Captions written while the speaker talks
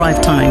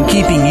Drive Time,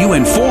 keeping you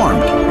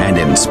informed and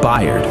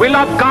inspired. We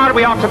love God,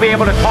 we ought to be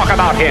able to talk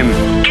about Him.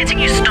 Getting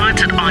you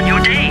started on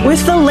your day.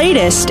 With the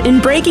latest in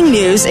breaking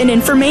news and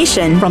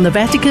information. From the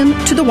Vatican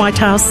to the White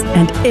House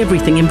and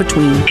everything in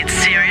between. It's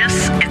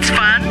serious, it's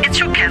fun, it's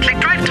your Catholic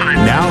Drive Time.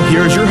 Now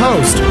here's your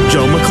host,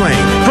 Joe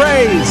McClain.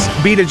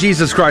 Praise be to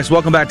Jesus Christ.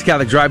 Welcome back to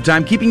Catholic Drive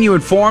Time, keeping you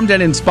informed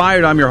and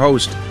inspired. I'm your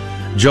host,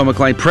 Joe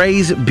McClain.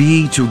 Praise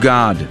be to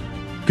God.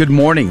 Good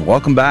morning.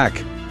 Welcome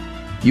back.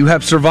 You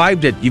have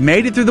survived it. You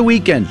made it through the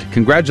weekend.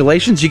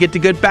 Congratulations. You get to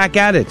get back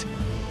at it.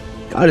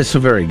 God is so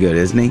very good,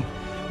 isn't He?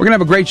 We're going to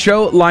have a great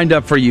show lined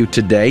up for you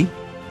today.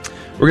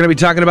 We're going to be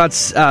talking about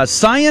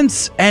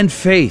science and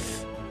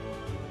faith.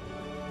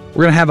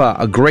 We're going to have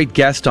a great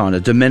guest on, a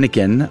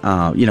Dominican.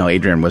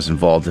 Adrian was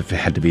involved. If it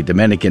had to be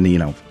Dominican,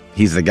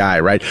 he's the guy,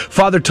 right?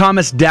 Father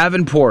Thomas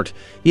Davenport.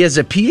 He has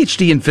a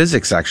PhD in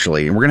physics,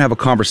 actually. And we're going to have a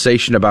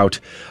conversation about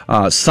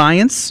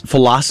science,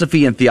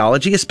 philosophy, and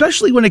theology,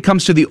 especially when it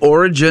comes to the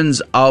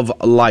origins of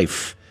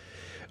life.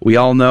 We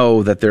all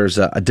know that there's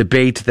a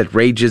debate that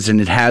rages,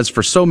 and it has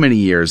for so many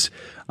years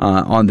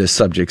on this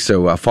subject.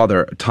 So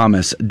Father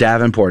Thomas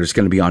Davenport is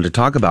going to be on to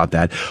talk about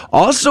that.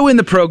 Also in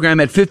the program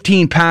at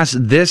 15 past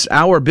this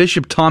hour,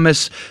 Bishop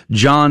Thomas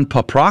John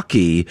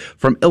Paprocki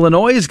from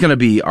Illinois is going to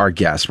be our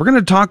guest. We're going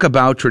to talk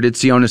about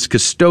Traditionis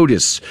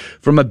Custodes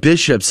from a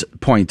bishop's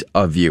point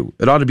of view.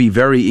 It ought to be a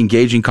very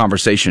engaging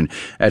conversation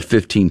at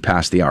 15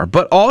 past the hour.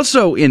 But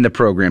also in the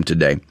program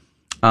today,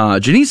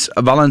 Janice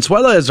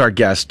Valenzuela is our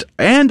guest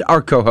and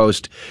our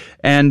co-host,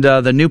 and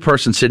the new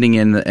person sitting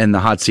in the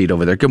hot seat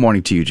over there. Good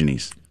morning to you,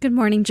 Janice. Good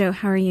morning, Joe.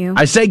 How are you?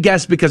 I say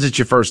guest because it's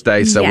your first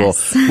day, so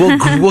yes.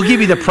 we'll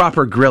give you the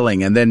proper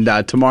grilling, and then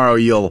tomorrow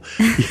you'll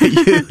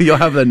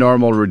have the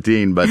normal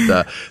routine. But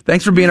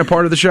thanks for being a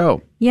part of the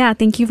show. Yeah,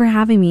 thank you for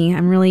having me.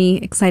 I'm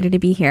really excited to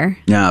be here.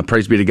 Yeah,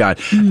 praise be to God.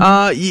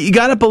 Mm-hmm. You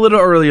got up a little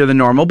earlier than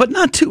normal, but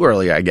not too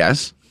early, I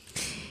guess.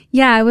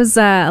 Yeah, I was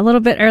a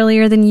little bit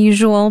earlier than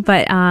usual,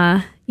 but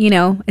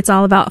it's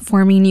all about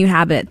forming new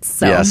habits.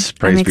 So yes,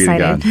 praise be to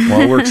God.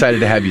 Well, we're excited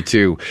to have you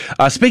too.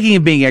 Speaking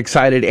of being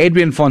excited,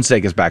 Adrian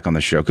Fonseca is back on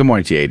the show. Good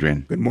morning to you,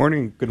 Adrian. Good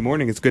morning. Good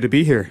morning. It's good to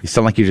be here. You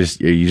sound like you're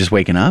just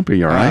waking up. Are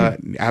you all right?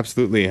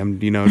 Absolutely. I'm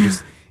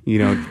just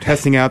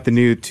testing out the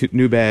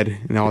new bed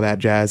and all that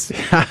jazz.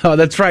 Oh,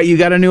 that's right. You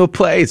got a new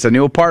place, a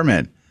new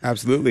apartment.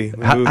 Absolutely.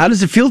 How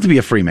does it feel to be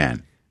a free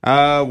man?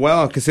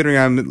 Well, considering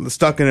I'm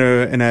stuck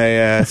in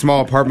a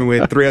small apartment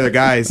with three other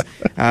guys,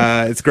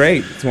 it's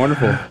great. It's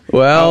wonderful.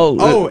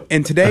 Well,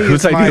 and today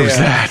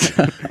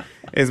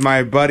is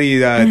my buddy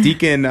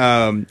Deacon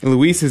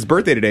Luis's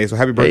birthday today. So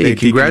happy birthday,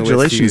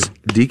 congratulations,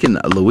 Deacon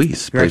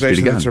Luis.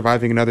 Congratulations on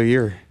surviving another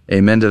year.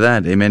 Amen to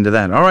that. Amen to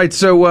that. All right.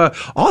 So,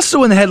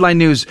 also in the headline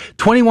news,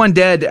 21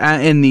 dead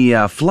in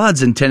the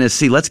floods in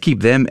Tennessee. Let's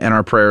keep them in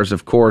our prayers,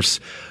 of course.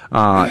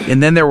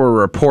 And then there were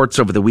reports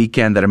over the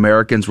weekend that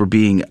Americans were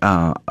being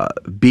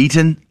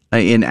beaten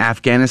in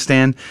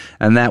Afghanistan,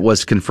 and that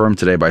was confirmed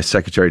today by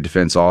Secretary of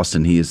Defense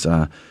Austin. He is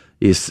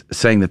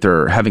saying that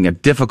they're having a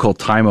difficult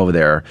time over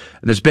there.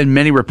 And there's been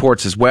many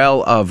reports as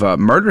well of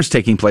murders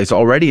taking place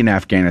already in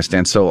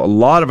Afghanistan. So a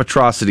lot of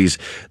atrocities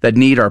that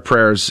need our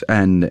prayers,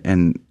 and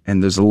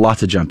there's a lot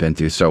to jump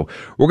into. So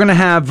we're going to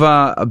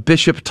have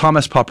Bishop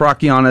Thomas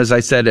Paprocki on, as I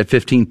said, at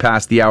 15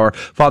 past the hour.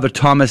 Father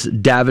Thomas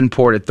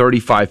Davenport at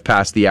 35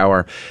 past the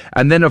hour.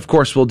 And then, of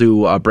course, we'll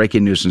do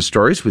breaking news and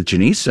stories with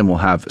Janice, and we'll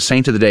have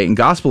Saint of the Day and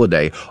Gospel of the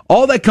Day.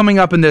 All that coming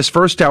up in this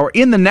first hour.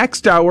 In the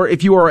next hour,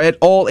 if you are at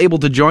all able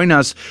to join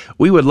us,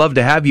 we would love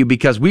to have you,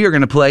 because we are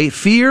going to play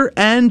Fear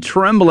and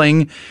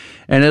Trembling.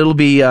 And it'll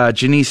be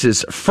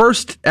Janice's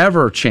first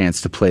ever chance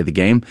to play the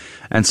game.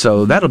 And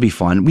so that'll be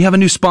fun. We have a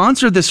new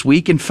sponsor this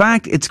week. In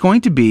fact, it's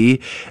going to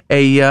be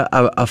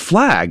a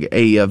flag,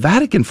 a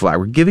Vatican flag.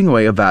 We're giving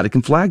away a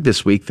Vatican flag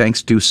this week,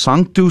 thanks to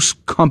Sanctus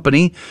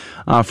Company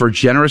for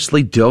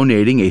generously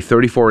donating a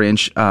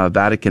 34-inch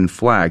Vatican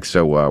flag.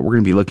 So we're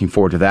going to be looking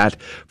forward to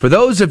that for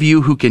those of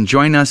you who can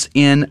join us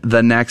in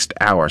the next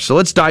hour. So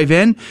let's dive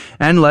in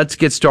and let's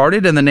get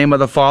started. In the name of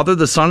the Father,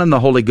 the Son, and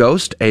the Holy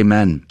Ghost.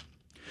 Amen.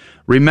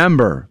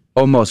 Remember,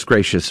 O most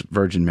gracious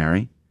Virgin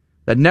Mary,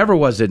 that never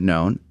was it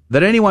known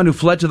that anyone who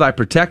fled to thy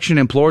protection,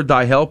 implored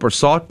thy help, or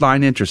sought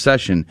thine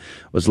intercession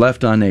was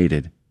left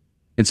unaided.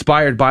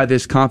 Inspired by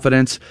this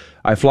confidence,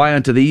 I fly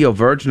unto thee, O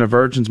Virgin of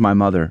Virgins, my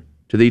mother.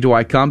 To thee do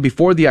I come,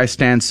 before thee I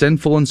stand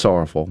sinful and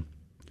sorrowful.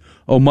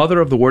 O Mother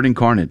of the Word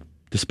incarnate,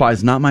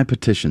 despise not my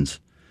petitions,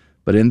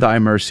 but in thy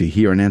mercy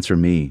hear and answer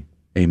me.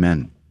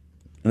 Amen.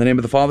 In the name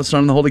of the Father,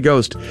 Son, and the Holy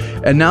Ghost.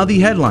 And now the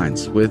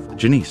headlines with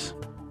Janice.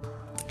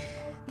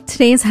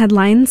 Today's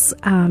headlines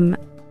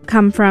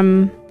come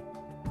from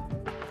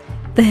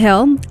The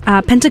Hill.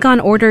 Pentagon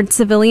ordered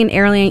civilian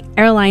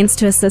airlines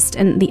to assist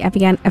in the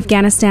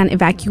Afghanistan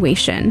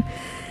evacuation.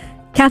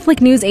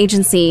 Catholic News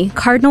Agency,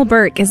 Cardinal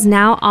Burke is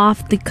now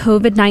off the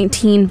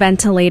COVID-19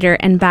 ventilator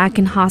and back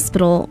in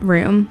hospital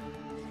room,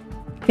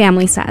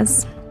 family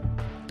says.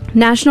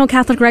 National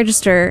Catholic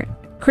Register,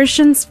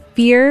 Christians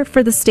fear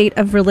for the state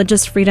of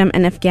religious freedom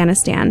in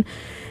Afghanistan.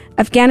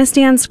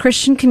 Afghanistan's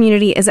Christian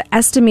community is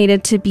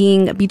estimated to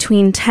being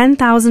between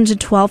 10,000 to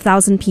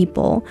 12,000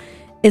 people,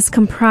 is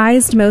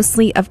comprised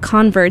mostly of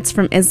converts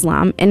from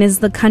Islam, and is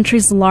the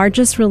country's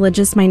largest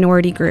religious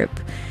minority group.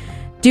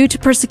 Due to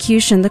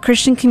persecution, the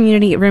Christian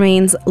community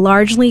remains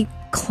largely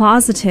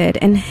closeted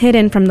and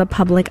hidden from the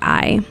public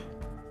eye.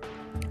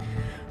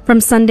 From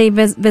Sunday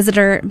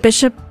Visitor,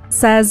 Bishop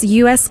says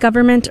U.S.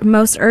 government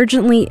most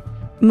urgently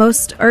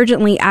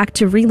act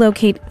to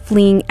relocate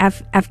fleeing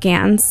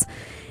Afghans.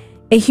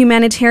 A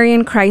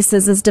humanitarian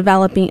crisis is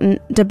developing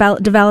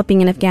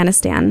in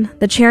Afghanistan.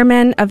 The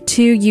chairman of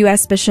 2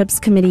 U.S. bishops'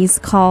 committees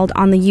called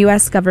on the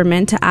U.S.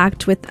 government to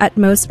act with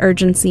utmost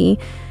urgency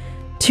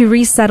to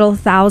resettle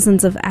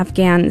thousands of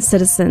Afghan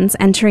citizens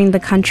entering the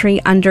country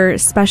under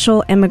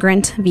special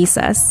immigrant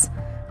visas.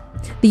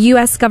 The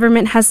U.S.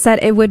 government has said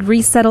it would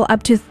resettle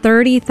up to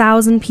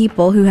 30,000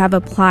 people who have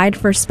applied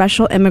for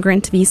special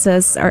immigrant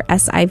visas, or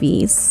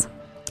SIVs.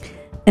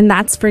 And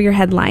that's for your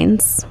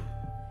headlines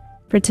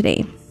for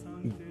today.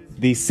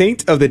 The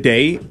saint of the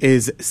day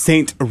is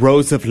Saint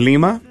Rose of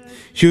Lima.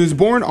 She was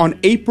born on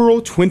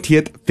April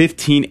 20th,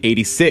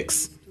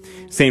 1586.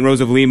 Saint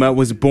Rose of Lima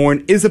was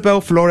born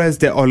Isabel Flores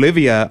de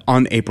Olivia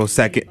on April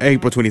 22nd,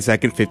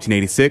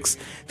 1586,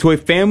 to a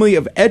family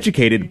of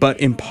educated but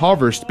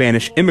impoverished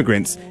Spanish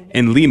immigrants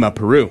in Lima,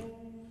 Peru.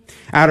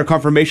 At her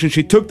confirmation,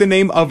 she took the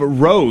name of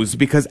Rose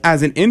because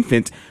as an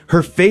infant,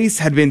 her face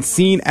had been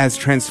seen as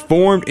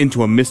transformed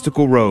into a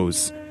mystical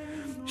rose.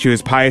 She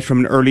was pious from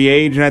an early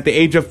age, and at the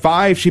age of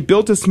 5, she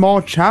built a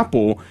small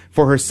chapel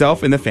for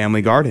herself in the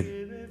family garden.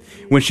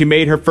 When she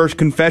made her first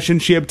confession,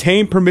 she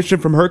obtained permission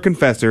from her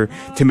confessor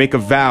to make a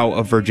vow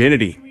of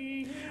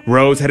virginity.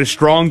 Rose had a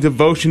strong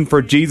devotion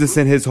for Jesus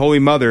and his Holy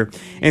Mother,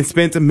 and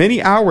spent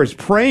many hours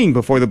praying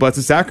before the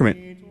Blessed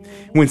Sacrament.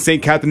 When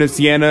St. Catherine of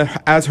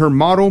Siena as her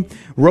model,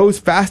 Rose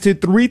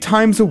fasted 3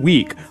 times a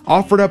week,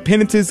 offered up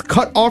penances,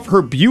 cut off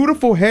her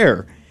beautiful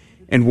hair,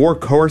 and wore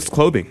coarse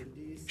clothing.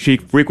 She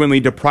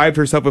frequently deprived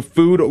herself of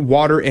food,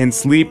 water, and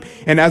sleep,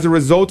 and as a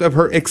result of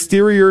her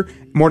exterior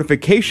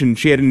mortification,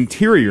 she had an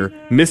interior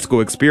mystical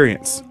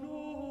experience.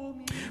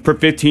 For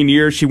 15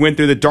 years, she went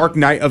through the dark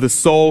night of the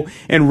soul,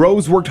 and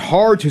Rose worked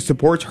hard to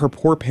support her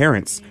poor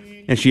parents,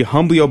 and she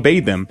humbly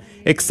obeyed them,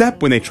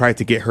 except when they tried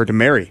to get her to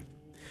marry.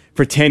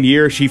 For 10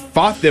 years, she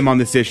fought them on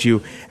this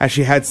issue, as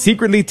she had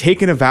secretly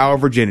taken a vow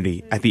of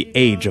virginity at the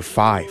age of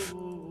 5.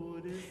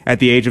 At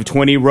the age of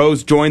 20,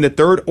 Rose joined the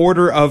Third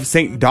Order of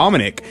St.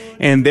 Dominic,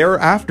 and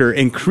thereafter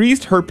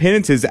increased her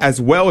penances as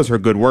well as her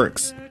good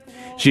works.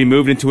 She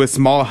moved into a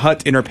small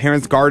hut in her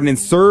parents' garden and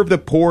served the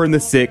poor and the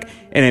sick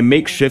in a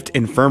makeshift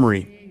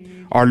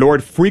infirmary. Our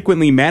Lord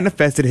frequently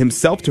manifested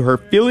himself to her,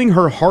 filling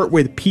her heart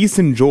with peace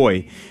and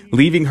joy,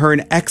 leaving her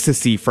in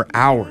ecstasy for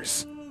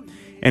hours.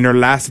 In her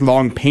last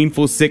long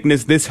painful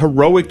sickness, this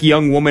heroic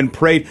young woman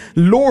prayed,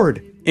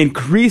 "Lord,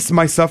 increase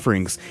my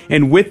sufferings,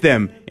 and with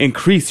them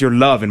increase your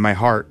love in my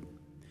heart."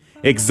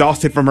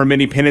 Exhausted from her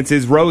many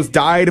penances, Rose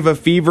died of a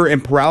fever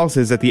and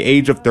paralysis at the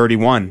age of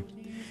 31.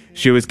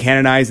 She was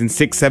canonized in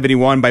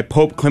 671 by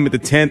Pope Clement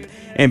X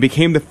and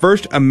became the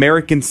first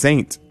American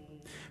saint.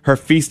 Her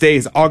feast day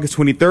is August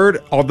 23rd,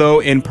 although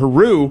in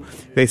Peru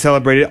they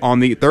celebrate it on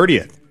the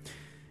 30th.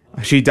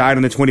 She died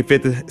on the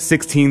 25th of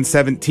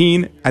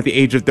 1617 at the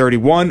age of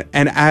 31,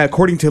 and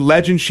according to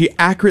legend, she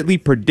accurately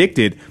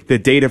predicted the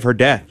date of her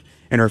death,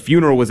 and her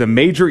funeral was a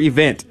major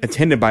event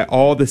attended by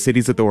all the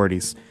city's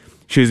authorities.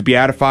 She was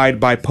beatified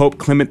by Pope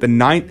Clement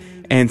IX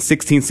in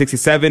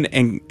 1667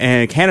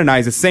 and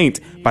canonized a saint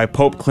by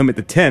Pope Clement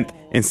X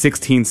in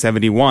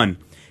 1671.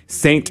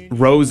 Saint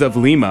Rose of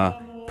Lima,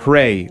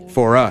 pray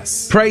for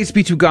us. Praise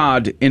be to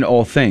God in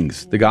all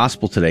things. The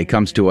gospel today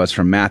comes to us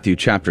from Matthew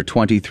chapter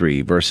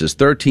 23, verses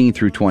 13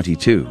 through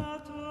 22.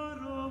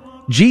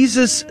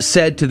 Jesus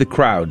said to the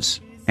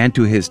crowds and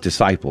to his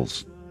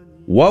disciples,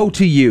 "Woe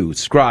to you,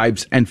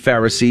 scribes and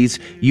Pharisees,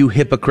 you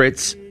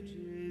hypocrites!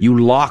 You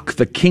lock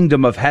the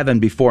kingdom of heaven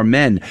before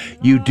men.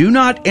 You do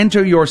not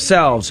enter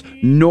yourselves,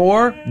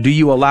 nor do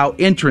you allow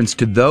entrance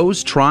to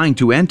those trying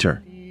to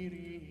enter.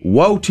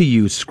 Woe to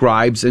you,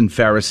 scribes and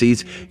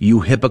Pharisees, you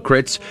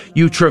hypocrites!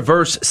 You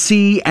traverse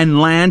sea and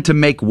land to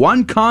make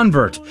one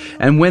convert,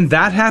 and when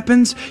that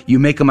happens, you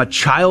make him a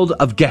child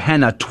of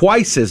Gehenna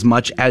twice as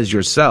much as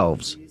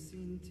yourselves.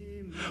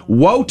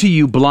 Woe to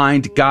you,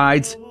 blind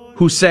guides,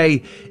 who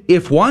say,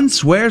 if one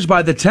swears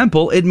by the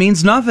temple, it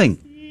means nothing.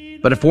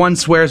 But if one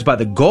swears by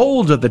the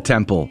gold of the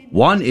temple,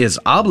 one is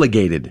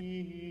obligated.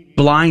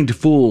 Blind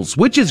fools,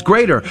 which is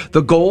greater,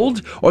 the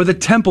gold or the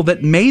temple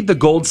that made the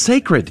gold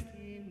sacred?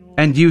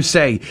 And you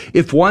say,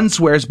 if one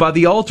swears by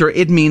the altar,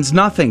 it means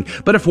nothing.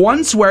 But if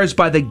one swears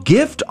by the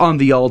gift on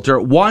the altar,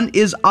 one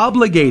is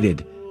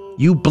obligated.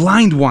 You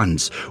blind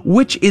ones,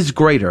 which is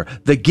greater,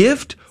 the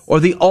gift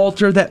or the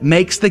altar that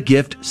makes the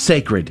gift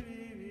sacred?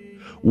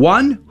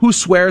 One who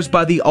swears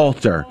by the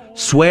altar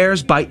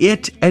swears by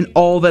it and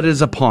all that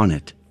is upon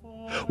it.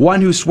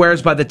 One who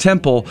swears by the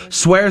temple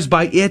swears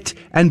by it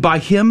and by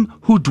him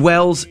who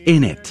dwells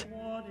in it.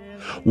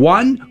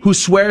 One who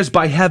swears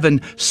by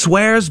heaven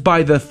swears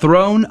by the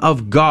throne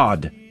of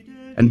God,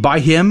 and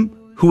by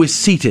him who is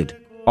seated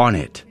on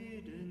it.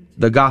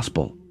 The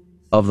gospel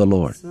of the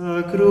Lord.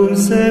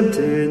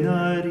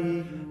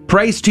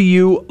 Praise to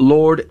you,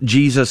 Lord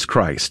Jesus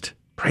Christ.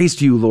 Praise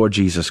to you, Lord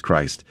Jesus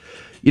Christ.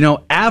 You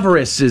know,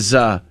 avarice is,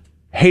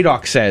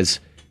 Haydock says,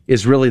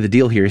 is really the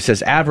deal here. He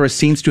says, avarice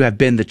seems to have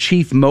been the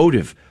chief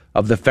motive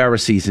of the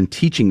Pharisees in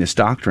teaching this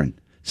doctrine,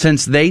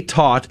 since they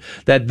taught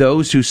that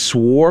those who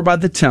swore by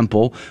the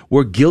temple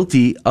were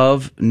guilty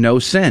of no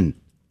sin,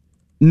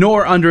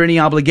 nor under any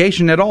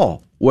obligation at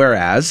all,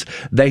 whereas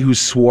they who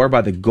swore by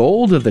the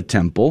gold of the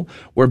temple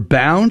were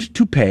bound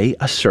to pay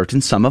a certain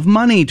sum of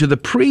money to the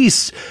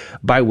priests,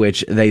 by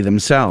which they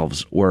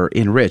themselves were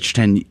enriched.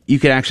 And you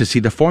can actually see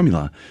the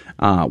formula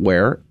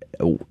where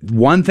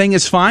one thing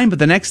is fine, but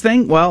the next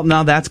thing, well,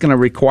 now that's going to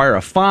require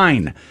a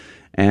fine.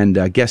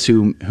 And guess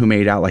who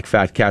made out like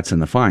fat cats in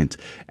the fines?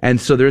 And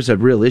so there's a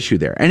real issue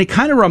there. And it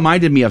kind of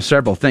reminded me of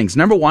several things.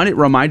 Number one, it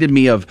reminded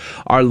me of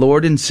our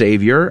Lord and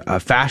Savior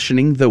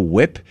fashioning the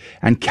whip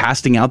and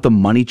casting out the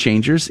money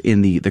changers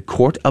in the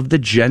court of the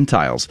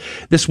Gentiles.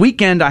 This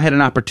weekend, I had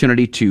an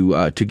opportunity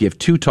to give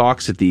 2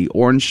 talks at the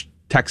Orange,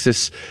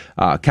 Texas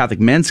Catholic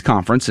Men's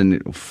Conference,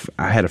 and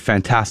I had a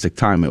fantastic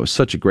time. It was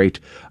such a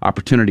great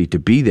opportunity to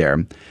be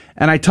there.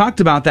 And I talked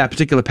about that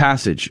particular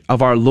passage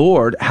of our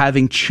Lord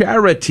having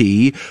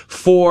charity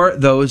for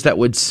those that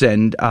would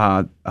send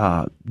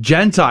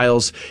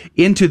Gentiles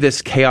into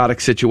this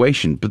chaotic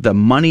situation. But the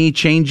money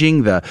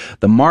changing, the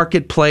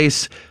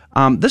marketplace,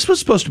 this was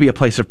supposed to be a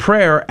place of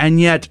prayer,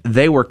 and yet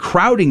they were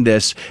crowding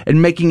this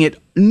and making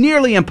it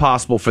nearly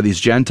impossible for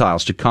these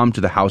Gentiles to come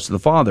to the house of the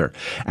Father.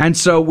 And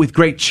so with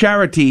great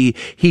charity,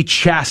 he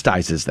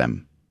chastises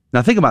them.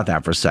 Now think about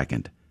that for a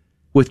second.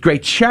 With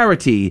great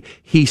charity,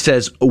 he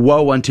says,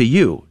 woe unto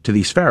you, to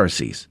these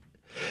Pharisees.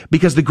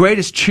 Because the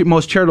greatest,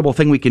 most charitable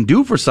thing we can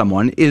do for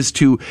someone is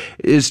to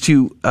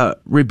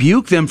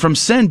rebuke them from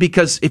sin,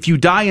 because if you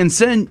die in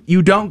sin,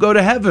 you don't go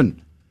to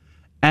heaven.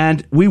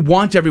 And we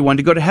want everyone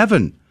to go to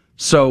heaven.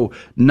 So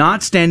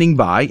not standing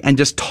by and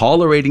just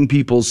tolerating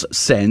people's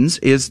sins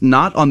is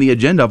not on the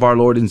agenda of our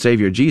Lord and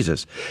Savior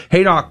Jesus.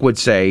 Haydock would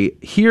say,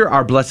 here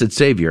our blessed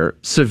Savior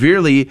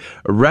severely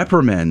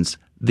reprimands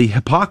the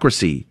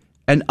hypocrisy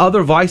and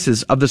other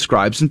vices of the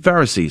scribes and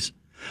Pharisees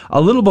a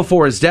little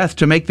before his death,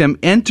 to make them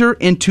enter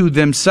into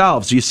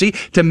themselves. You see,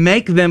 to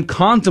make them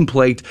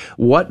contemplate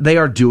what they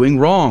are doing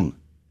wrong,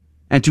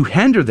 and to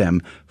hinder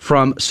them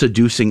from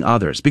seducing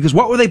others. Because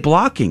what were they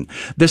blocking?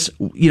 This,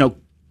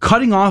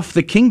 cutting off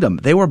the kingdom.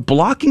 They were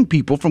blocking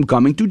people from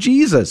coming to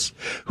Jesus,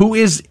 who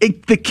is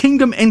the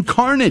kingdom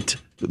incarnate,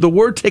 the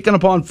Word taken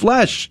upon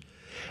flesh.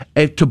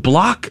 To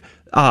block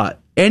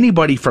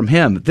anybody from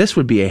him, this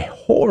would be a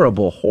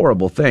horrible,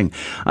 horrible thing.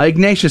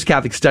 Ignatius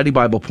Catholic Study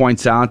Bible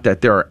points out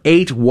that there are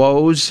 8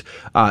 woes.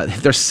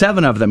 There's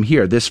 7 of them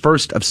here. This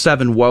first of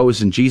 7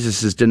 woes in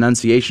Jesus'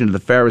 denunciation of the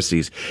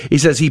Pharisees. He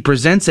says he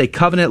presents a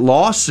covenant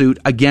lawsuit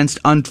against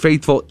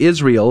unfaithful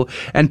Israel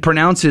and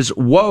pronounces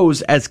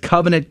woes as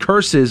covenant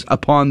curses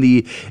upon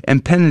the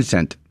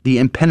impenitent.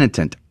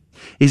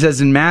 He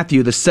says in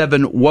Matthew, the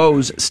 7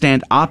 woes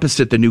stand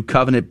opposite the new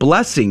covenant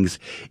blessings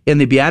in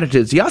the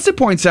Beatitudes. He also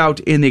points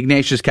out in the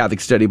Ignatius Catholic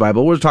Study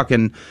Bible, we're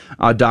talking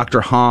Dr.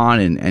 Hahn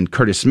and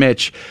Curtis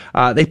Mitch,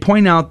 they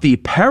point out the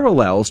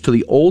parallels to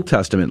the Old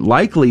Testament,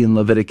 likely in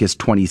Leviticus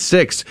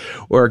 26,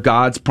 where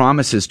God's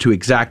promises to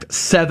exact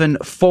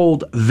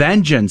 7-fold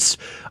vengeance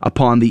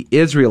upon the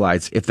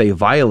Israelites if they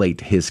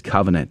violate his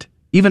covenant.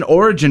 Even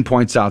Origen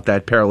points out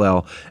that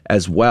parallel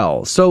as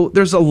well. So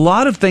there's a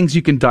lot of things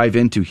you can dive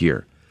into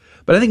here.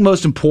 But I think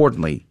most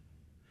importantly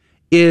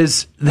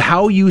is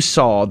how you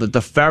saw that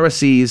the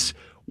Pharisees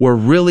were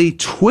really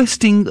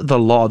twisting the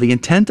law, the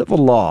intent of the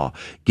law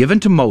given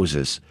to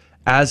Moses,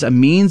 as a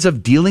means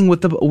of dealing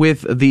with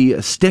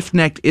the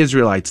stiff-necked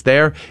Israelites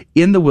there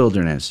in the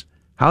wilderness.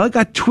 How it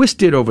got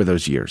twisted over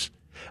those years,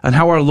 and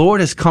how our Lord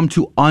has come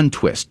to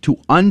untwist, to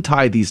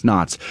untie these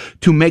knots,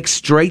 to make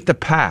straight the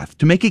path,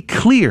 to make it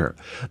clear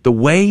the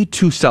way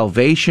to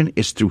salvation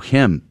is through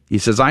him. He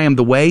says, I am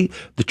the way,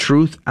 the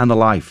truth, and the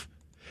life.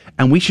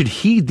 And we should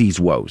heed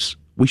these woes.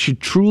 We should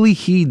truly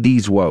heed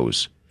these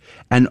woes.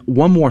 And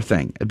one more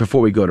thing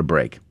before we go to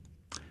break.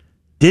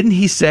 Didn't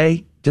he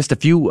say just a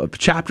few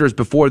chapters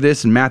before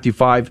this in Matthew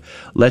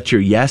 5, let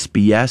your yes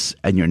be yes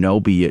and your no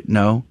be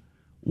no?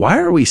 Why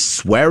are we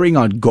swearing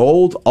on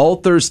gold,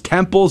 altars,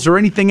 temples, or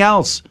anything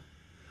else?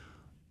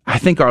 I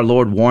think our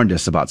Lord warned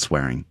us about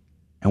swearing,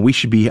 and we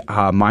should be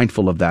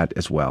mindful of that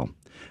as well.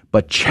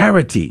 But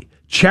charity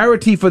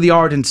for the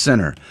ardent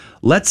sinner.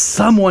 Let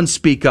someone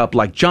speak up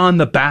like John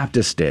the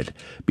Baptist did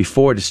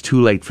before it is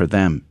too late for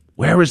them.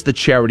 Where is the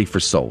charity for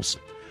souls?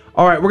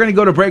 All right, we're going to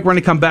go to break. We're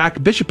going to come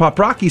back. Bishop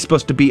Paprocki is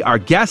supposed to be our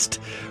guest.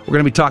 We're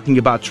going to be talking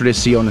about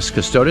Traditionis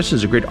Custodes.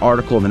 There's a great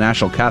article in the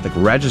National Catholic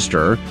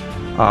Register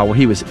where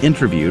he was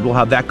interviewed. We'll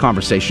have that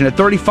conversation. At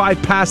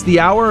 35 past the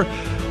hour,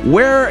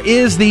 where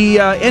is the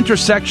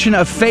intersection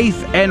of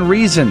faith and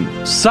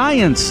reason,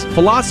 science,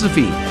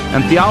 philosophy,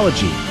 and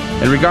theology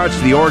in regards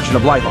to the origin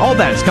of life? All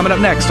that is coming up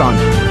next on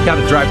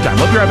Catholic Drive Time.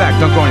 We'll be right back.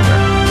 Don't go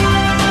anywhere.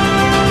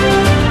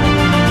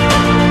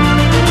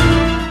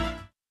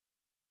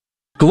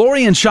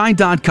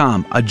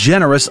 GloryandShine.com, a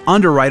generous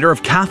underwriter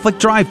of Catholic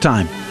Drive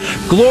Time.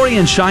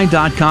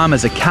 GloryandShine.com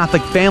is a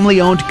Catholic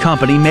family-owned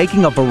company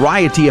making a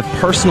variety of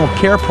personal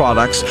care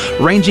products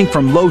ranging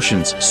from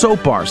lotions,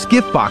 soap bars,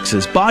 gift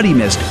boxes, body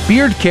mist,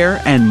 beard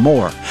care, and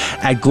more.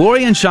 At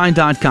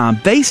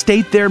GloryandShine.com, they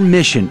state their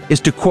mission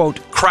is to, quote,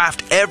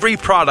 craft every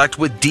product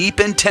with deep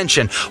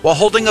intention while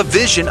holding a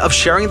vision of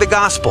sharing the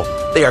gospel.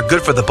 They are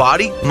good for the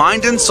body,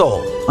 mind, and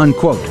soul,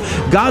 unquote.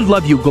 God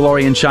love you,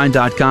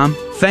 GloryandShine.com.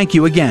 Thank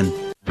you again.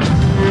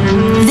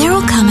 There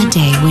will come a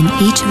day when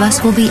each of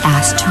us will be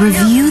asked to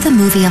review the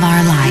movie of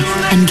our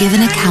life and give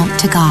an account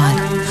to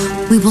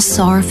God. We will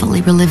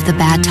sorrowfully relive the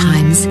bad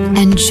times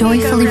and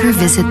joyfully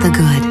revisit the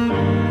good.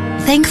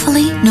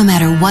 Thankfully, no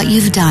matter what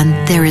you've done,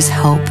 there is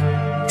hope,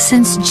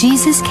 since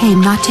Jesus came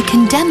not to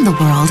condemn the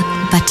world,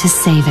 but to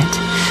save it.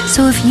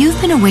 So if you've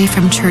been away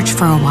from church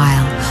for a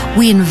while,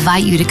 we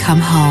invite you to come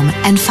home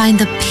and find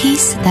the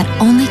peace that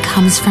only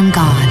comes from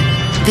God.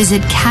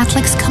 Visit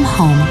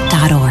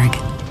CatholicsComeHome.org.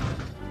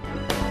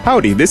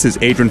 Howdy, this is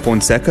Adrian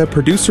Fonseca,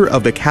 producer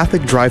of the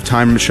Catholic Drive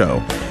Time Show.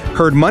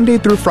 Heard Monday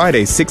through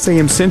Friday, 6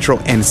 a.m. Central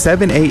and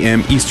 7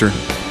 a.m. Eastern,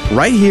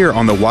 right here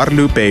on the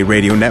Guadalupe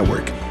Radio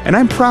Network. And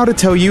I'm proud to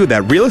tell you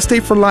that Real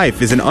Estate for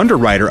Life is an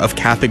underwriter of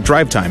Catholic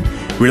Drive Time.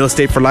 Real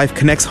Estate for Life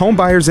connects home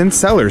buyers and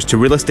sellers to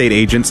real estate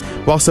agents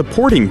while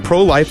supporting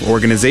pro-life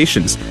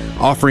organizations,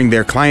 offering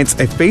their clients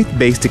a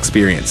faith-based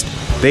experience.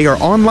 They are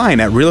online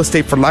at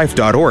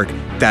realestateforlife.org.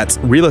 That's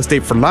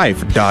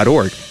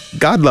realestateforlife.org.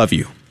 God love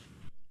you.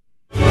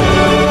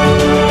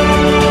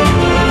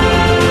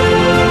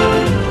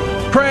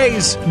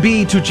 Praise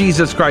be to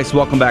Jesus Christ.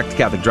 Welcome back to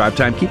Catholic Drive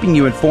Time, keeping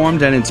you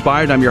informed and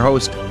inspired. I'm your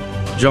host,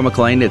 Joe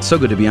McClain. It's so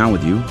good to be on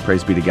with you.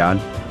 Praise be to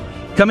God.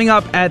 Coming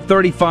up at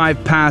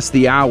 35 past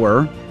the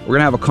hour, we're going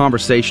to have a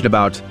conversation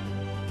about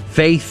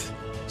faith,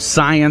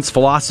 science,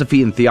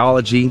 philosophy, and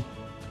theology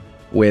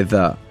with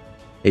a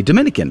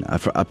Dominican,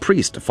 a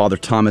priest, Father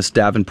Thomas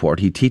Davenport.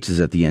 He teaches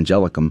at the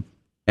Angelicum,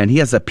 and he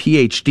has a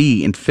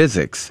PhD in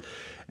physics.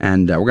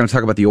 And we're going to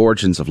talk about the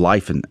origins of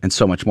life and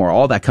so much more.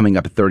 All that coming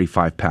up at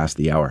 35 past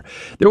the hour.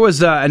 There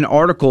was an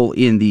article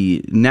in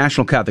the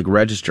National Catholic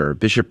Register.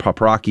 Bishop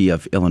Paprocki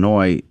of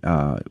Illinois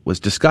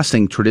was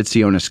discussing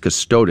Traditionis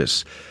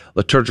Custodes,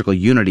 liturgical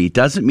unity.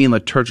 Doesn't mean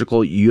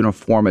liturgical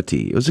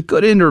uniformity. It was a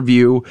good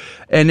interview,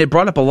 and it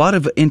brought up a lot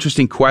of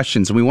interesting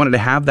questions, and we wanted to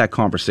have that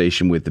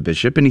conversation with the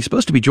bishop, and he's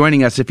supposed to be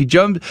joining us. If he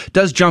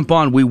does jump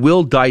on, we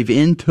will dive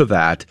into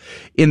that.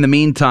 In the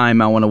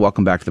meantime, I want to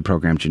welcome back to the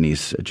program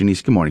Janice.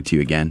 Janice, good morning to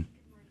you again.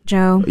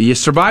 Joe. You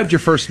survived your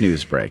first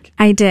news break.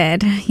 I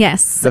did.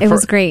 Yes, it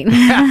was great.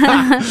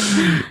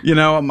 You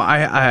know, I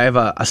have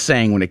a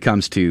saying when it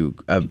comes to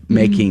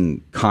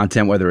making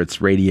content, whether it's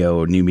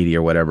radio, new media,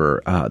 or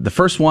whatever. The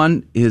first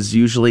one is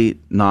usually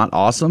not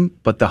awesome,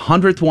 but the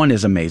 100th one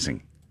is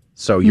amazing.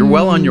 So you're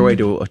well on your way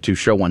to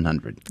show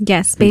 100.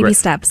 Yes, baby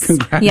steps.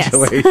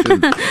 Congratulations.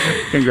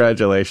 Yes.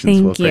 Congratulations.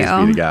 Thank well, praise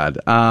you. be to God.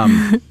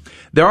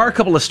 There are a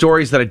couple of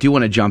stories that I do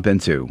want to jump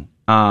into.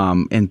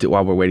 And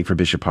while we're waiting for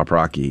Bishop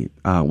Paprocki,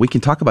 we can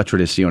talk about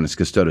Traditionis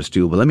Custodes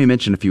too, but let me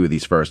mention a few of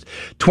these first.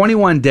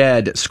 21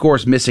 dead,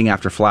 scores missing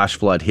after flash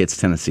flood hits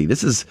Tennessee.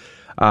 This is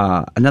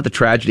another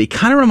tragedy.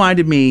 Kind of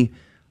reminded me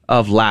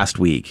of last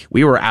week.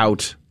 We were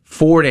out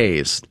 4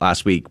 days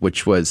last week,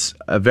 which was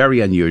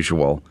very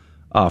unusual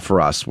for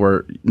us.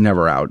 We're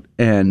never out.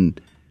 And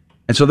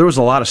so there was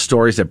a lot of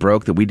stories that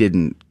broke that we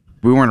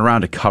weren't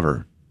around to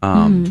cover.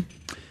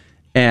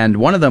 And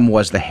one of them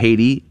was the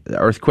Haiti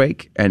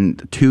earthquake,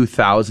 and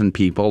 2,000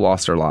 people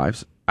lost their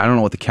lives. I don't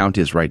know what the count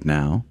is right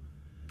now.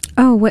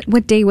 Oh,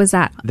 what day was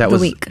that?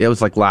 Week? It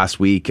was like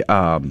last week.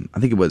 I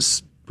think it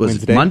was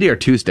Monday or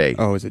Tuesday.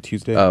 Oh, is it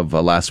Tuesday? Of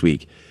last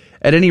week.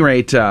 At any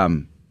rate,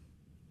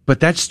 but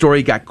that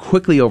story got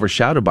quickly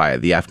overshadowed by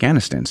the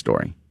Afghanistan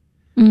story.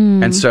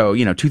 And so,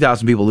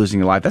 2,000 people losing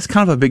their life, that's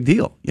kind of a big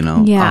deal,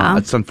 Yeah.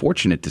 It's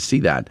unfortunate to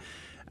see that.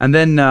 And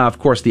then, of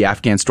course, the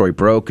Afghan story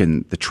broke,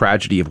 and the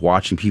tragedy of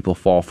watching people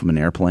fall from an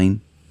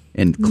airplane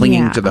and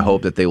clinging to the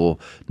hope that they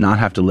will not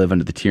have to live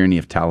under the tyranny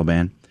of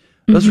Taliban.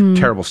 Those are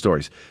terrible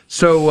stories.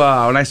 So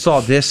when I saw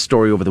this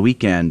story over the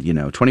weekend,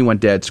 21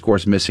 dead,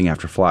 scores missing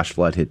after flash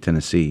flood hit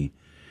Tennessee.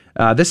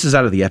 This is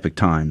out of the Epoch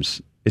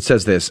Times. It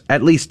says this: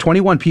 at least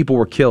 21 people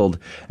were killed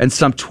and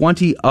some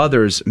 20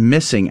 others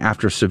missing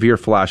after severe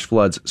flash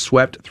floods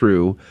swept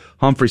through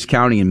Humphreys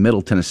County in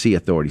Middle Tennessee,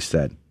 authorities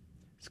said.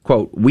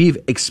 Quote, "We've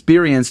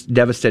experienced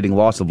devastating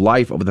loss of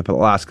life over the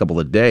last couple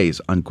of days,"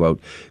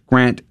 unquote.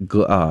 Grant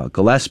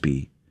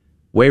Gillespie,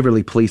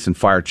 Waverly Police and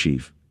Fire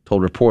Chief,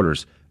 told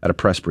reporters at a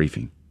press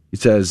briefing. He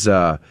says,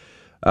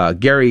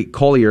 Gary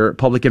Collier,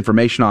 Public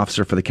Information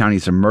Officer for the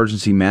county's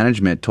emergency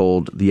management,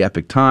 told the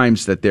Epoch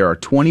Times that there are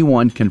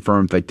 21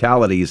 confirmed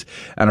fatalities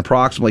and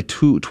approximately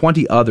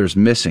 20 others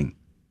missing.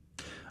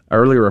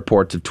 Earlier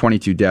reports of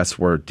 22 deaths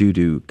were due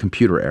to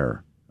computer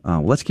error.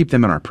 Let's keep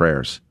them in our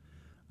prayers.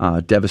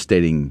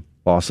 Devastating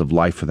loss of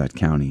life for that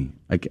county.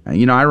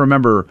 I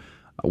remember,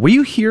 were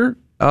you here,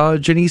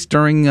 Janice,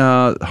 during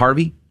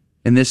Harvey?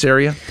 in this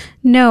area?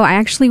 No, I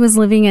actually was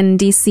living in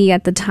DC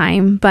at the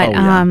time, but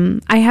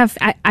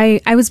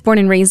I was born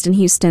and raised in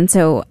Houston.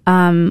 So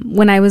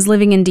when I was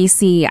living in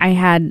DC, I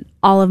had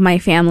all of my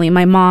family,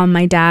 my mom,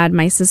 my dad,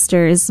 my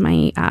sisters,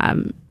 my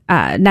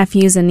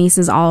nephews and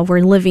nieces all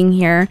were living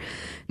here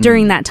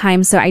during that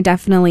time. So I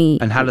definitely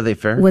And how do they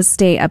fare? Was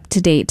stay up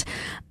to date.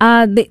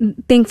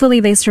 Thankfully,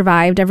 they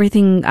survived.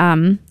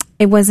 Everything.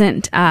 It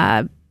wasn't.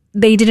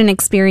 They didn't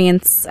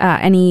experience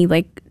any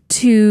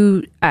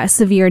too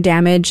severe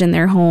damage in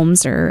their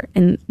homes or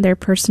in their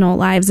personal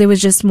lives. It was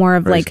just more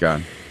of Praise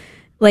God.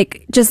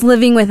 just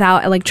living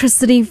without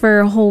electricity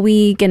for a whole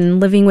week and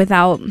living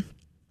without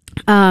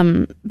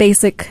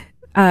basic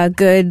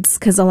goods,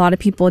 because a lot of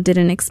people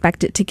didn't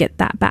expect it to get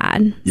that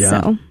bad. Yeah.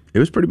 So, it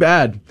was pretty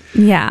bad.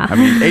 yeah. I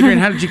mean, Adrian,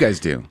 how did you guys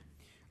do?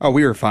 Oh,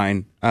 we were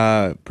fine.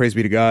 Praise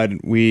be to God.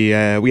 We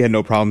had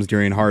no problems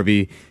during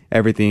Harvey.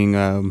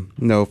 Everything,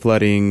 no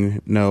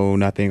flooding, no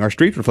nothing. Our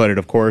streets were flooded,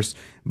 of course,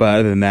 but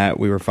other than that,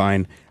 we were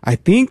fine. I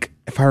think,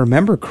 if I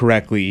remember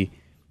correctly,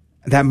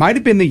 that might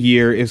have been the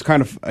year. It was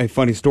kind of a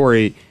funny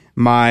story.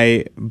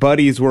 My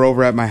buddies were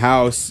over at my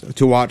house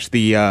to watch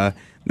the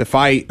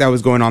fight that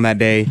was going on that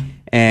day.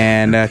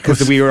 And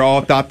because we were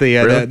all thought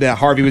that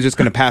Harvey was just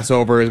going to pass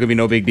over, it was going to be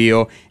no big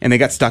deal, and they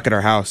got stuck at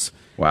our house.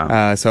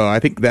 Wow. So I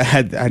think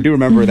that I do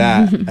remember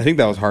that. I think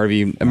that was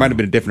Harvey. It might have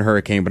been a different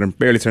hurricane, but I'm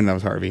fairly certain that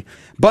was Harvey.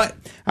 But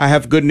I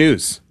have good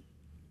news.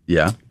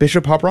 Yeah.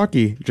 Bishop Pop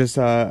Rocky just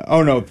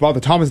Father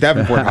Thomas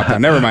Davenport hopped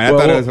on. Never mind.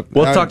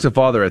 We'll talk to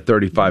Father at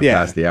 35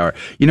 past the hour.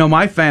 You know,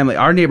 my family,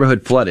 our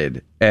neighborhood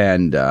flooded,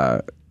 and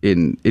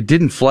it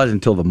didn't flood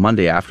until the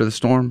Monday after the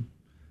storm.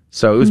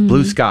 So it was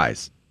blue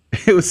skies.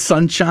 It was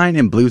sunshine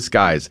and blue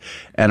skies,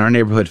 and our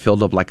neighborhood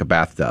filled up like a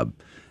bathtub,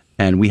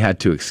 and we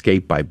had to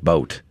escape by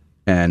boat.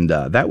 And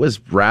that was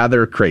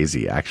rather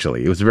crazy,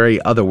 actually. It was very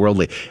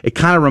otherworldly. It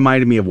kind of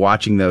reminded me of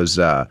watching those,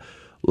 the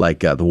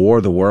War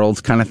of the Worlds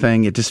kind of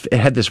thing. It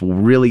had this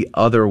really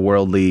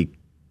otherworldly,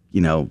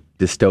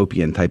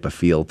 dystopian type of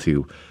feel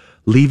to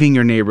leaving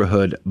your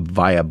neighborhood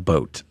via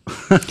boat.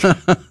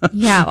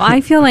 Yeah, well,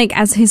 I feel like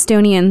as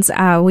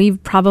Houstonians, we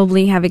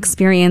probably have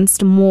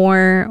experienced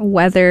more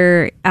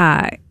weather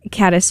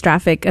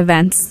catastrophic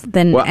events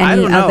than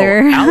any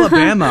other.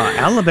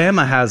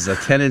 Alabama has a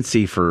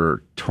tendency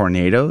for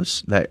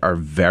tornadoes that are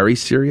very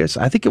serious.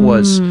 I think it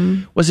was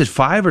it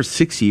 5 or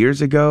 6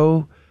 years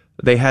ago?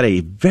 They had a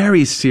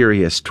very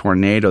serious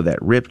tornado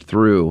that ripped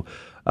through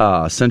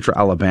central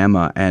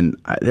Alabama, and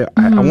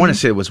I want to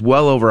say it was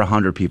well over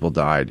 100 people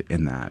died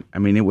in that. I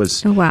mean, it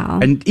was. Oh, wow.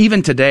 And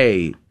even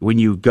today, when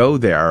you go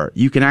there,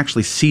 you can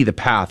actually see the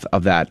path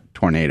of that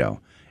tornado.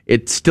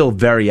 It's still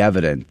very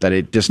evident that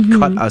it just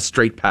cut a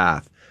straight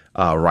path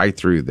right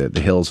through the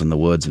hills and the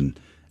woods, and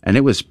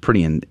it was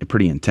pretty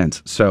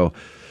intense. So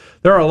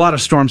there are a lot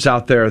of storms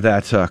out there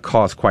that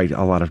cause quite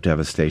a lot of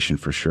devastation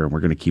for sure.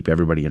 We're going to keep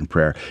everybody in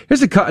prayer.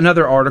 Here's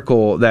another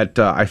article that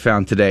I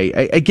found today.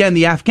 Again,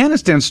 the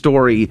Afghanistan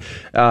story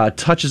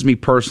touches me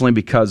personally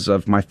because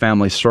of my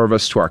family's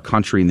service to our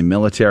country in the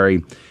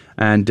military,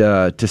 and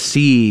to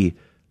see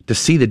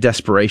the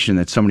desperation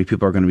that so many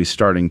people are going to be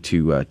starting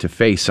to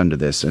face under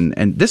this.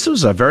 And this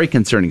was a very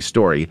concerning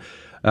story.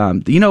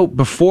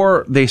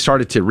 Before they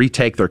started to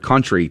retake their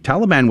country,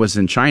 Taliban was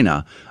in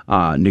China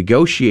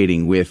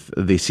negotiating with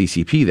the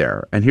CCP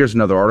there. And here's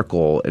another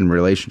article in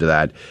relation to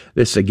that.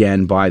 This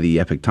again by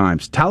the Epoch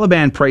Times.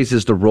 Taliban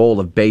praises the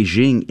role of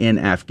Beijing in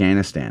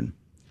Afghanistan.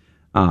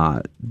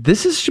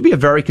 Should be a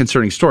very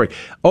concerning story.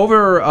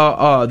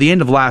 Over the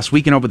end of last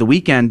week and over the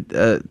weekend,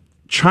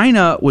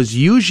 China was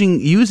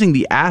using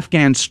the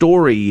Afghan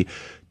story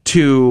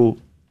to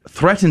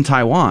threaten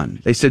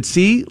Taiwan. They said,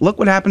 see, look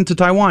what happened to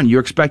Taiwan.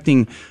 You're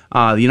expecting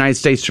the United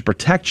States to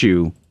protect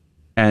you,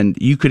 and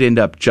you could end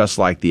up just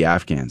like the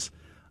Afghans.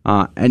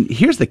 And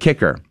here's the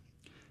kicker.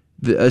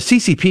 The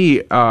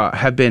CCP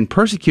have been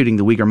persecuting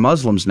the Uyghur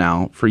Muslims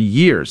now for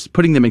years,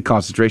 putting them in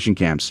concentration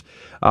camps,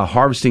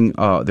 harvesting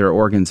their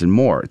organs and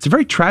more. It's a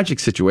very tragic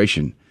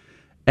situation.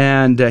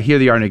 And here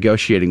they are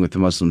negotiating with the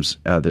Muslims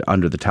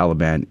under the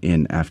Taliban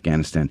in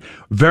Afghanistan.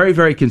 Very,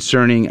 very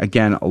concerning.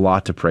 Again, a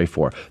lot to pray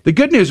for. The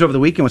good news over the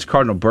weekend was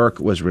Cardinal Burke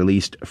was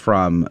released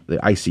from the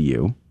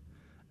ICU.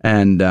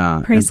 And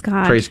praise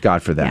God. Praise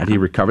God for that. Yeah. He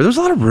recovered. There was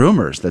a lot of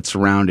rumors that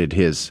surrounded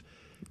his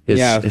stay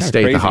at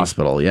the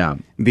hospital. Yeah.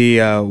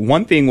 The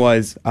one thing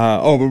was,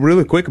 but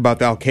really quick about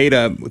the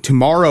Al-Qaeda.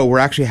 Tomorrow we're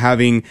actually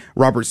having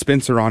Robert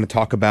Spencer on to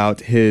talk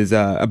about his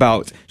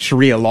about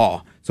Sharia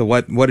law. So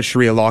what is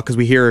Sharia law? Because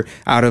we hear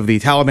out of the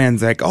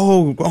Taliban's like,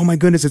 oh my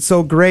goodness, it's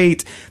so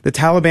great. The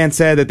Taliban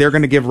said that they're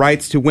going to give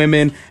rights to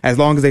women as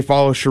long as they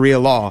follow Sharia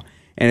law.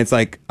 And it's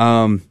like,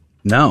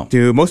 No.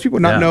 Do most people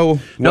not know?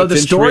 No, the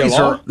what's in Sharia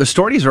law?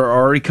 stories are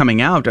already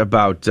coming out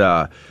about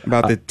the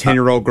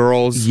 10-year-old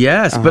girls.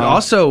 Yes, but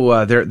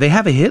also they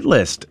have a hit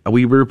list.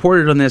 We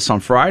reported on this on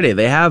Friday.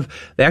 They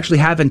actually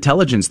have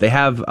intelligence. They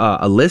have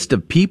a list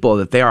of people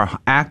that they are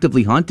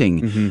actively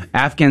hunting.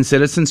 Afghan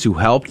citizens who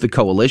helped the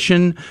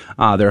coalition.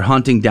 They're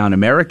hunting down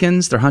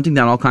Americans. They're hunting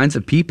down all kinds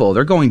of people.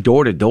 They're going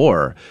door to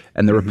door,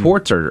 and the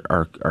reports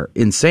are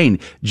insane.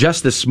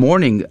 Just this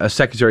morning,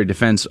 Secretary of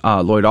Defense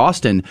Lloyd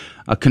Austin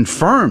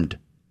confirmed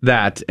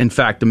that, in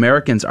fact,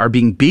 Americans are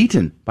being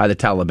beaten by the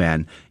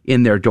Taliban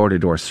in their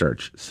door-to-door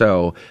search.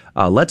 So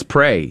let's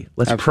pray.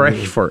 Let's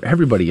pray for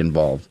everybody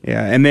involved.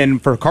 Yeah, and then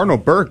for Cardinal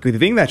Burke, the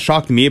thing that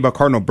shocked me about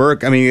Cardinal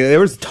Burke, I mean, there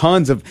was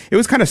it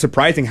was kind of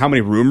surprising how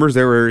many rumors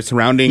there were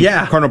surrounding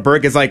Cardinal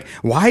Burke. It's like,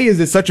 why is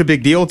it such a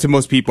big deal to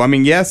most people? I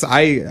mean, yes,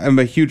 I am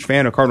a huge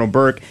fan of Cardinal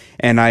Burke,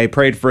 and I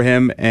prayed for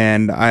him,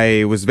 and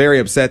I was very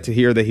upset to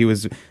hear that he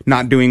was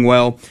not doing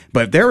well.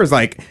 But there was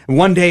like,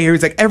 one day he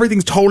was like,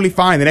 everything's totally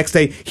fine. The next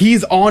day,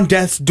 he's on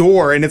death's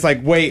door, and it's like,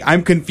 wait,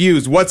 I'm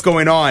confused. What's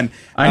going on?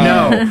 I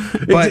know.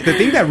 But the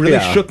thing that really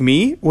shook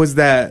me was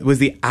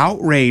the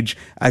outrage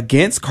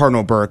against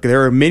Cardinal Burke.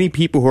 There are many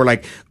people who are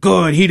like,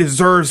 good, he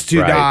deserves to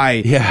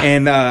die. Yeah.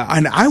 And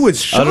I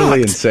was shocked.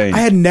 Utterly insane. I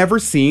had never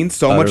seen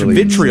so much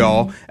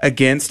vitriol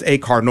against a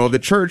cardinal of the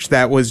church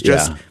that was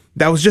just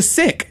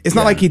sick. It's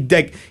not like he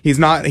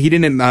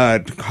didn't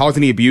cause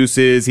any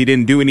abuses. He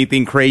didn't do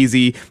anything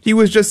crazy. He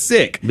was just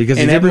sick. Because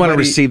he didn't want to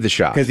receive the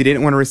shot. Because he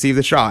didn't want to receive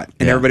the shot.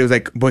 And everybody was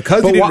like,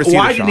 because he didn't receive the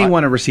shot. Why didn't he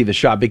want to receive the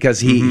shot? Because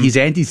he's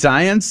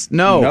anti-science?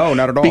 No,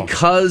 not at all.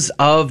 Because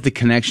of the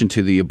connection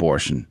to the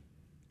abortion.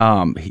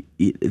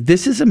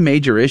 This is a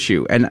major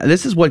issue. And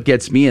this is what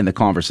gets me in the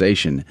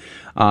conversation,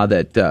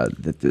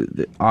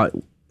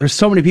 there's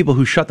so many people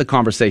who shut the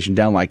conversation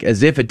down like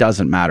as if it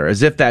doesn't matter,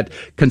 as if that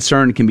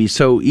concern can be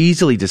so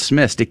easily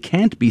dismissed. It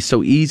can't be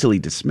so easily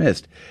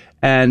dismissed.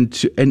 And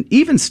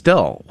even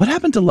still, what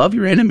happened to love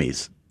your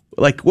enemies?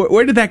 Like,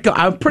 where did that go?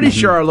 I'm pretty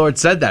sure our Lord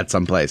said that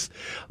someplace.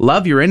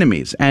 Love your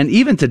enemies. And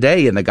even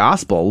today in the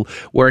gospel,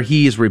 where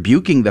he is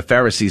rebuking the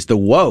Pharisees, the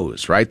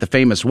woes, right? The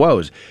famous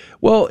woes.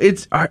 Well,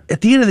 it's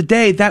at the end of the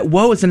day, that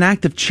woe is an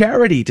act of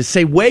charity to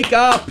say, wake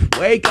up,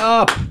 wake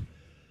up.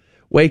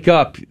 Wake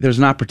up. There's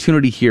an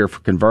opportunity here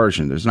for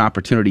conversion. There's an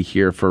opportunity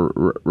here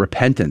for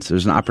repentance.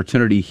 There's an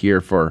opportunity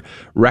here for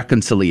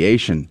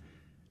reconciliation.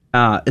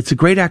 It's a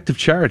great act of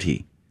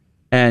charity.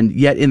 And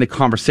yet in the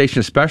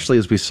conversation, especially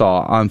as we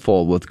saw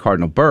unfold with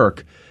Cardinal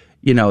Burke,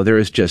 there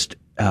is just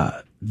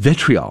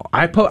vitriol.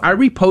 I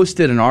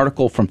reposted an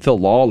article from Phil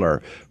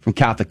Lawler from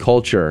Catholic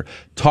Culture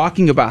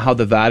talking about how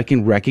the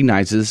Vatican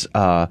recognizes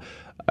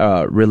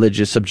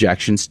religious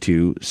objections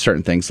to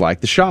certain things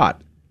like the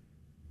shot.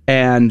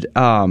 And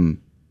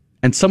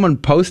someone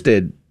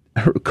commented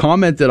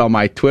on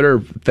my Twitter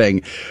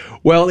thing.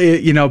 Well,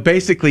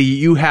 basically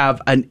you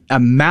have a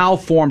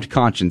malformed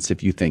conscience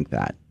if you think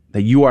that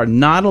you are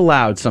not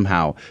allowed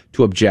somehow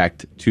to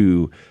object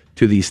to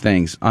these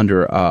things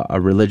under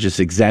a religious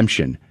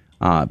exemption.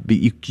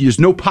 There's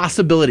no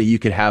possibility you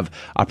could have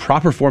a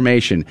proper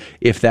formation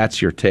if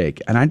that's your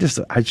take. And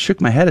I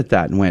shook my head at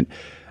that and went,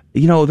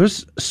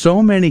 there's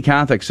so many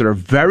Catholics that are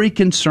very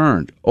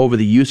concerned over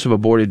the use of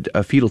aborted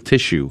fetal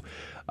tissue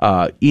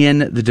in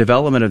the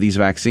development of these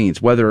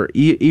vaccines, whether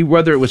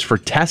it was for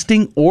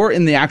testing or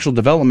in the actual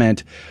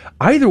development.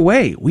 Either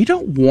way, we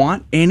don't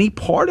want any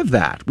part of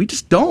that. We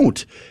just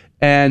don't.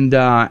 And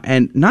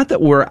not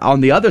that we're on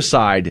the other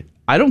side.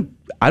 I don't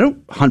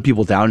hunt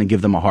people down and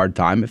give them a hard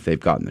time if they've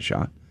gotten the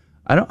shot.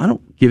 I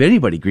don't give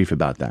anybody grief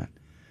about that.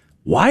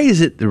 Why is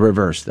it the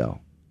reverse,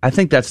 though? I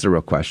think that's the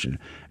real question.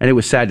 And it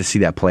was sad to see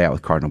that play out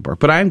with Cardinal Burke.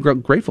 But I am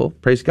grateful.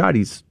 Praise God.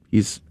 He's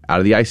out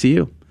of the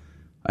ICU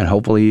and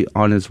hopefully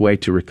on his way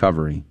to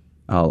recovery.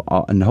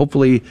 And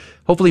hopefully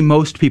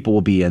most people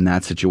will be in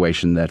that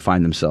situation that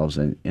find themselves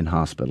in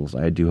hospitals.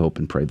 I do hope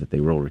and pray that they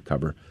will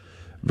recover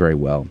very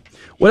well.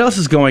 What else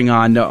is going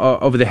on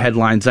over the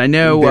headlines? I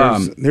know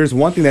there's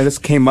one thing that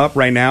just came up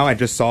right now. I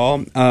just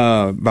saw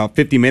about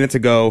 50 minutes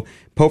ago.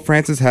 Pope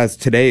Francis has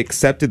today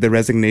accepted the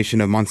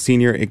resignation of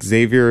Monsignor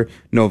Xavier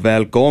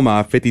Novell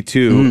Goma,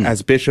 52,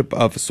 as Bishop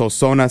of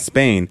Solsona,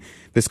 Spain.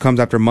 This comes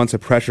after months of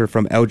pressure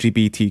from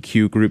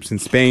LGBTQ groups in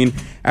Spain,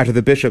 after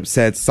the bishop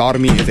said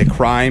sodomy is a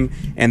crime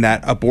and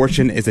that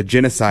abortion is a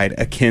genocide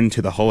akin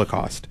to the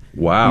Holocaust.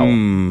 Wow.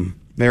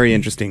 Very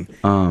interesting.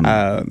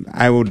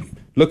 I would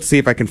look to see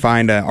if I can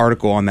find an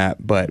article on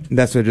that, but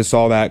that's what I just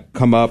saw that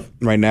come up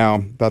right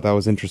now. Thought that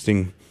was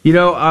interesting.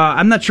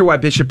 I'm not sure why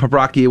Bishop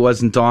Paprocki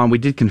wasn't on. We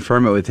did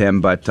confirm it with him,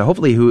 but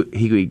hopefully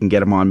we can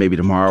get him on maybe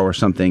tomorrow or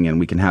something,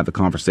 and we can have the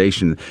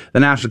conversation. The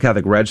National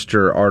Catholic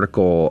Register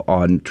article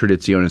on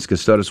Traditionis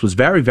Custodes was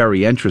very,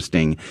 very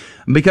interesting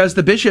because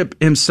the bishop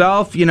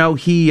himself, he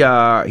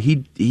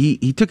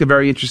took a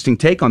very interesting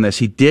take on this.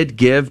 He did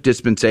give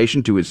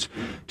dispensation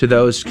to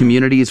those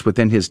communities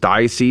within his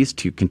diocese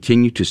to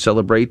continue to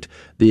celebrate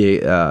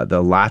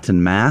the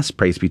Latin Mass.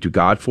 Praise be to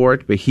God for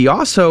it. But he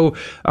also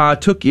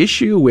took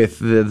issue with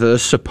the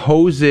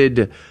supposed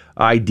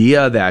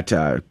idea that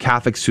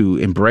Catholics who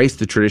embrace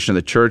the tradition of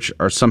the church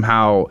are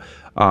somehow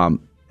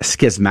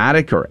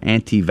schismatic or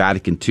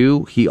anti-Vatican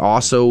II. He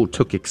also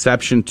took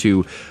exception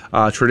to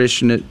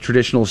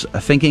traditionals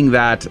thinking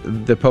that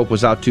the Pope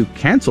was out to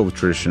cancel the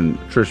church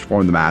form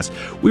of the Mass.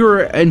 We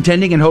were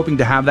intending and hoping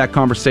to have that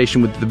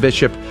conversation with the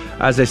bishop.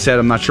 As I said,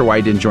 I'm not sure why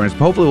he didn't join us, but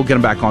hopefully we'll get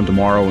him back on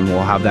tomorrow and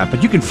we'll have that.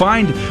 But you can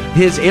find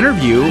his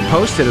interview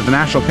posted at the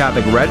National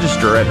Catholic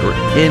Register at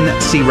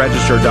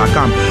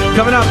ncregister.com.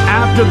 Coming up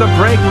after the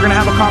break, we're going to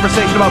have a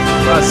conversation about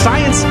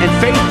science and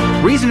faith,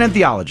 reason and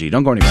theology.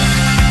 Don't go anywhere.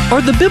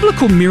 Are the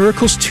biblical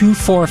miracles too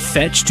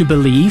far-fetched to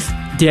believe?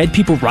 Dead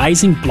people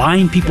rising,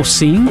 blind people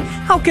seeing?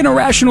 How can a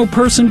rational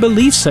person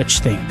believe such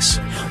things?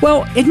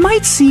 Well, it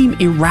might seem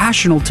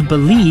irrational to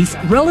believe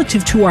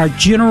relative to our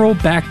general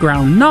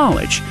background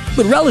knowledge,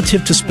 but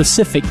relative to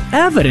specific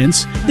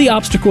evidence, the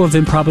obstacle of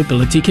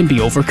improbability can be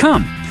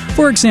overcome.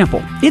 For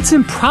example, it's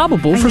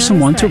improbable for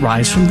someone to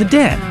rise from the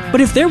dead.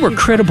 But if there were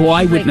credible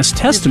eyewitness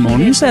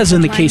testimonies, as in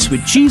the case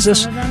with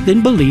Jesus,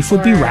 then belief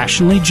would be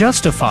rationally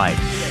justified.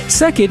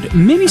 Second,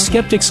 many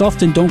skeptics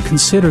often don't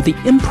consider the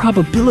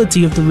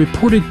improbability of the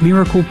reported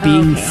miracle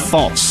being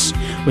false.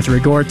 With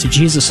regard to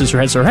Jesus'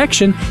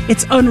 resurrection,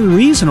 it's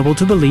unreasonable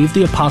to believe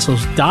the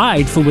apostles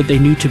died for what they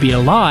knew to be a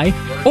lie,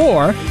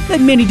 or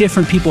that many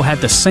different people had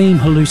the same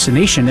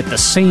hallucination at the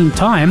same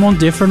time on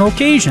different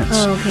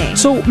occasions.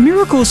 So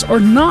miracles are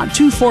not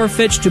too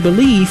far-fetched to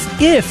believe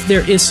if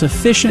there is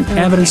sufficient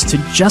evidence to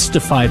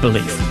justify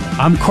belief.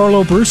 I'm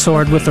Carlo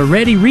Broussard with a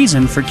ready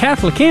reason for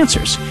Catholic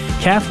Answers,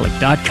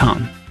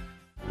 Catholic.com.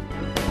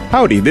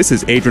 Howdy, this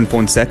is Adrian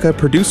Fonseca,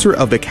 producer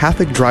of the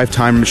Catholic Drive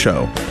Time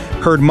Show.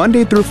 Heard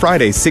Monday through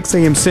Friday, 6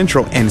 a.m.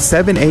 Central and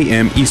 7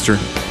 a.m. Eastern,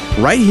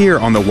 right here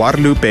on the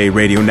Guadalupe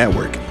Radio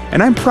Network.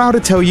 And I'm proud to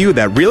tell you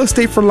that Real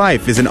Estate for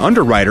Life is an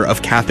underwriter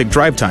of Catholic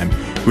Drive Time.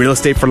 Real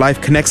Estate for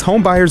Life connects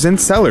home buyers and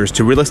sellers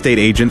to real estate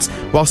agents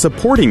while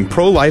supporting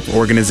pro-life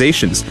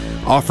organizations,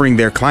 offering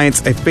their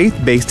clients a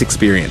faith-based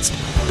experience.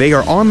 They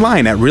are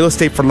online at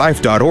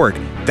realestateforlife.org.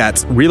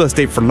 That's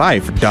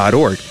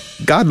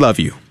realestateforlife.org. God love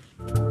you.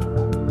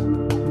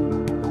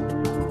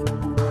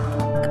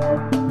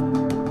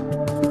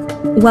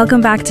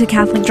 Welcome back to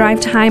Catholic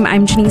Drive Time.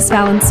 I'm Janice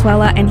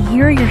Valenzuela, and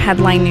here are your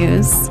headline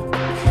news.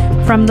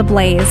 From The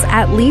Blaze,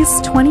 at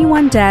least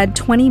 21 dead,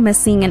 20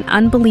 missing in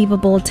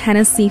unbelievable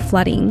Tennessee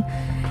flooding.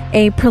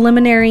 A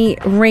preliminary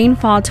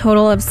rainfall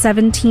total of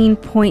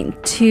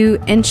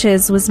 17.2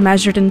 inches was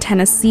measured in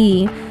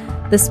Tennessee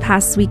this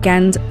past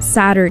weekend,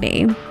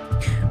 Saturday,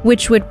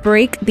 which would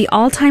break the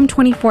all-time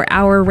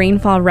 24-hour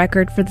rainfall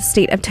record for the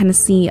state of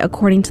Tennessee,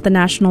 according to the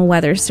National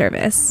Weather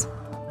Service.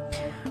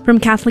 From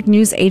Catholic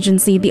News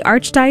Agency, the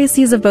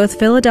Archdiocese of both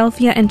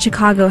Philadelphia and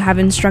Chicago have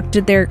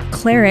instructed their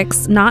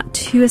clerics not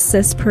to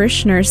assist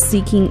parishioners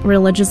seeking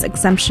religious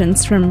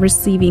exemptions from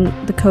receiving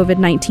the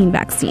COVID-19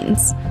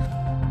 vaccines.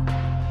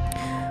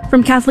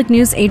 From Catholic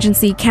News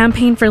Agency,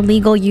 Campaign for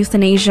Legal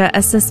Euthanasia,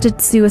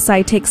 Assisted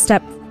Suicide takes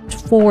step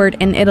forward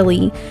in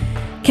Italy.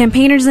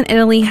 Campaigners in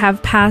Italy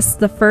have passed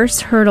the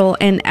first hurdle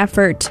in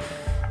efforts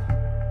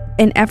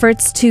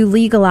to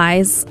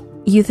legalize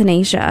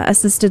euthanasia.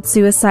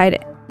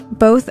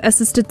 Both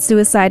assisted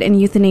suicide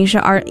and euthanasia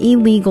are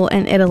illegal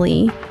in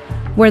Italy,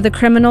 where the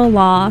criminal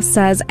law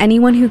says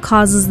anyone who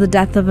causes the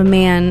death of a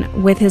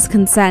man with his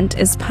consent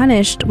is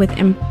punished with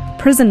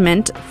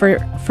imprisonment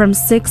from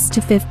 6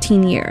 to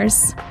 15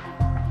 years.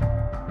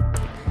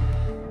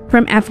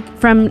 From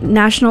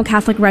National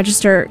Catholic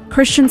Register,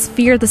 Christians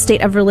fear the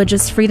state of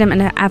religious freedom in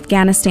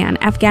Afghanistan.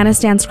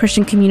 Afghanistan's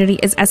Christian community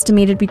is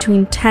estimated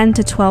between 10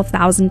 to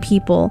 12,000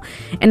 people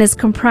and is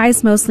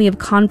comprised mostly of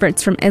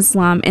converts from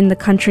Islam in the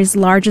country's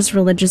largest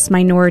religious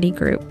minority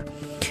group.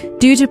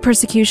 Due to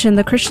persecution,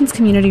 the Christian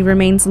community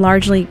remains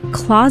largely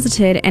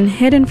closeted and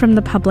hidden from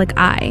the public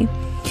eye.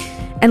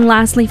 And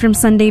lastly, from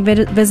Sunday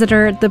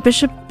Visitor, the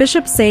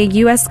bishops say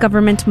U.S.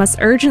 government must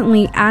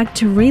urgently act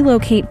to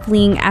relocate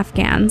fleeing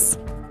Afghans.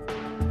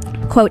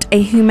 Quote,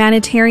 a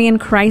humanitarian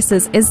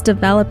crisis is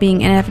developing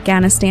in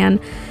Afghanistan.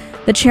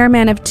 The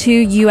chairman of 2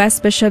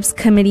 U.S. bishops'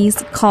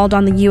 committees called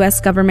on the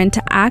U.S. government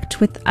to act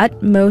with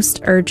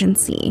utmost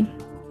urgency.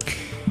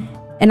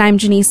 And I'm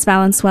Janice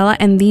Valenzuela,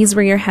 and these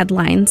were your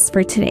headlines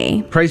for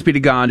today. Praise be to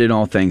God in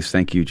all things.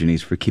 Thank you,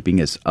 Janice, for keeping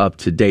us up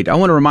to date. I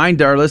want to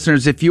remind our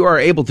listeners, if you are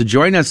able to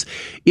join us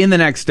in the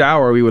next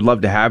hour, we would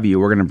love to have you.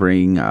 We're going to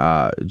bring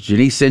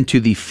Janice into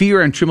the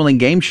Fear and Trembling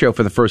game show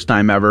for the first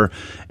time ever,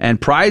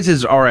 and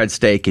prizes are at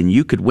stake, and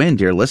you could win,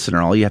 dear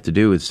listener. All you have to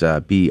do is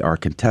be our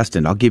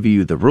contestant. I'll give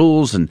you the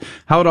rules and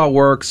how it all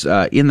works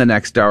in the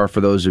next hour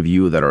for those of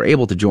you that are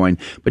able to join.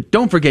 But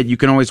don't forget, you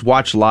can always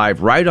watch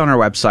live right on our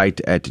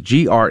website at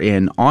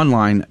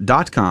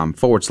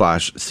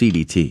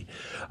grnonline.com/CDT.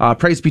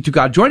 Praise be to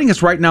God. Joining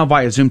us right now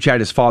via Zoom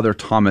chat is Father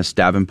Thomas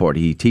Davenport.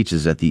 He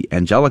teaches at the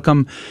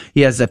Angelicum. He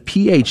has a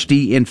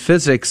PhD in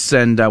physics,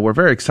 and we're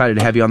very excited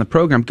to have you on the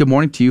program. Good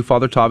morning to you,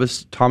 Father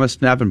Thomas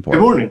Davenport.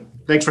 Good morning.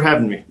 Thanks for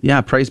having me. Yeah,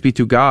 praise be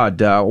to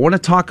God. I want to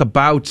talk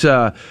about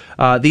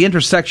the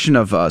intersection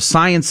of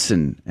science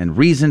and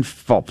reason,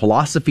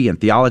 philosophy and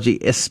theology,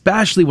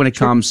 especially when it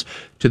comes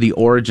to the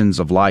origins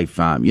of life.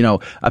 A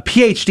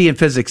PhD in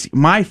physics,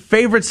 my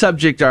favorite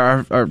subject,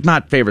 or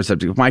not favorite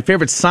subject, my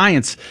favorite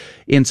science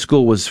in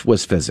school was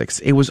physics.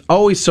 It was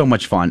always so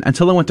much fun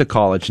until I went to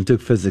college and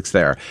took physics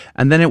there.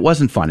 And then it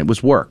wasn't fun. It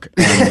was work.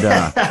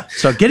 And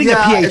so getting a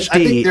PhD...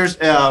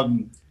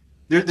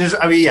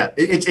 I think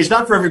it's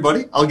not for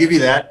everybody. I'll give you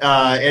that.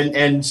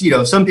 And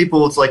some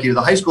people, it's like,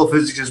 the high school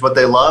physics is what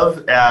they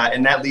love,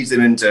 and that leads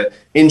them into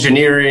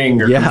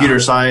engineering or computer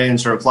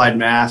science or applied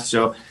math.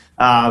 So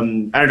I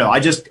don't know. I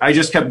just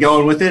kept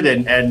going with it,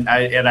 and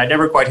I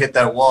never quite hit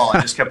that wall.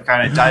 I just kept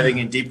kind of diving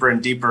in deeper and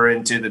deeper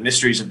into the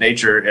mysteries of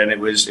nature, and it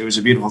was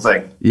a beautiful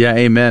thing. Yeah,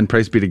 amen.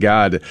 Praise be to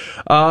God.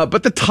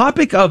 But the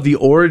topic of the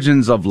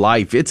origins of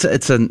life,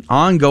 it's an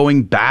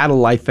ongoing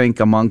battle, I think,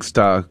 amongst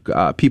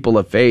people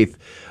of faith.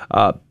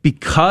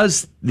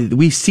 Because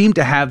we seem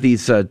to have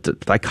these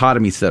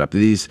dichotomies set up,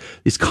 these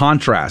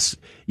contrasts.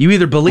 You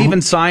either believe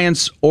in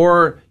science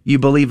or you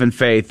believe in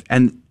faith,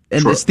 and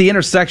it's the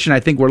intersection I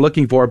think we're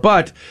looking for.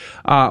 But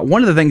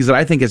one of the things that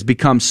I think has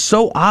become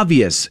so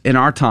obvious in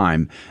our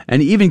time,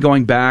 and even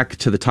going back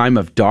to the time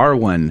of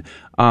Darwin,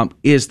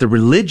 is the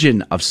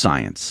religion of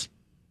science.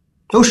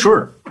 Oh,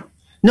 sure.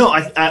 No,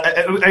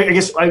 I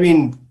guess,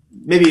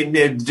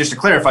 maybe just to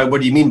clarify, what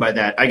do you mean by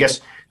that?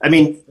 I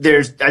think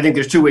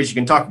there's two ways you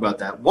can talk about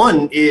that.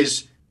 One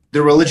is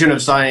the religion of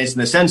science in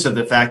the sense of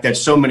the fact that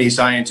so many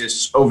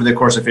scientists over the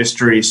course of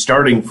history,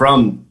 starting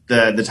from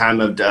the time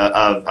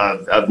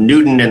of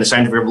Newton and the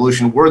scientific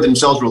revolution, were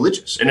themselves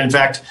religious, and in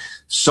fact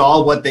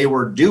saw what they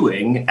were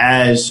doing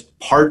as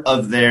part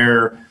of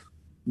their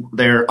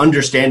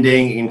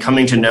understanding and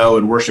coming to know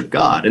and worship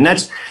God. And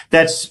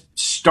that's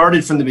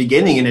started from the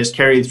beginning and has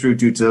carried through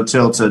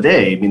till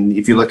today. I mean,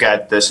 if you look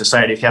at the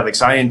Society of Catholic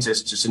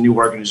Scientists, it's a new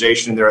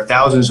organization. There are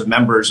thousands of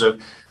members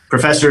of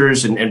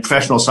professors and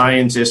professional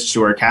scientists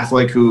who are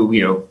Catholic who,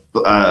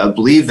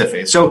 believe the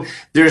faith. So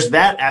there's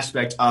that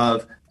aspect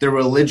of the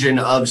religion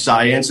of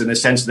science in the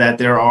sense that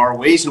there are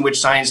ways in which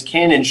science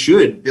can and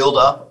should build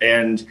up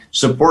and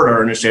support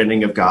our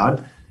understanding of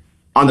God.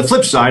 On the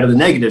flip side, or the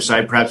negative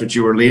side, perhaps what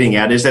you were leading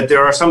at, is that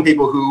there are some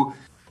people who,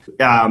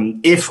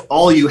 if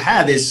all you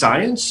have is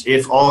science,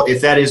 if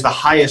that is the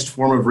highest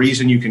form of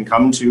reason you can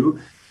come to,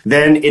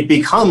 then it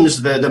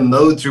becomes the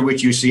mode through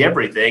which you see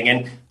everything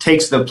and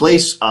takes the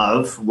place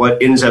of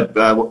what ends up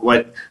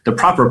what the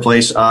proper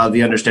place of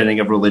the understanding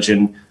of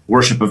religion,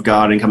 worship of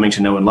God, and coming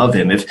to know and love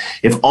Him.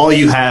 If all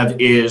you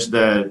have is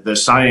the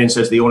science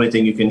as the only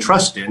thing you can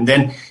trust in,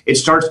 then it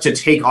starts to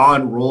take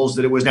on roles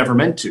that it was never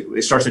meant to.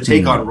 It starts to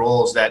take on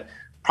roles that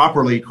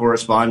properly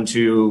correspond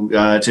to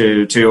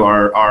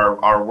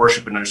our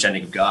worship and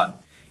understanding of God.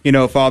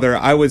 Father,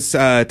 I was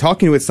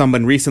talking with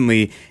someone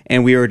recently,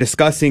 and we were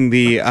discussing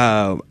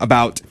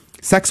about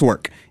sex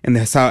work, and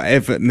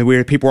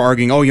people were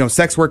arguing,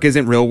 sex work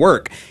isn't real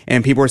work,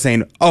 and people were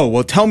saying, oh,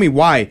 well, tell me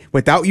why,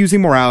 without using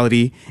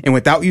morality and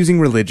without using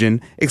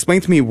religion,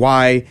 explain to me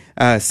why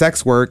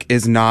sex work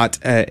is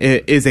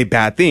a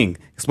bad thing.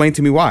 Explain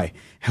to me why.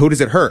 Who does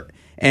it hurt?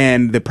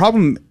 And the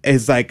problem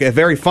is like a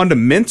very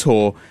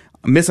fundamental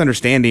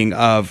misunderstanding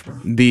of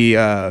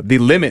the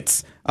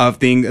limits of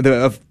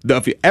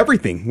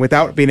everything,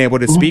 without being able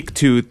to speak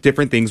to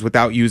different things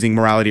without using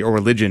morality or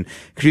religion.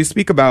 Could you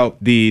speak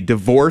about the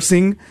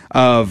divorcing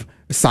of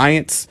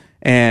science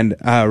and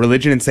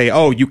religion, and say,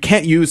 oh, you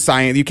can't use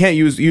science,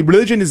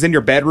 religion is in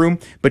your bedroom,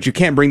 but you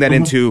can't bring that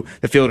into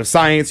the field of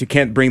science, you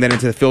can't bring that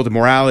into the field of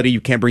morality,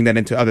 you can't bring that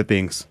into other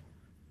things?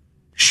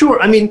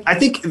 Sure. I mean, I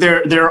think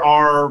there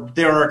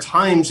are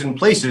times and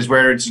places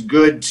where it's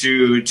good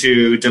to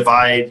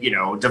divide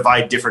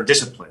different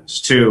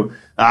disciplines.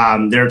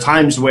 There are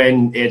times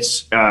when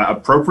it's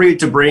appropriate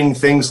to bring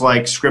things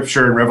like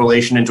Scripture and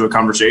Revelation into a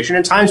conversation,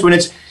 and times when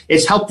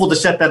it's helpful to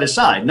set that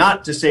aside.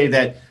 Not to say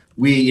that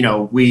we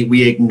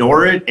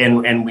ignore it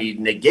and we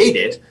negate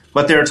it,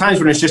 but there are times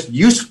when it's just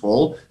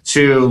useful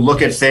to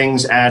look at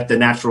things at the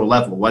natural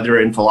level, whether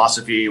in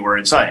philosophy or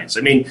in science.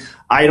 I mean,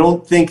 I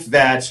don't think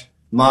that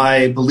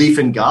my belief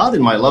in God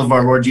and my love of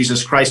our Lord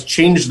Jesus Christ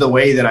changed the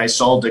way that I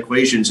solved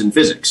equations in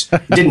physics.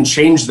 It didn't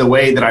change the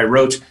way that I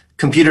wrote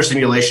computer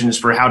simulations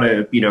for how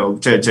to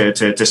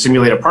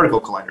simulate a particle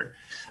collider.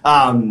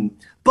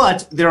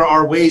 But there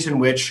are ways in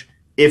which,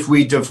 if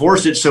we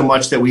divorce it so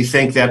much that we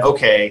think that,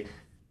 okay,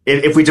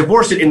 if we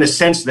divorce it in the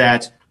sense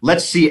that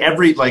let's see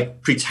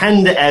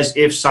pretend as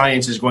if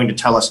science is going to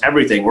tell us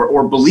everything,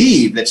 or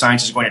believe that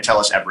science is going to tell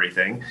us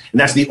everything,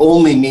 and that's the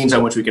only means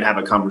on which we can have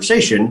a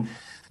conversation,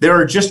 there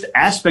are just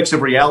aspects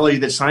of reality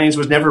that science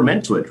was never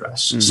meant to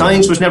address. Mm-hmm.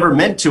 Science was never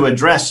meant to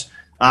address,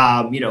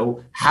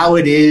 how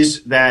it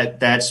is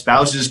that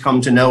spouses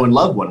come to know and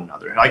love one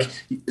another.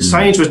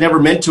 Science was never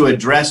meant to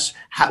address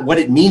what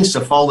it means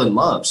to fall in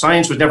love.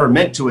 Science was never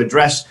meant to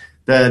address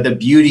the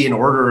beauty and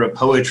order of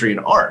poetry and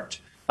art.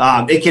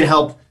 It can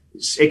help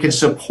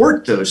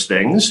support those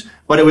things,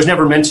 but it was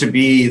never meant to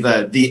be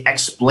the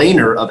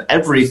explainer of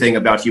everything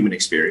about human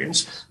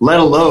experience, let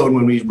alone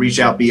when we reach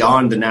out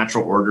beyond the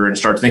natural order and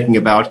start thinking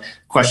about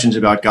questions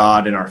about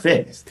God and our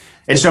faith.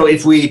 And so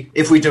if we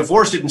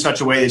divorce it in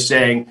such a way as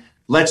saying,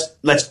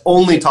 let's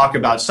only talk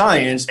about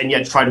science and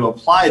yet try to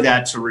apply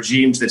that to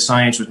regimes that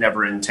science was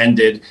never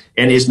intended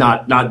and is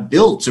not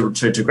built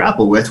to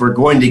grapple with, we're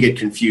going to get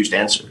confused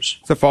answers.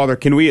 So, Father,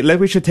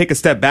 we should take a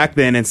step back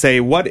then and say,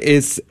 what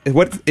is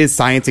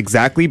science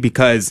exactly?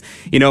 Because,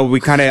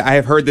 I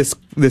have heard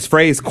this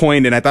phrase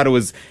coined and I thought it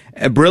was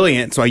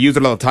brilliant, so I use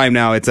it all the time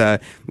now.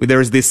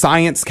 There's the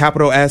science,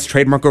 capital S,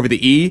 trademark over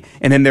the E,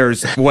 and then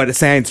there's what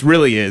science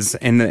really is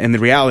in the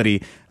reality.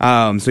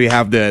 So you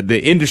have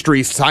the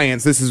industry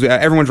science. This is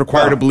everyone's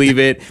required to believe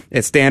it.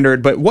 It's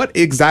standard. But what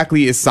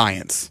exactly is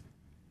science?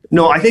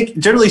 No, I think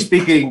generally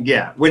speaking,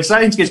 yeah, when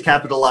science gets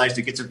capitalized,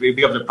 it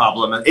becomes a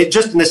problem. It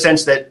just in the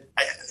sense that,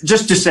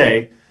 just to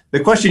say,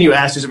 the question you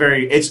asked is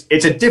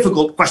it's a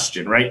difficult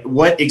question, right?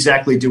 What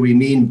exactly do we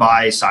mean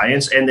by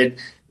science? And that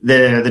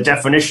the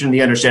definition,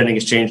 the understanding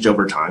has changed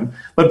over time.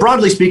 But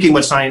broadly speaking,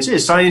 what science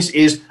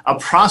is a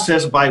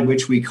process by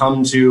which we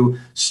come to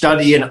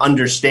study and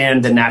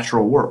understand the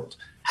natural world.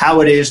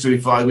 How it is we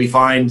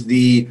find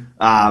the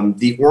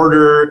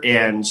order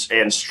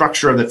and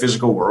structure of the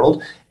physical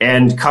world,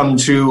 and come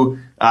to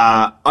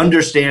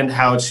understand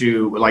how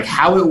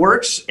it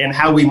works and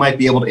how we might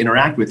be able to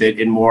interact with it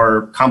in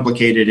more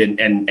complicated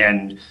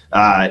and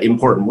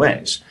important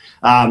ways.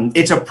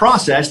 It's a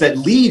process that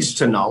leads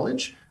to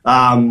knowledge.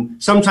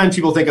 Sometimes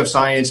people think of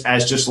science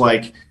as just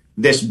like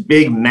this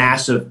big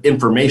mass of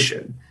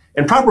information.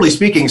 And properly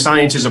speaking,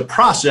 science is a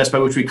process by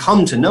which we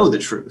come to know the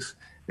truth.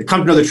 We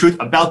come to know the truth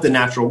about the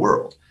natural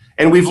world.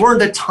 And we've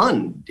learned a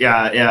ton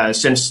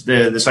since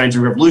the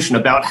scientific revolution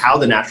about how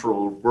the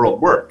natural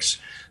world works.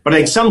 But I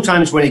think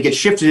sometimes when it gets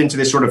shifted into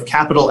this sort of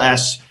capital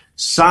S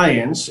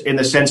science, in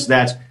the sense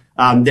that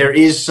there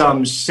is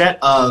some set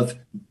of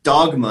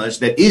dogmas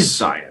that is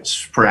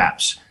science,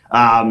 perhaps,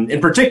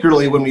 and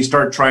particularly when we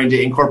start trying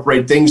to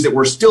incorporate things that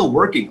we're still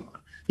working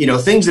on,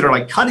 things that are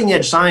like cutting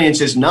edge science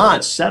is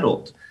not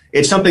settled.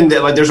 It's something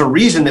that there's a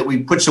reason that we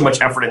put so much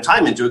effort and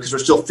time into it, because we're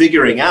still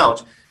figuring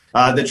out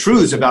the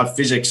truths about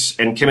physics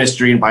and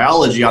chemistry and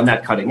biology on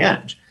that cutting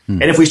edge.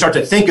 And if we start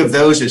to think of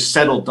those as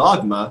settled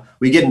dogma,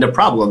 we get into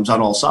problems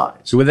on all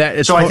sides.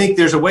 So I think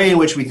there's a way in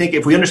which we think,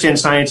 if we understand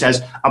science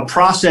as a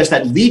process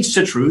that leads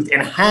to truth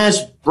and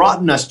has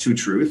brought us to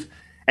truth,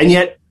 and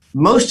yet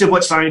most of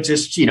what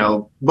scientists,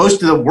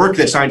 most of the work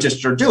that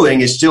scientists are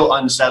doing is still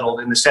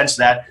unsettled, in the sense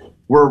that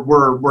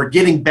we're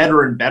getting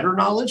better and better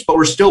knowledge, but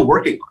we're still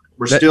working on it.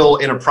 We're still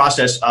in a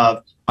process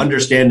of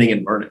understanding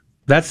and learning.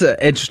 That's an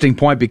interesting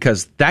point,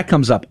 because that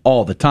comes up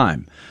all the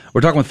time.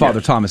 We're talking with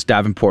Father Thomas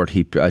Davenport.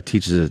 He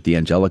teaches at the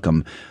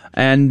Angelicum.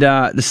 And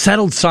the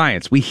settled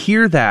science, we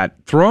hear that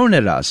thrown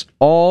at us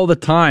all the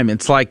time.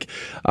 It's like,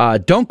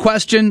 don't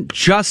question,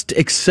 just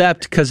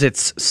accept, because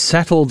it's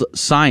settled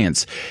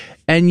science.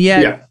 And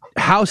yet,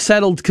 how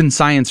settled can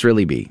science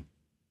really be?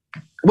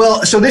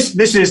 Well, so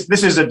this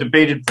is a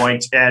debated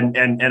point, and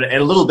a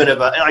little bit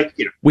of a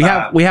we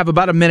have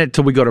about a minute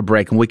till we go to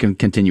break, and we can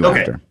continue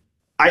after.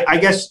 I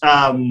guess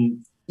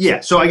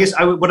So I guess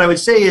what I would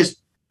say is,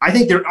 I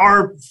think there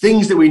are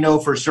things that we know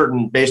for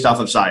certain based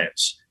off of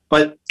science,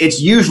 but it's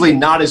usually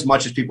not as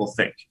much as people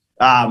think.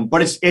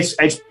 But it's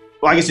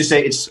I guess to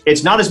say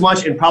it's not as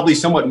much, and probably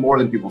somewhat more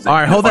than people think. All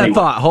right, hold that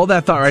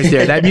thought right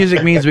there. That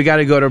music means we got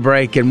to go to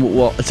break, and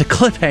it's a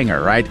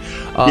cliffhanger, right?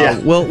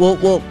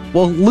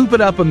 We'll loop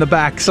it up on the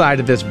back side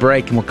of this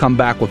break, and we'll come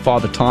back with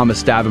Father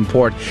Thomas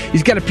Davenport.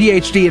 He's got a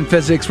PhD in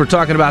physics. We're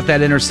talking about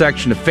that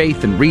intersection of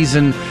faith and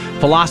reason,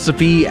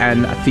 philosophy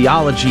and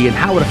theology, and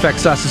how it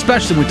affects us,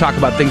 especially when we talk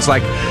about things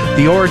like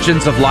the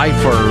origins of life,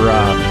 or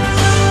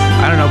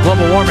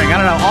global warming.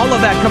 All of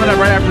that coming up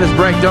right after this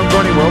break. Don't go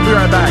anywhere. We'll be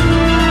right back.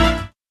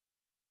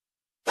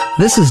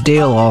 This is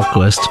Dale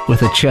Ahlquist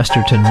with a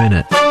Chesterton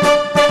Minute.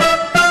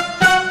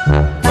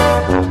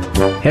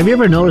 Have you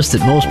ever noticed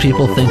that most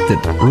people think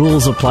that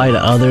rules apply to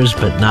others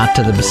but not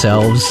to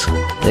themselves?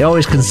 They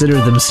always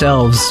consider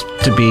themselves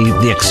to be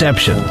the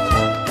exception.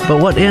 But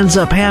what ends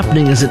up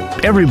happening is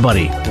that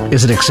everybody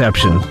is an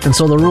exception, and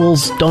so the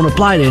rules don't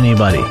apply to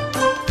anybody.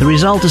 The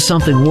result is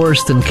something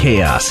worse than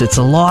chaos. It's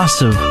a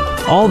loss of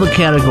all the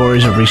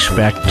categories of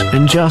respect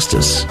and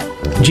justice.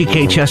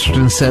 G.K.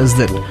 Chesterton says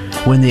that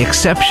when the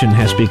exception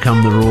has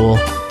become the rule,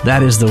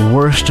 that is the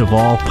worst of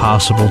all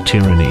possible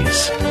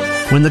tyrannies.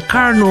 When the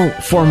cardinal,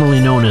 formerly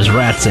known as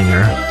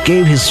Ratzinger,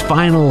 gave his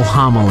final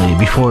homily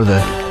before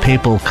the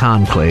papal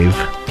conclave,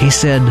 he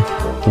said,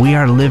 "We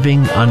are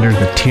living under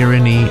the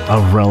tyranny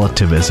of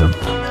relativism."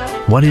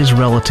 What is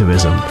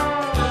relativism?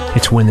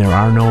 It's when there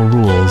are no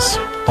rules,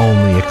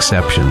 only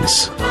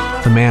exceptions.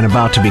 The man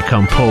about to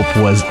become Pope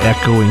was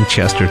echoing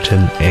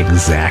Chesterton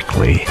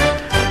exactly.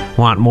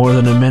 Want more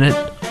than a minute?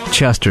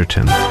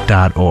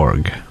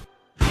 Chesterton.org.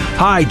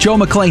 Hi, Joe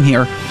McClain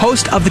here,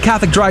 host of the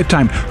Catholic Drive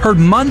Time, heard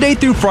Monday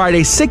through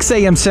Friday, 6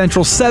 a.m.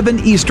 Central,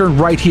 7 Eastern,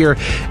 right here.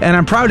 And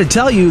I'm proud to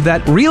tell you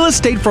that Real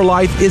Estate for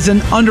Life is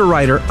an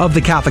underwriter of the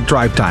Catholic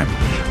Drive Time.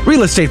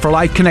 Real Estate for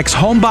Life connects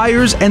home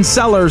buyers and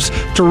sellers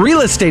to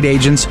real estate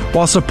agents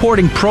while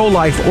supporting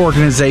pro-life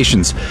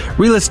organizations.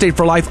 Real Estate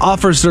for Life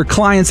offers their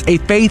clients a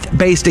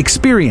faith-based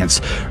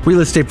experience. Real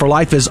Estate for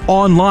Life is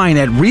online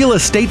at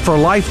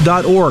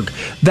realestateforlife.org.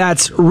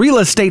 That's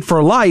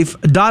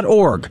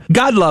realestateforlife.org.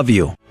 God love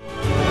you.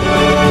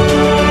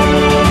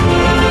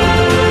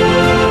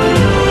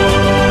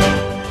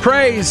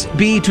 Praise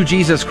be to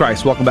Jesus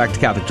Christ. Welcome back to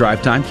Catholic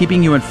Drive Time,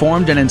 keeping you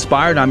informed and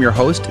inspired. I'm your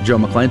host, Joe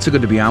McClain. So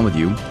good to be on with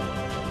you.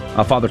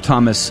 Father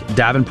Thomas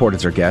Davenport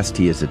is our guest.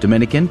 He is a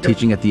Dominican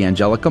teaching at the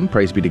Angelicum.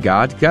 Praise be to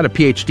God. Got a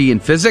PhD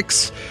in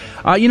physics.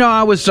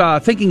 I was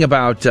thinking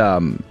about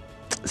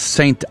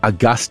St.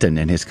 Augustine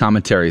and his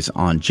commentaries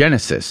on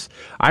Genesis.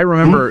 I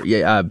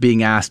remember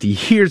being asked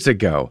years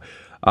ago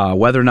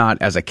whether or not,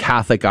 as a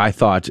Catholic, I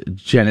thought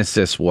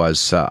Genesis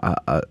was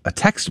a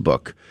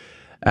textbook.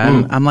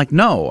 And I'm like,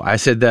 no. I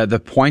said that the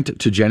point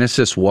to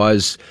Genesis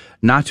was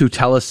not to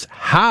tell us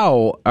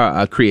how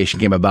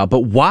creation came about, but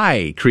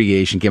why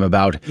creation came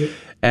about,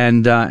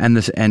 and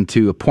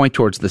to point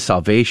towards the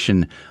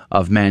salvation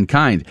of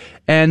mankind.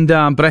 And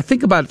but I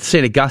think about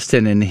St.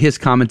 Augustine and his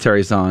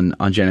commentaries on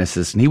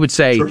Genesis, and he would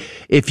say,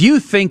 if you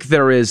think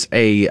there is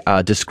a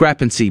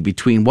discrepancy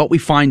between what we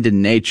find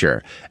in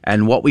nature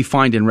and what we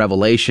find in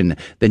Revelation,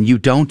 then you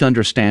don't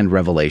understand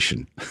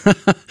Revelation.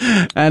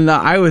 And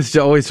I was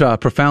always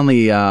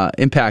profoundly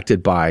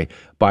impacted by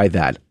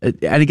that.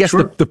 And I guess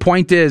the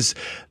point is,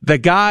 the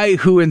guy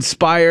who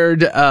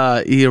inspired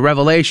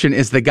Revelation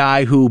is the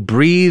guy who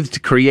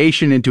breathed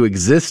creation into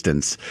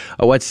existence.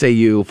 What say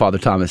you, Father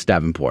Thomas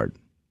Davenport?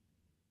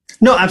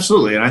 No,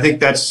 absolutely. And I think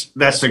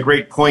that's a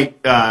great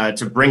point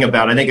to bring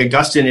about. I think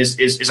Augustine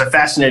is a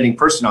fascinating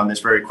person on this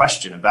very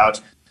question about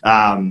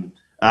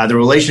the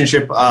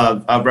relationship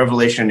of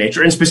revelation and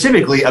nature, and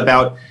specifically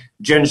about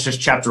Genesis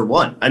chapter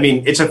 1. I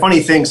mean, it's a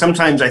funny thing.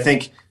 Sometimes I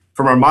think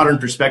from our modern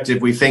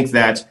perspective, we think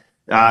that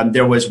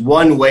there was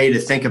one way to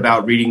think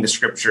about reading the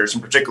scriptures,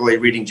 and particularly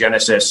reading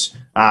Genesis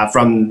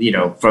from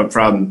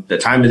the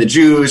time of the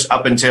Jews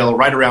up until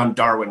right around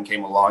Darwin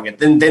came along, and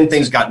then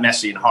things got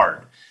messy and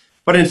hard.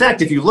 But in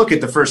fact, if you look at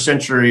the first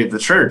century of the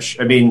church,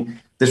 I mean,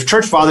 the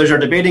church fathers are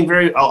debating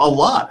a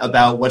lot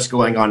about what's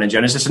going on in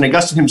Genesis, and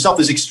Augustine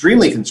himself is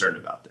extremely concerned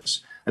about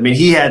this. I mean,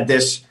 he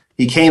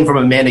came from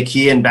a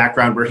Manichaean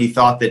background where he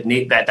thought that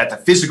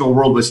the physical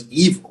world was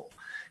evil.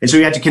 And so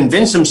he had to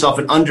convince himself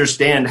and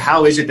understand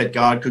how is it that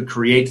God could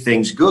create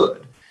things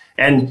good.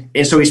 And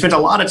so he spent a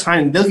lot of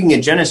time looking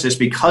at Genesis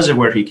because of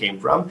where he came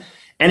from.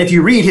 And if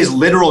you read his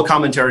literal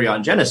commentary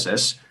on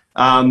Genesis,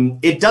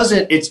 it's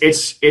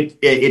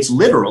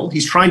literal.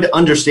 He's trying to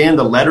understand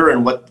the letter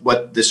and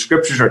what the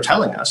scriptures are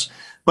telling us.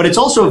 But it's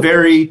also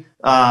very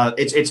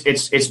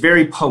it's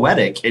very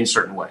poetic in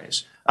certain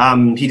ways.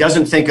 He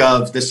doesn't think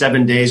of the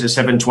 7 days as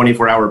 7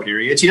 24-hour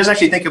periods. He doesn't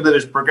actually think of it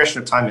as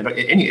progression of time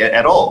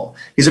at all.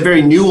 He's a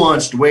very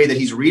nuanced way that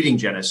he's reading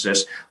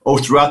Genesis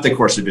throughout the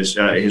course of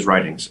his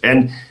writings.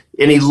 And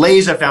he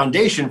lays a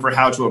foundation for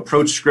how to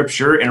approach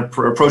Scripture and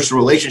approach the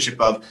relationship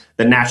of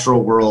the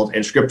natural world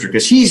and Scripture,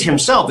 because he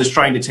himself is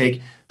trying to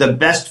take the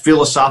best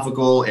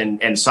philosophical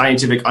and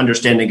scientific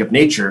understanding of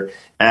nature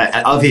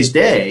of his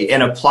day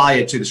and apply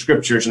it to the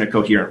Scriptures in a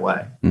coherent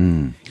way.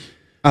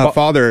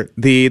 Father,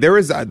 one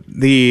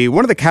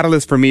of the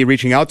catalysts for me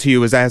reaching out to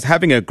you was I was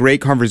having a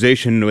great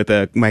conversation with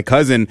my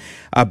cousin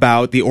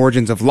about the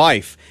origins of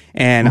life.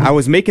 And I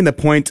was making the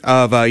point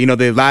of,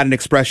 the Latin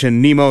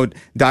expression, nemo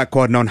dat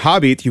quod non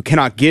habet, you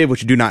cannot give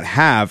what you do not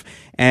have.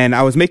 And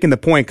I was making the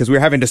point because we were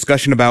having a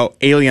discussion about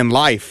alien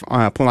life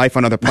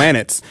on other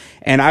planets.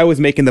 And I was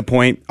making the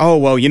point,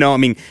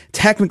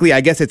 technically,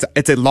 I guess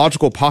it's a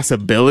logical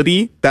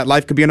possibility that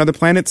life could be on other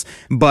planets.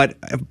 But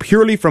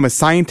purely from a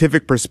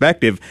scientific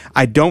perspective,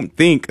 I don't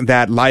think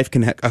that life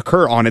can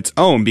occur on its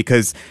own,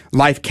 because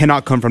life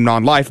cannot come from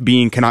non-life,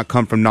 being cannot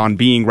come from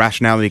non-being,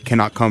 rationality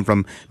cannot come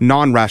from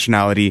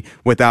non-rationality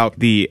without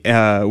the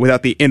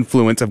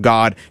influence of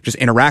God just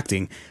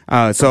interacting.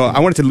 So I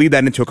wanted to lead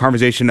that into a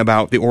conversation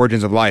about the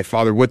origins of life.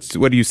 Father, what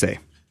do you say?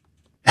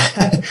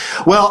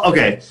 Well,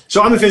 okay.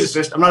 So I'm a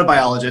physicist. I'm not a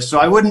biologist. So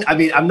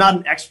I'm not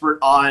an expert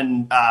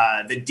on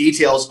the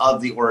details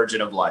of the origin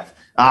of life.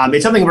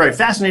 It's something I'm very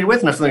fascinated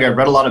with, and it's something I've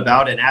read a lot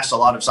about and asked a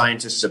lot of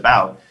scientists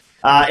about.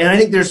 And I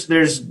think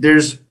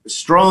there's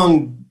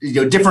strong,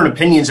 different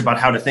opinions about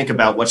how to think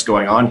about what's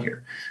going on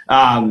here.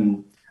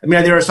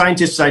 There are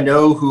scientists I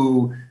know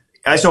who,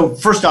 so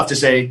first off to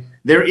say,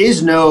 there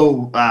is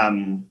no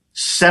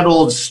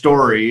settled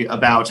story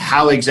about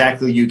how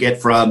exactly you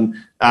get from,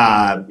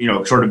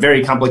 sort of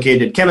very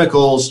complicated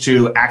chemicals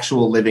to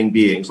actual living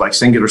beings like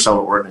singular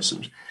cellular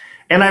organisms.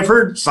 And I've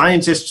heard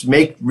scientists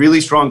make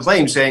really strong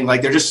claims saying,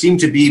 like, there just seem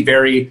to be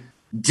very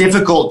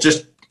difficult,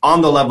 just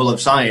on the level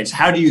of science,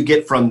 how do you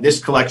get from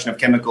this collection of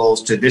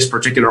chemicals to this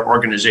particular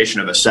organization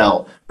of a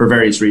cell for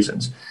various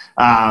reasons?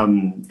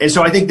 And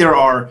so I think there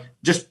are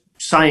just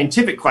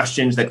scientific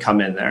questions that come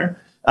in there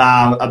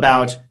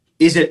about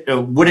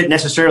would it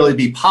necessarily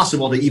be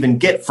possible to even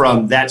get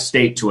from that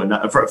state to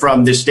another,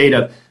 from this state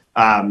of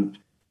a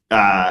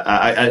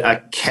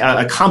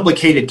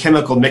complicated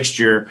chemical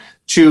mixture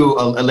to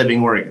a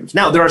living organism.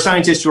 Now, there are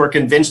scientists who are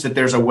convinced that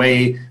there's a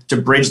way to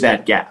bridge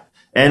that gap.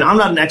 And I'm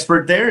not an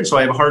expert there, and so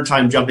I have a hard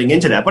time jumping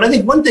into that. But I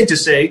think one thing to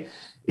say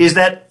is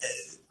that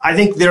I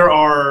think there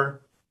are,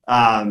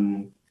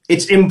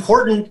 it's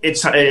important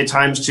at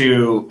times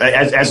to,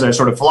 as a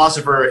sort of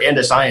philosopher and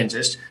a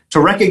scientist, to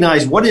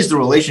recognize what is the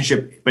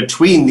relationship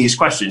between these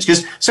questions.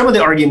 Because some of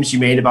the arguments you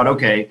made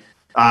about,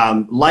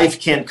 life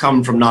can't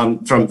come from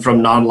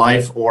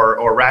non-life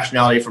or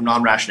rationality from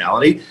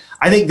non-rationality.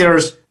 I think there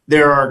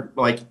are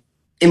like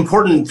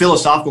important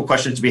philosophical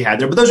questions to be had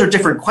there, but those are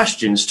different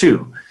questions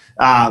too.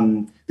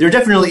 There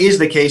definitely is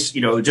the case,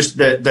 just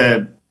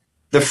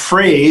the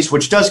phrase,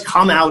 which does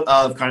come out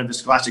of kind of the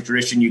scholastic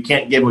tradition, you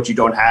can't give what you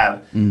don't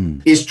have,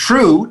 is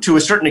true to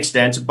a certain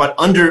extent, but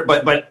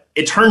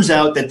it turns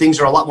out that things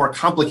are a lot more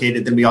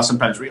complicated than we all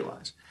sometimes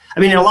realize. I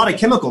mean, in a lot of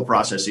chemical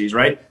processes,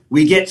 right,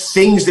 we get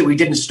things that we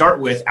didn't start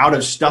with out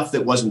of stuff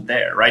that wasn't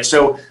there, right?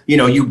 So,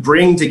 you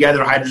bring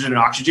together hydrogen and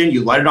oxygen,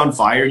 you light it on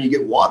fire, and you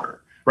get water.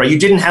 Right, you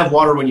didn't have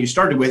water when you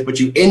started with, but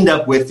you end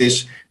up with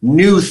this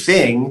new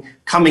thing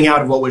coming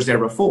out of what was there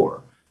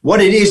before.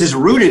 What it is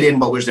rooted in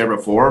what was there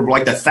before.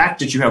 Like the fact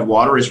that you have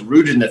water is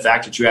rooted in the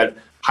fact that you had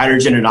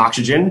hydrogen and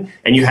oxygen,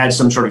 and you had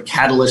some sort of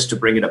catalyst to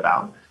bring it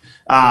about.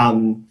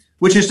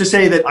 Which is to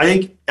say that I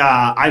think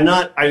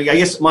I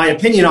guess my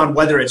opinion on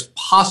whether it's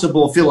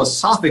possible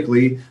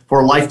philosophically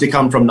for life to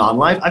come from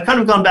non-life, I've kind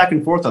of gone back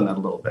and forth on that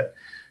a little bit.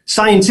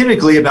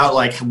 Scientifically, about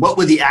like what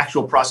would the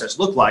actual process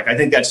look like, I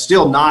think that's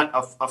still not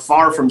a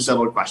far from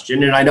settled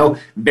question. And I know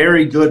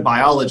very good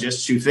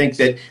biologists who think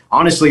that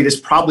honestly, there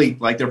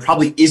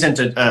probably isn't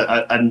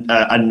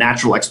a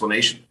natural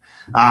explanation.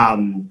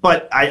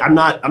 But I'm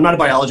not a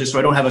biologist, so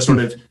I don't have a sort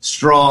of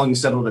strong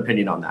settled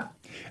opinion on that.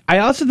 I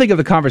also think of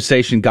the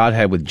conversation God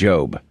had with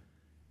Job.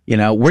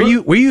 Were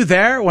you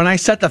there when I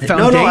set the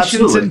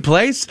foundations in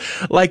place?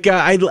 Like,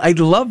 I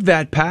love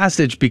that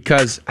passage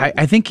because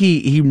I think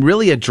the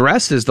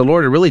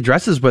Lord really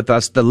addresses with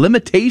us the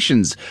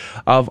limitations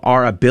of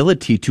our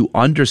ability to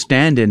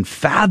understand and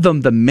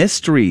fathom the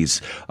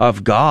mysteries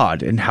of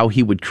God and how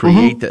he would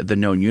create the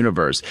known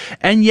universe.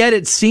 And yet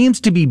it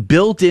seems to be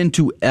built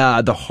into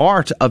the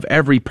heart of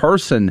every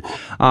person,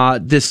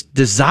 this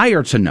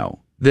desire to know.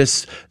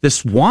 This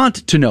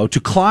want to know, to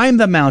climb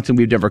the mountain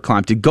we've never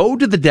climbed, to go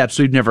to the depths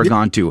we've never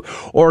gone to,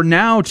 or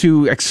now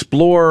to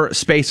explore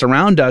space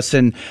around us.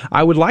 And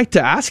I would like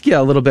to ask you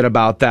a little bit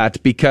about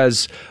that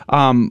because,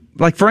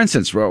 like for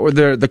instance,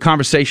 the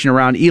conversation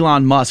around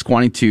Elon Musk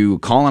wanting to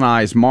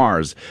colonize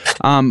Mars.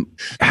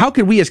 How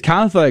could we as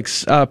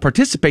Catholics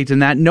participate in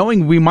that,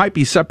 knowing we might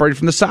be separated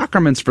from the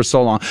sacraments for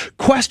so long?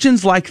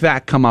 Questions like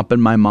that come up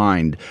in my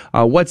mind.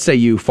 What say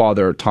you,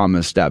 Father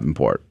Thomas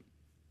Davenport?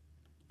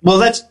 Well,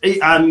 that's a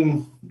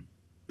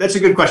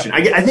good question.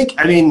 I hadn't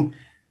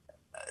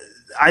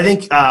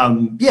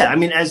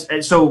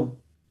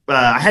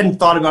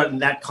thought about it in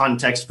that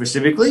context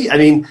specifically. I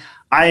mean,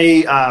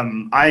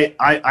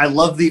 I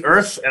love the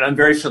Earth and I'm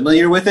very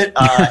familiar with it,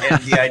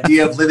 and the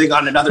idea of living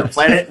on another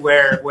planet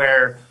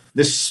where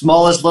the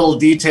smallest little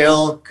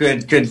detail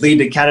could lead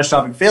to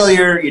catastrophic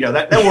failure.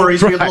 That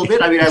worries me a little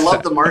bit. I mean, I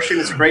love The Martian.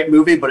 It's a great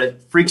movie, but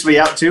it freaks me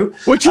out too.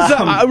 Which is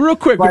real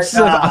quick, which is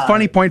a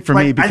funny point for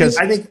me because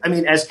I think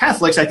as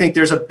Catholics, I think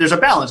there's a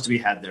balance to be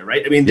had there,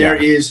 right? I mean, there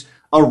is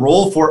a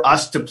role for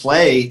us to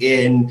play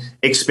in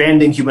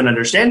expanding human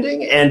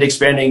understanding and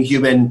expanding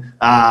human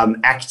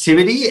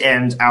activity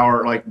and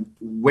our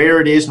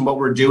where it is and what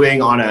we're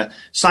doing on a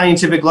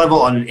scientific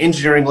level, on an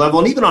engineering level,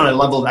 and even on a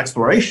level of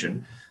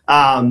exploration.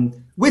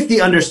 With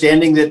the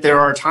understanding that there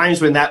are times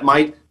when that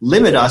might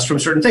limit us from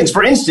certain things.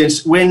 For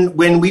instance,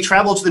 when we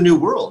travel to the New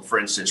World, for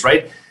instance,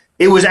 right?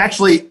 It was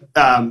actually,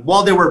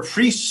 while there were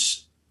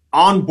priests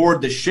on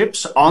board the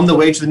ships on the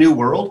way to the New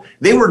World,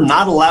 they were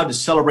not allowed to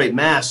celebrate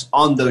Mass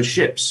on those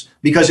ships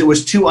because it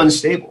was too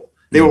unstable.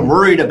 They were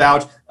worried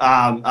about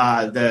the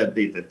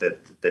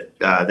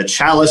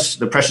chalice,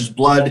 the precious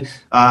blood,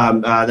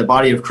 the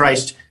body of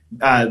Christ,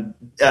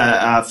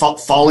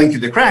 falling through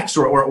the cracks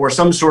or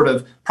some sort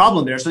of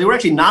problem there. So they were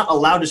actually not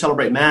allowed to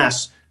celebrate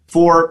Mass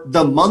for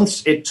the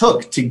months it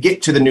took to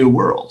get to the New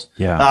World.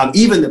 Yeah.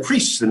 Even the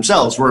priests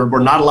themselves were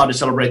not allowed to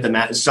celebrate the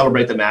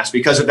Mass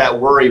because of that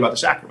worry about the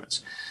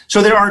sacraments.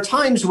 So there are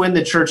times when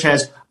the Church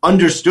has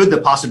understood the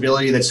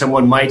possibility that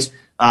someone might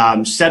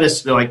have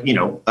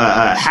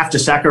to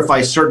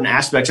sacrifice certain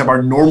aspects of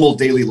our normal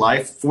daily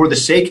life for the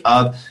sake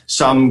of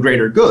some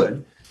greater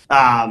good.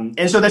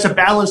 And so that's a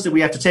balance that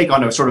we have to take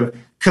on a sort of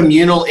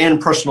communal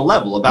and personal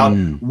level about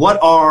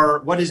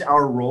what is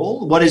our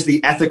role, what is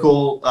the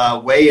ethical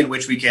way in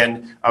which we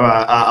can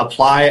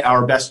apply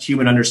our best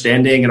human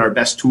understanding and our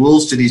best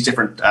tools to these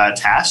different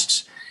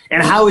tasks,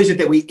 and how is it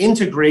that we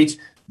integrate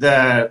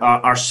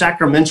our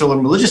sacramental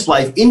and religious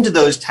life into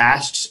those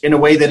tasks in a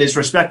way that is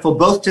respectful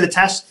both to the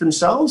tasks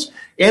themselves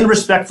and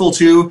respectful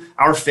to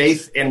our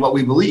faith and what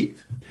we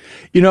believe.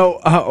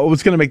 I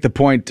was going to make the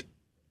point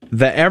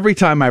that every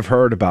time I've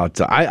heard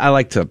about, I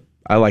like to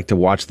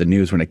watch the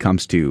news when it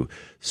comes to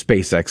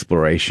space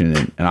exploration,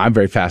 and I'm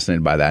very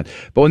fascinated by that.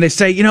 But when they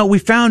say, we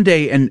found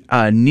a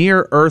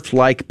near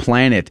Earth-like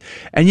planet,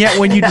 and yet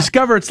when you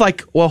discover, it's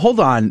like, well, hold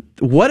on,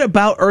 what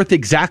about Earth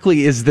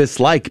exactly is this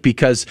like?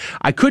 Because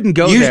I couldn't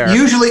go there.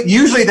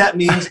 Usually that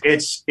means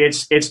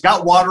it's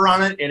got water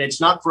on it, and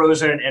it's not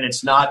frozen, and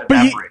it's not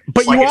evaporating.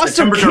 But you also it's a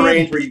temperature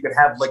range where you could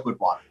have liquid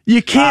water.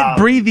 You can't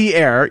breathe the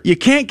air. You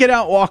can't get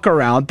out, walk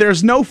around.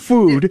 There's no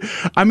food.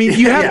 I mean,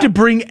 you have to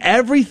bring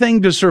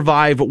everything to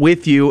survive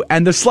with you,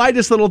 and the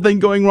slightest little thing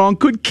going wrong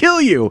could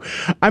kill you.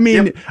 I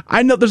mean,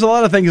 I know there's a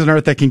lot of things on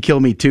Earth that can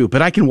kill me too,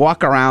 but I can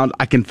walk around.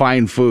 I can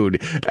find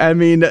food. I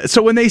mean,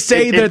 so when they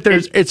say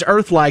it's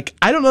Earth-like,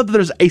 I don't know that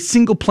there's a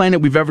single planet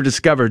we've ever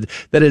discovered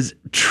that is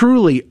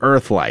truly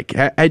Earth-like.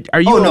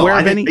 Are you aware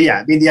of any?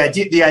 Yeah, I mean,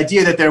 the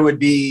idea that there would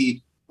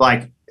be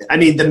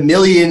the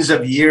millions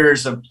of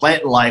years of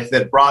plant life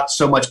that brought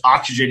so much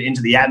oxygen into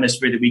the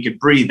atmosphere that we could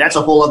breathe, that's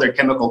a whole other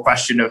chemical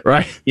question of,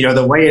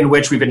 the way in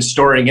which we've been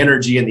storing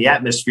energy in the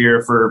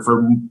atmosphere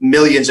for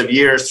millions of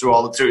years through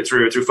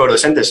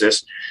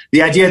photosynthesis.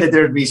 The idea that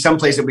there would be some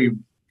place that would be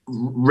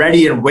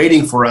ready and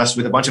waiting for us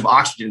with a bunch of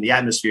oxygen in the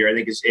atmosphere, I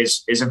think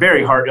is a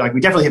very hard,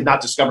 we definitely have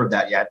not discovered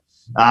that yet.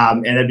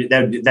 And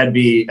that'd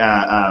be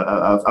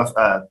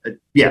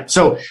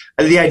So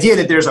the idea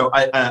that there's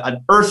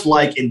an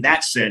Earth-like in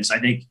that sense, I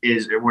think,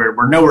 is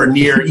we're nowhere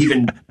near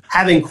even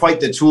having quite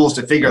the tools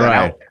to figure that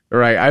out.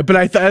 Right. But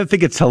I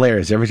think it's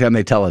hilarious every time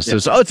they tell us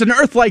this. Oh, it's an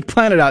Earth-like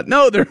planet out.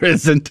 No, there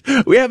isn't.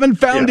 We haven't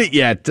found it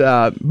yet.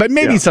 But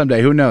maybe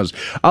someday. Who knows?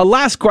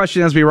 Last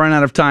question as we run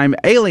out of time.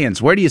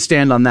 Aliens. Where do you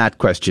stand on that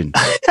question,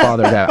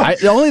 Father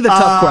Dad? Only the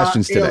tough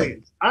questions today.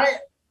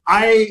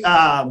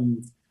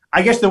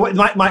 I guess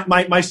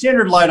my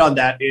standard line on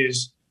that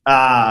is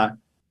I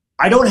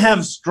don't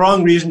have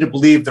strong reason to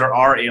believe there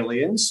are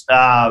aliens.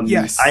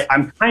 Yes,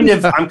 I'm kind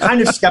of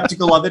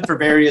skeptical of it for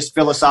various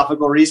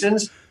philosophical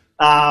reasons.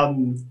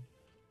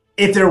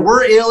 If there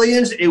were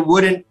aliens, it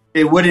wouldn't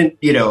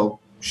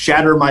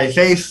shatter my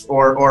faith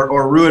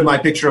or ruin my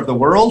picture of the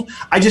world.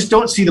 I just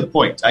don't see the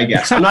point, I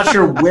guess. I'm not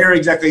sure where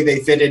exactly they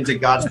fit into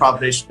God's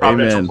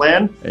providential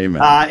plan.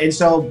 Amen. And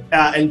so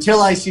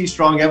until I see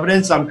strong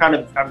evidence, I'm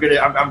gonna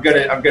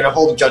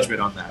hold judgment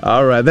on that.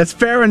 All right, that's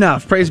fair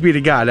enough. Praise be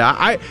to God.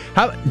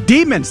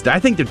 Demons. I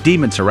think the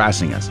demons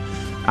harassing us.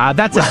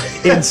 That's an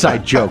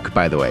inside joke,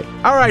 by the way.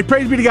 All right,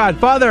 praise be to God.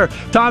 Father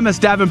Thomas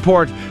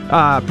Davenport,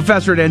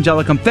 professor at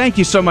Angelicum, thank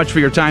you so much for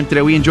your time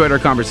today. We enjoyed our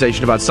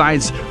conversation about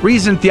science,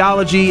 reason,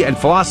 theology, and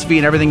philosophy,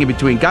 and everything in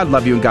between. God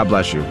love you and God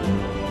bless you.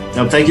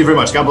 No, thank you very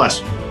much. God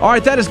bless. All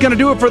right, that is going to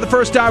do it for the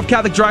first hour of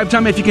Catholic Drive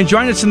Time. If you can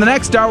join us in the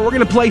next hour, we're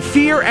going to play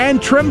Fear and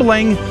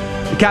Trembling,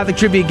 the Catholic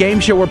Trivia Game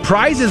Show where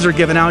prizes are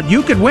given out.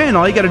 You could win.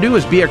 All you got to do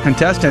is be a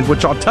contestant,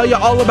 which I'll tell you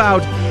all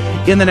about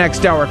in the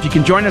next hour. If you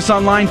can join us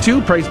online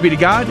too, praise be to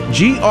God,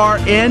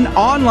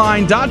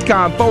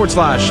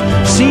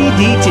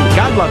 grnonline.com/CDT.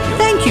 God love you.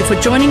 Thank you for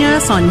joining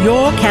us on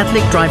your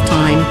Catholic Drive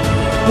Time,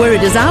 where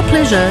it is our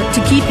pleasure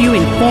to keep you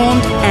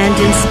informed and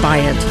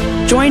inspired.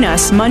 Join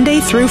us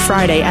Monday through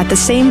Friday at the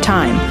same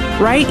time,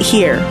 right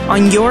here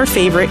on your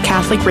favorite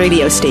Catholic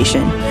radio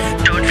station.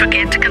 Don't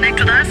forget to connect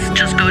with us.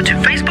 Just go to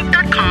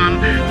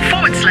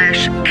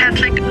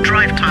facebook.com/Catholic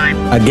Drive Time.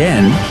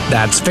 Again,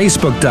 that's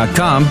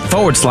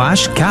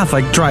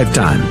facebook.com/Catholic Drive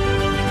Time.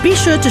 Be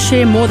sure to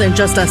share more than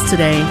just us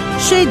today.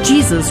 Share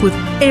Jesus with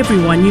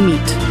everyone you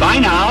meet. Bye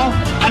now,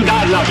 and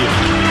God love you.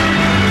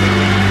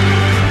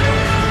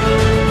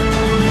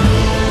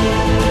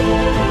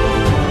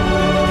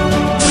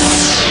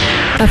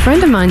 A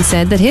friend of mine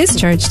said that his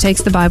church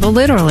takes the Bible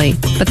literally,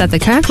 but that the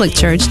Catholic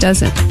Church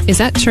doesn't. Is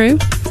that true?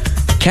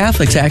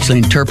 Catholics actually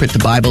interpret the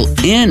Bible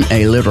in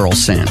a literal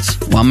sense,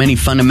 while many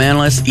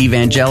fundamentalists,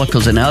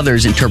 evangelicals, and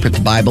others interpret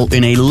the Bible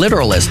in a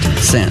literalist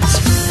sense.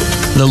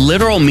 The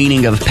literal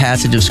meaning of a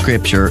passage of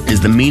Scripture is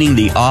the meaning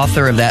the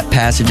author of that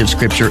passage of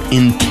Scripture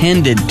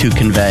intended to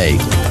convey.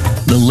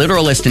 The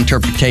literalist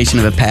interpretation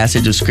of a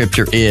passage of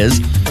Scripture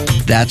is,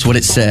 that's what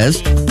it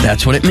says,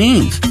 that's what it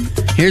means.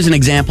 Here's an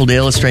example to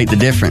illustrate the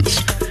difference.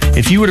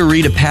 If you were to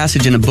read a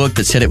passage in a book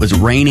that said it was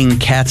raining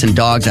cats and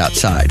dogs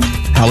outside,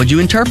 how would you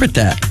interpret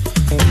that?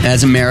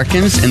 As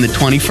Americans in the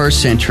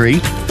 21st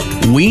century,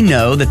 we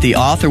know that the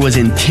author was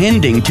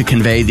intending to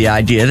convey the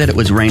idea that it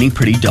was raining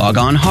pretty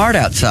doggone hard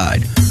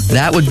outside.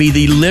 That would be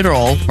the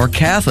literal or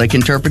Catholic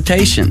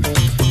interpretation.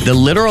 The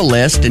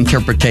literalist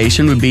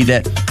interpretation would be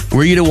that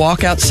were you to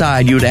walk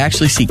outside, you would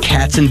actually see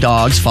cats and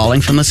dogs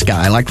falling from the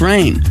sky like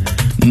rain.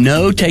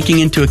 No taking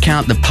into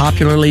account the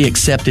popularly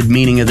accepted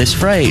meaning of this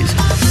phrase.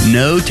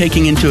 No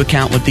taking into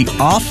account what the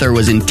author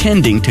was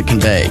intending to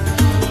convey.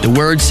 The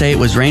words say it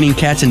was raining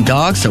cats and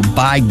dogs, so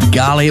by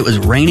golly, it was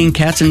raining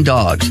cats and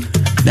dogs.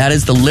 That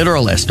is the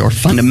literalist or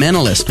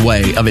fundamentalist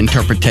way of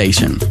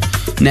interpretation.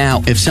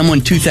 Now, if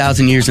someone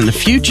 2,000 years in the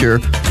future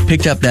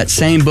picked up that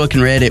same book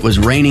and read it was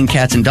raining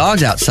cats and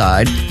dogs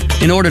outside,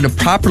 In order to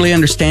properly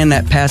understand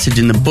that passage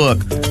in the book,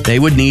 they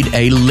would need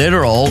a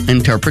literal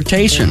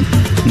interpretation,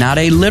 not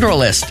a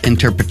literalist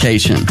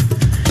interpretation.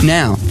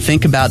 Now,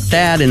 think about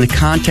that in the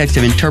context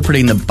of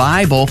interpreting the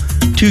Bible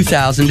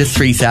 2,000 to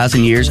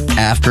 3,000 years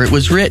after it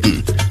was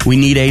written. We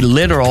need a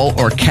literal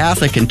or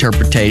Catholic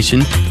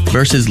interpretation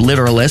versus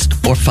literalist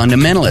or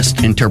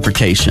fundamentalist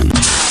interpretation.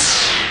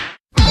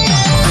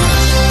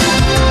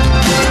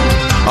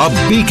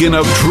 A beacon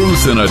of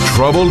truth in a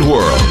troubled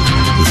world.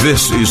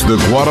 This is the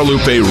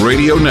Guadalupe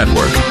Radio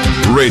Network,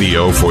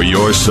 radio for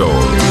your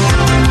soul.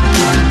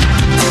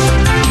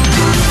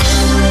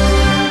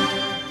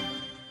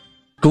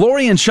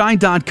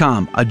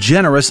 GloryandShine.com, a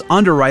generous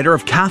underwriter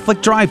of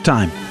Catholic Drive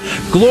Time.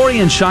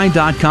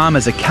 GloryandShine.com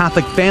is a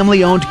Catholic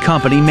family-owned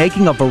company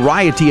making a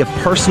variety of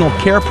personal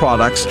care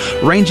products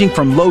ranging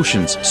from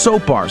lotions,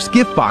 soap bars,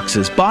 gift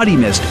boxes, body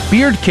mist,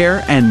 beard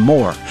care, and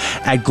more.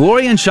 At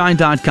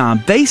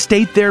GloryandShine.com, they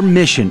state their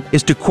mission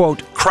is to,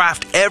 quote,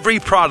 craft every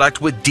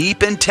product with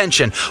deep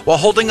intention while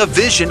holding a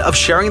vision of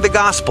sharing the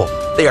gospel.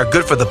 They are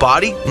good for the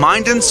body,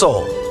 mind, and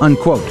soul,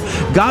 unquote.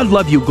 God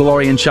love you,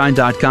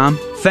 GloryandShine.com.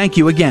 Thank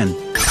you again.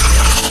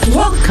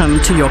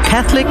 Welcome to your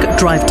Catholic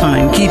Drive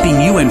Time,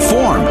 keeping you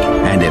informed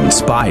and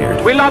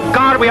inspired. We love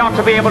God. We ought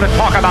to be able to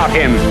talk about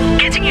Him.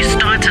 getting you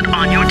started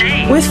on your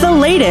day. With the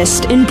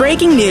latest in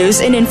breaking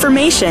news and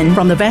information.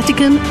 From the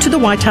Vatican to the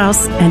White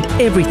House and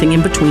everything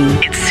in between.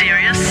 It's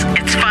serious,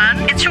 it's fun,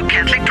 it's your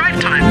Catholic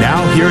Drive Time.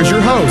 Now, here's your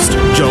host,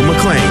 Joe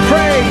McClain.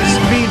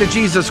 Praise be to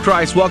Jesus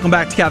Christ. Welcome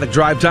back to Catholic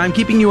Drive Time,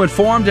 keeping you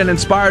informed and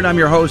inspired. I'm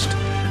your host,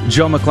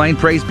 Joe McClain.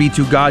 Praise be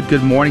to God.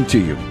 Good morning to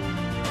you.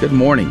 Good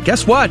morning.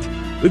 Guess what?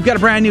 We've got a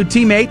brand new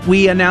teammate.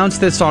 We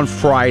announced this on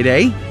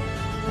Friday,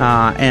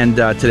 and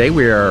today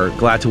we are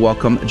glad to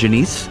welcome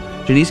Janice.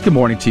 Janice, good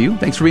morning to you.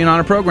 Thanks for being on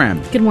our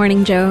program. Good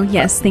morning, Joe.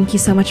 Yes, thank you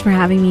so much for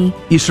having me.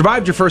 You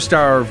survived your first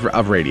hour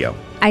of radio.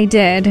 I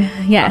did.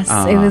 Yes,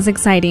 it was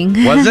exciting.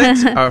 Was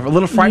it? A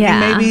little frightening,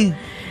 maybe?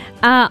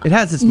 It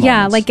has its moments.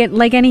 Yeah,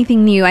 like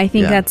anything new, I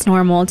think that's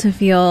normal to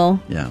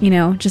feel,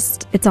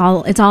 just it's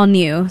all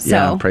new. So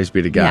yeah, praise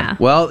be to God. Yeah.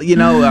 Well,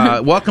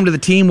 welcome to the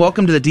team.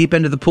 Welcome to the deep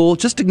end of the pool.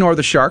 Just ignore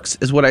the sharks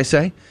is what I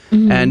say.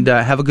 Mm-hmm. And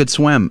have a good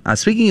swim.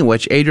 Speaking of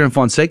which, Adrian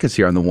Fonseca's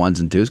here on the ones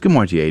and twos. Good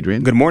morning to you,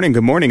 Adrian. Good morning.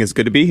 Good morning. It's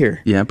good to be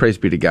here. Yeah, praise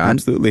be to God.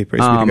 Absolutely.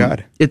 Praise be to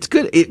God. It's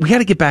good. We got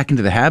to get back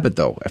into the habit,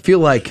 though. I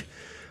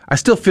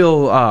still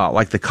feel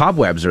like the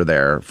cobwebs are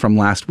there from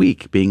last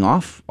week, being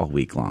off all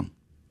week long.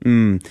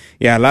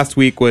 Yeah, last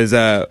week was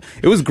it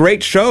was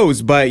great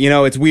shows, but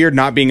it's weird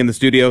not being in the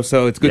studio,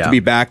 so it's good to be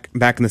back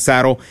in the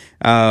saddle.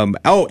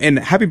 And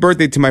happy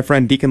birthday to my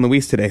friend Deacon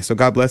Luis today. So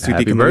God bless you,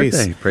 Deacon Luis.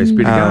 Happy birthday. Praise be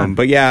to God.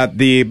 But yeah,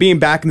 the being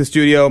back in the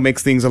studio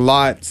makes things a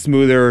lot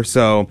smoother,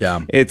 so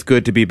it's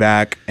good to be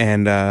back,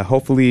 and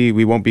hopefully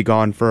we won't be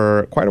gone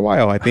for quite a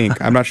while, I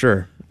think. I'm not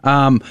sure.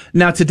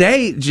 Now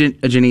today,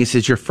 Janice,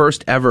 is your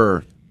first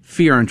ever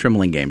Fear and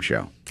Trembling game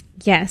show.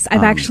 Yes,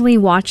 I've actually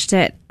watched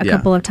it a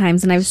couple of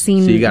times, and I've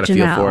seen. So you got a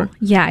feel for it.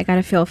 Yeah, I got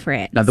a feel for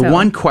it. Now, the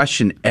one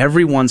question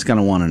everyone's going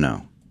to want to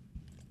know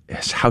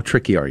is, how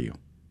tricky are you?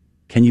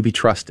 Can you be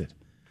trusted?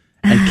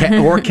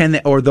 And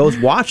or those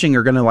watching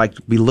are going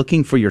to be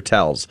looking for your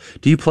tells.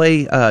 Do you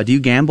play? Do you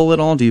gamble at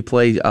all? Do you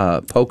play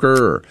poker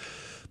or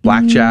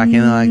blackjack,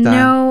 anything like that?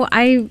 No,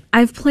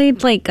 I've played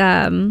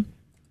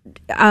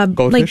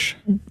Goldfish?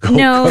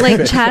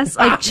 Chess.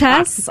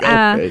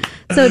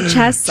 So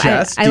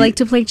chess. I like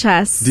to play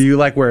chess. Do you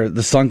wear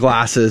the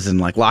sunglasses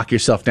and lock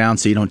yourself down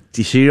so you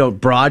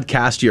don't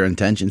broadcast your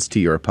intentions to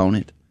your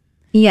opponent?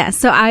 Yeah.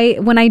 So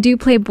when I do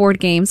play board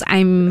games,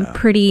 I'm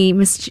pretty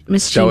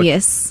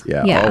mischievous.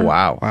 Yeah. Oh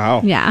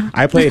wow. Yeah.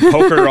 I played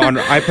poker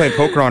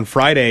on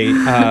Friday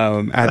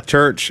at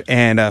church,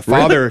 and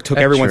Father took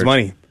everyone's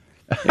money.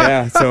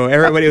 Yeah, so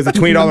everybody, it was a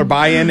 $20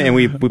 buy-in, and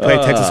we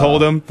played Texas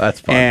Hold'em.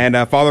 That's fun.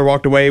 And Father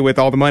walked away with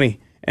all the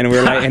money. And we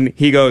were and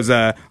he goes,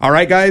 all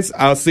right, guys,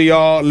 I'll see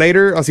y'all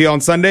later. I'll see y'all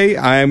on Sunday.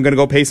 I'm going to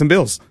go pay some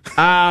bills.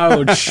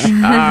 Ouch.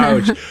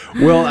 Ouch.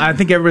 Well, I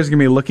think everybody's going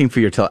to be looking for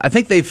your tell. I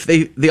think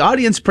the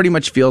audience pretty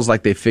much feels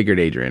like they figured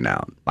Adrian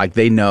out.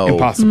 They know.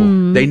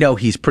 Impossible. They know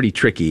he's pretty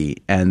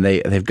tricky, and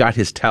they've got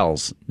his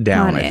tells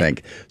down, I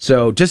think.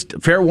 So just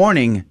fair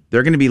warning,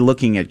 they're going to be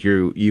looking at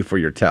you for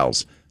your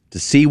tells, to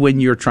see when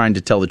you're trying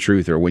to tell the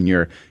truth or when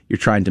you're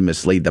trying to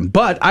mislead them.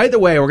 But either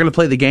way, we're going to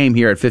play the game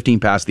here at 15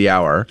 past the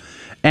hour.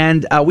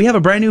 And we have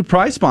a brand new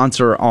prize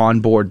sponsor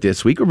on board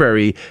this week. We're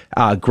very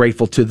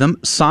grateful to them.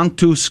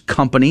 Sanctus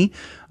Company,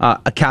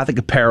 a Catholic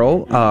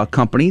apparel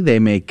company. They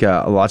make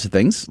lots of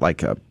things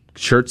like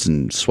shirts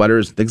and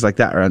sweaters, things like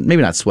that. Or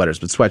maybe not sweaters,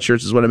 but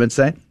sweatshirts is what I meant to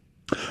say.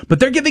 But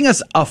they're giving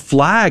us a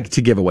flag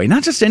to give away.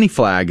 Not just any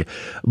flag,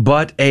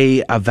 but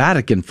a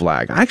Vatican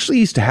flag. I actually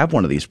used to have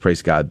one of these,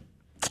 praise God.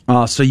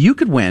 So you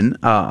could win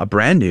a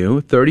brand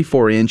new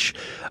 34-inch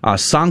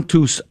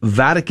Sanctus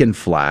Vatican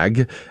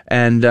flag,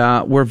 and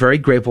we're very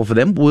grateful for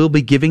them. We'll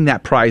be giving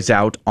that prize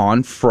out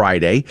on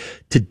Friday.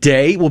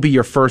 Today will be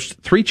your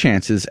first 3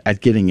 chances at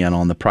getting in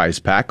on the prize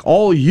pack.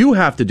 All you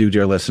have to do,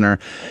 dear listener,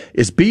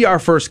 is be our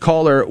first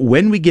caller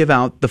when we give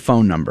out the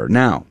phone number.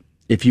 Now,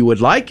 if you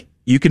would like,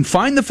 You can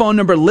find the phone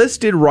number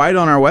listed right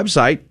on our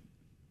website.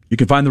 You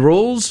can find the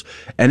rules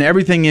and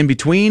everything in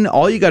between.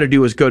 All you got to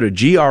do is go to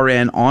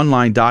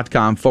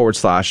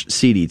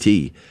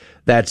grnonline.com/CDT.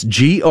 That's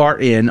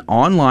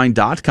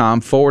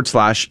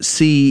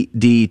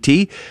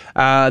grnonline.com/CDT.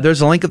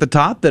 There's a link at the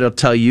top that'll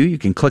tell you. You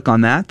can click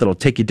on that. That'll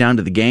take you down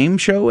to the game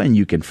show, and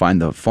you can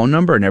find the phone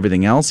number and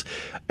everything else.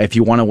 If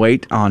you want to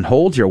wait on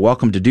hold, you're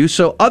welcome to do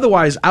so.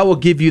 Otherwise, I will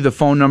give you the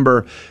phone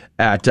number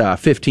at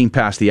 15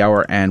 past the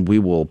hour, and we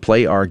will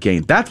play our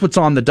game. That's what's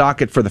on the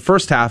docket for the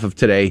first half of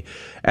today.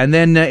 And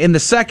then in the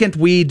second,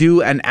 we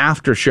do an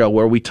after show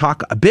where we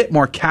talk a bit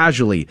more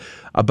casually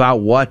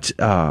about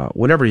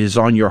whatever is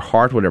on your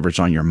heart, whatever is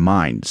on your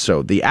mind.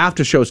 So the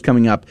after show is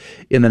coming up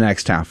in the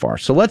next half hour.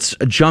 So let's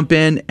jump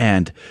in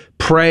and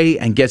pray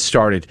and get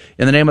started.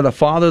 In the name of the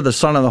Father, the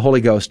Son, and the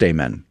Holy Ghost,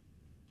 amen.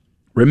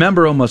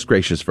 Remember, O most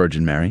gracious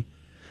Virgin Mary,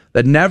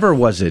 that never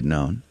was it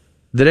known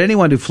that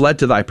anyone who fled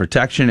to thy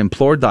protection,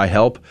 implored thy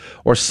help,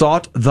 or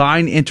sought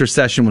thine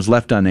intercession was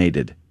left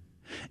unaided.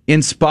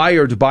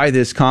 Inspired by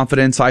this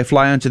confidence, I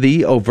fly unto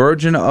thee, O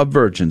Virgin of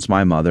Virgins,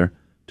 my mother.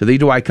 To thee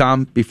do I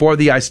come, before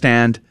thee I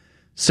stand,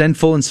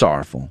 sinful and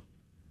sorrowful.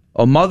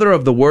 O Mother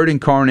of the Word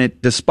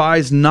incarnate,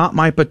 despise not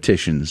my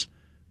petitions,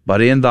 but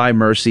in thy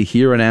mercy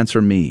hear and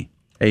answer me.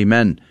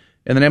 Amen.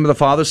 In the name of the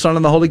Father, Son,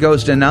 and the Holy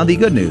Ghost, and now the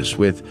good news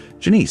with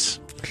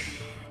Janice.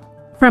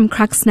 From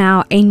Crux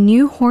Now, a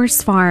new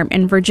horse farm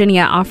in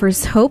Virginia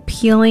offers hope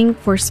healing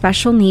for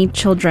special need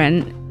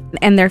children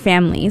and their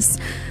families.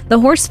 The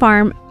horse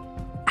farm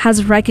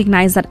has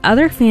recognized that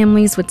other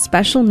families with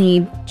special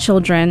need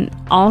children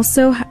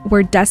also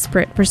were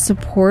desperate for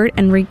support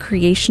and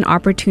recreation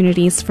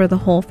opportunities for the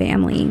whole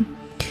family.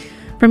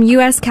 From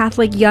U.S.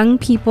 Catholic, young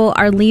people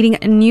are leading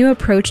a new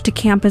approach to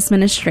campus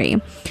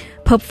ministry.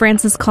 Pope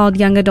Francis called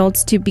young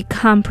adults to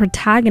become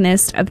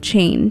protagonists of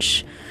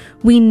change.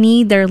 We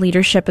need their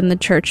leadership in the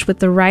church. With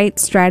the right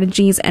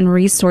strategies and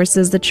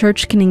resources, the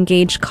church can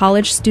engage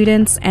college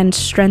students and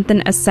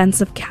strengthen a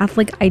sense of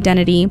Catholic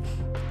identity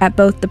at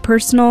both the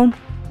personal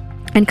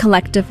and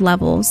collective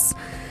levels.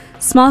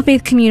 Small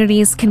faith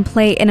communities can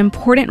play an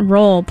important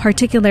role,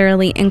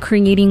 particularly in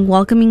creating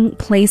welcoming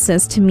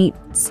places to meet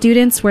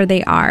students where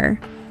they are.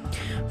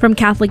 From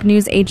Catholic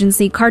News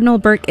Agency, Cardinal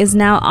Burke is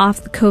now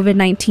off the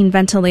COVID-19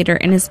 ventilator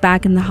and is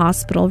back in the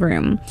hospital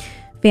room.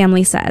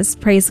 Family says,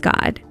 praise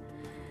God.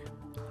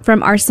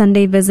 From Our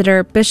Sunday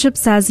Visitor, Bishop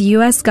says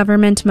U.S.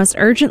 government must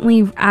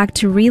urgently act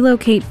to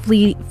relocate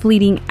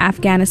fleeing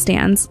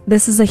Afghanistans.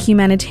 This is a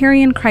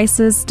humanitarian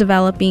crisis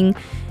developing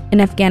in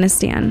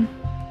Afghanistan.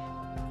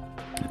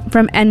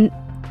 From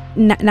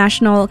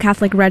National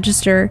Catholic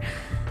Register,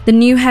 the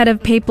new head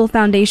of Papal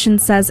Foundation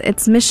says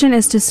its mission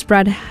is to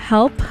spread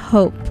help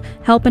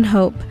and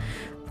hope,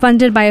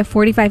 funded by a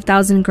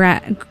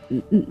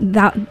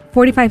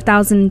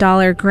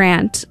 $45,000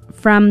 grant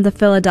from the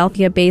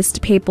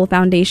Philadelphia-based Papal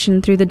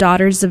Foundation through the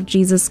Daughters of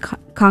Jesus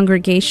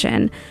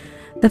congregation.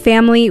 The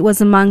family was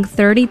among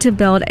 30 to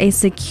build a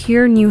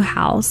secure new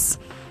house.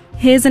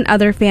 His and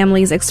other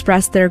families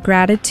expressed their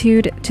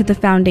gratitude to the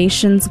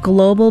Foundation's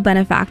global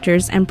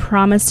benefactors and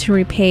promised to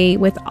repay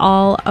with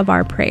all of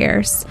our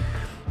prayers,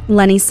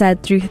 Lenny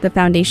said through the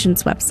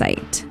Foundation's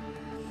website.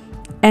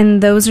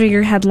 And those are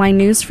your headline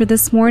news for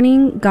this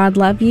morning. God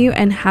love you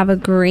and have a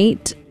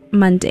great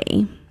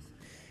Monday.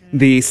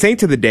 The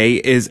saint of the day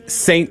is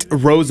Saint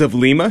Rose of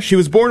Lima. She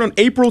was born on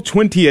April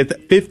 20th,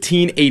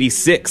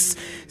 1586.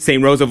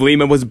 Saint Rose of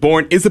Lima was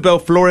born Isabel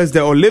Flores de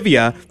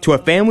Olivia to a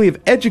family of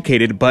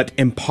educated but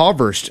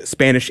impoverished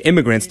Spanish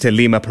immigrants to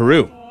Lima,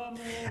 Peru.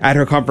 At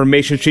her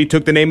confirmation, she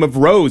took the name of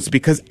Rose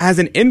because as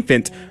an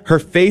infant, her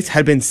face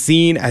had been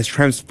seen as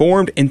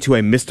transformed into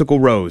a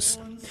mystical rose.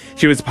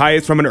 She was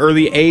pious from an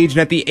early age,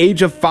 and at the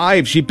age of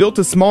 5, she built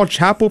a small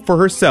chapel for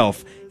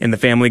herself in the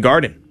family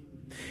garden.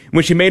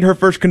 When she made her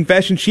first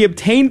confession, she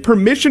obtained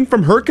permission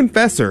from her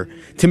confessor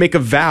to make a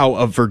vow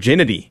of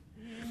virginity.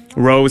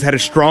 Rose had a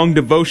strong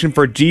devotion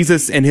for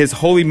Jesus and his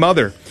Holy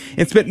Mother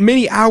and spent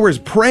many hours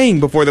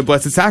praying before the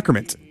Blessed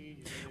Sacrament.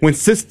 When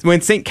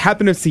St.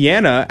 Catherine of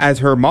Siena as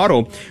her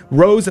model,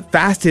 Rose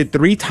fasted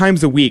 3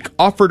 times a week,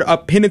 offered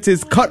up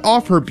penances, cut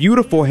off her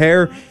beautiful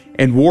hair,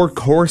 and wore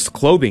coarse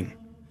clothing.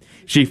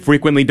 She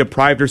frequently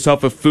deprived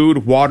herself of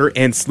food, water,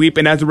 and sleep,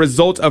 and as a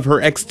result of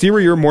her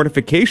exterior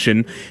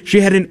mortification,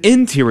 she had an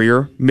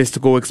interior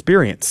mystical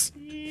experience.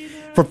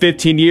 For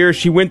 15 years,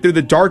 she went through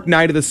the dark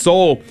night of the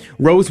soul.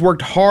 Rose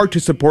worked hard to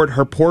support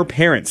her poor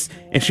parents,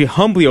 and she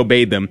humbly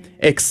obeyed them,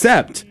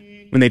 except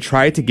when they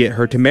tried to get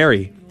her to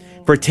marry.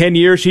 For 10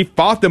 years, she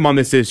fought them on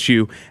this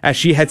issue, as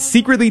she had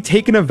secretly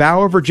taken a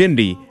vow of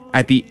virginity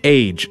at the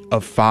age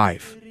of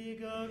 5.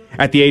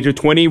 At the age of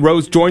 20,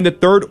 Rose joined the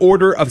Third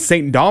Order of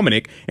St.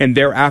 Dominic and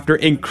thereafter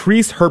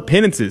increased her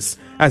penances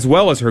as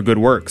well as her good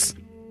works.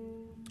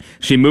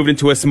 She moved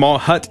into a small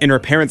hut in her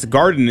parents'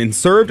 garden and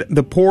served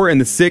the poor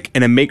and the sick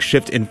in a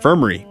makeshift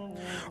infirmary.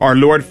 Our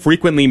Lord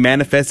frequently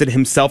manifested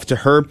himself to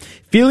her,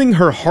 filling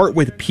her heart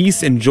with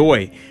peace and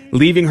joy,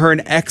 leaving her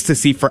in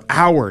ecstasy for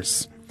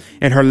hours.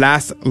 In her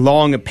last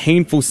long,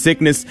 painful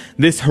sickness,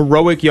 this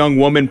heroic young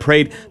woman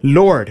prayed,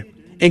 "Lord,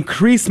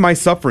 increase my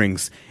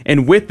sufferings,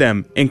 and with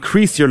them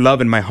increase your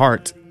love in my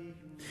heart."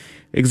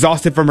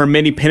 Exhausted from her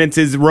many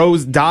penances,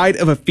 Rose died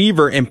of a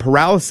fever and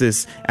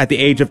paralysis at the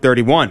age of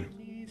 31.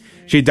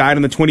 She died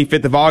on the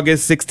 25th of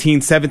August,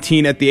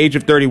 1617, at the age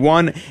of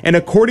 31, and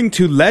according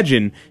to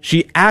legend,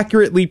 she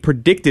accurately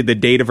predicted the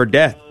date of her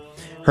death.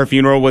 Her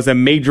funeral was a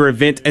major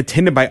event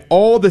attended by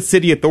all the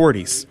city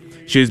authorities.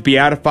 She was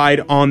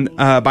beatified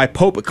by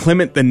Pope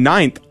Clement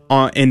IX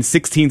in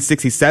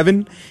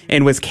 1667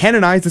 and was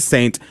canonized a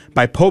saint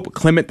by Pope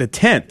Clement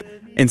X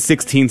in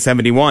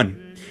 1671.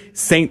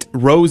 Saint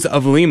Rose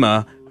of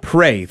Lima,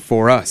 pray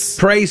for us.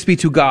 Praise be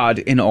to God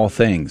in all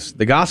things.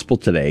 The gospel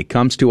today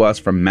comes to us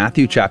from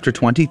Matthew chapter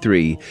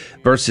 23,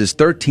 verses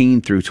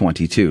 13 through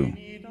 22.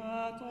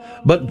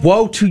 But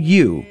woe to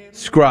you,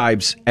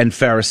 scribes and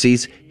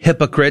Pharisees,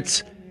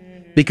 hypocrites,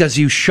 because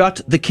you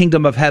shut the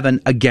kingdom of heaven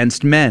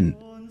against men.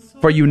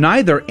 For you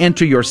neither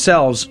enter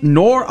yourselves,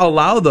 nor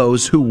allow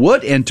those who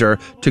would enter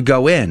to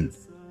go in.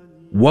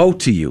 Woe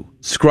to you,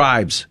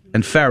 scribes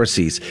and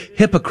Pharisees,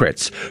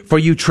 hypocrites, for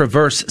you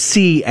traverse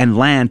sea and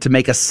land to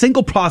make a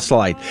single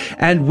proselyte,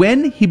 and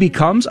when he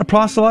becomes a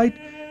proselyte,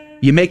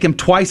 you make him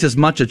twice as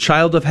much a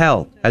child of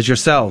hell as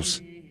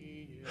yourselves.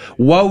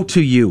 Woe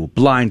to you,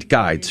 blind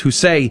guides, who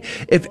say,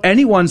 if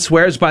anyone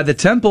swears by the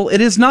temple,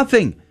 it is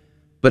nothing.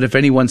 But if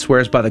anyone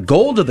swears by the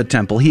gold of the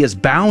temple, he is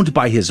bound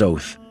by his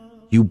oath.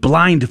 You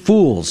blind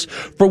fools,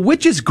 for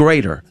which is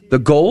greater, the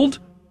gold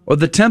or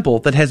the temple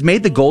that has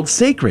made the gold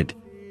sacred?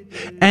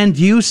 And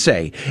you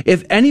say,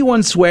 if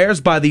anyone swears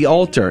by the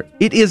altar,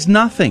 it is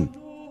nothing.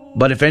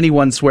 But if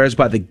anyone swears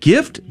by the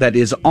gift that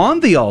is on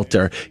the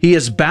altar, he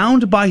is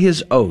bound by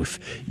his oath.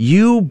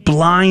 You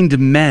blind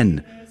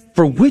men,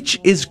 for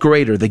which is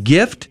greater, the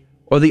gift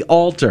or the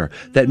altar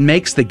that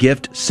makes the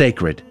gift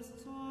sacred?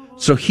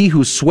 So he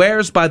who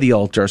swears by the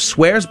altar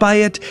swears by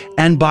it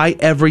and by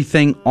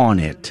everything on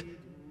it.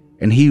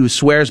 And he who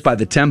swears by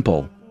the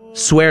temple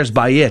swears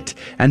by it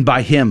and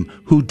by him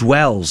who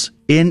dwells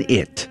in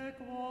it.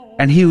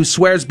 And he who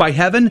swears by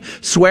heaven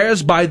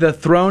swears by the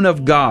throne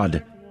of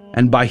God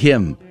and by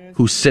him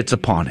who sits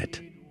upon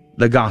it.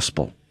 The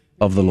gospel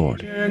of the Lord.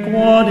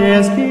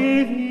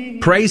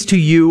 Praise to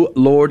you,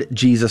 Lord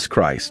Jesus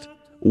Christ.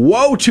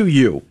 Woe to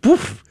you.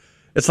 Poof.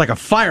 It's like a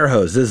fire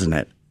hose, isn't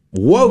it?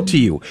 Woe to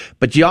you.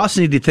 But you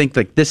also need to think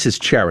like this is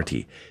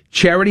charity.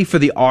 Charity for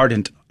the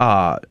ardent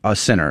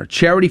sinner.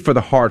 Charity for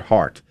the hard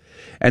heart.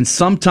 And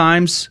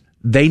sometimes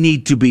they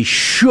need to be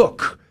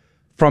shook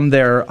from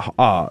their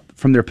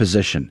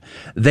position.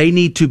 They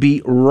need to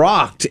be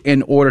rocked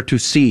in order to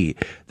see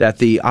that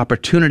the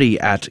opportunity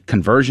at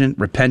conversion,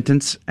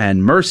 repentance,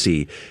 and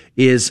mercy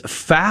is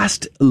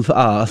fast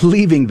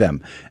leaving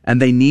them,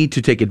 and they need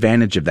to take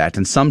advantage of that.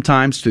 And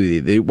sometimes,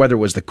 whether it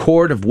was the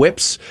cord of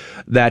whips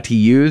that he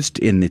used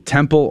in the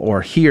temple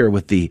or here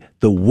with the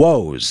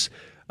woes,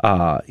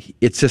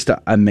 it's just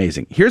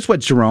amazing. Here's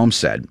what Jerome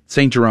said.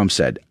 St. Jerome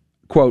said,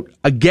 quote,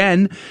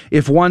 again,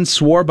 if one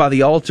swore by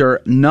the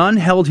altar, none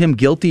held him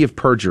guilty of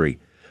perjury.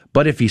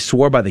 But if he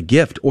swore by the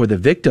gift or the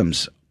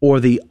victims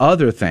or the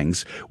other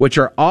things which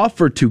are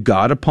offered to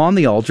God upon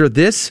the altar,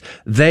 this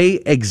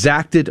they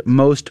exacted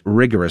most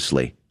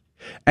rigorously.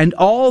 And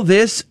all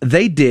this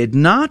they did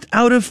not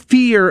out of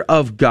fear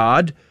of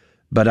God,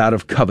 but out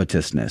of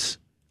covetousness.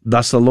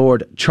 Thus the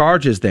Lord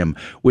charges them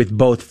with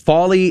both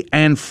folly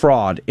and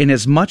fraud,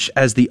 inasmuch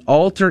as the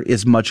altar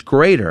is much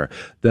greater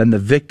than the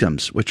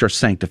victims which are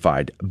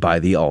sanctified by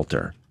the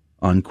altar.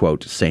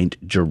 Unquote, St.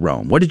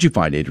 Jerome. What did you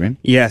find, Adrian?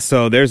 Yeah,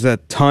 so there's a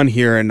ton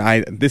here, and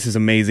this is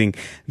amazing.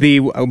 The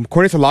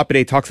Cornelius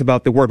Lapide talks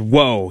about the word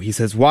woe. He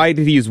says, why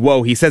did he use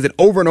woe? He says it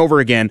over and over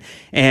again,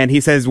 and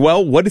he says,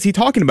 well, what is he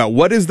talking about?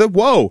 What is the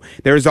woe?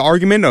 There's the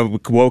argument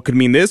of woe could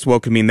mean this, woe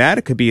could mean that.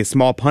 It could be a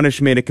small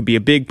punishment. It could be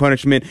a big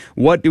punishment.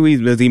 What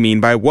does he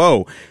mean by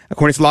woe?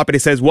 Cornelius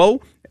Lapide says,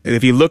 woe,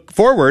 if you look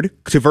forward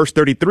to verse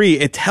 33,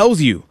 it tells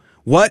you.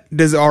 What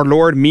does our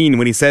Lord mean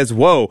when he says,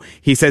 woe?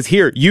 He says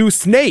here, you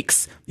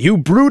snakes, you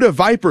brood of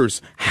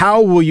vipers,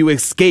 how will you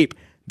escape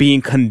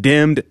being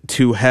condemned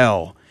to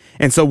hell?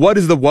 And so what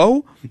is the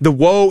woe? The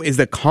woe is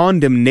the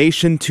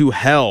condemnation to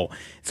hell.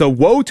 So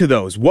woe to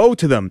those, woe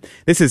to them.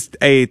 This is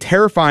a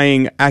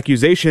terrifying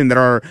accusation that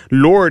our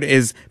Lord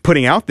is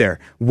putting out there.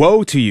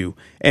 Woe to you.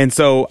 And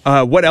so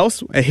what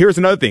else? Here's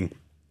another thing.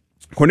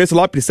 Cornelius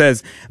Lapide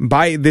says,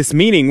 by this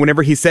meaning,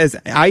 whenever he says,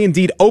 I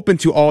indeed open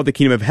to all the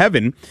kingdom of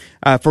heaven,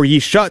 for ye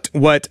shut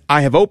what I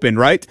have opened,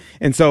 right?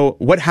 And so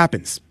what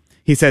happens?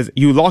 He says,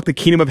 you lock the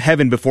kingdom of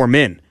heaven before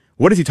men.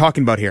 What is he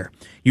talking about here?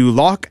 You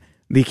lock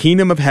the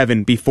kingdom of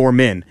heaven before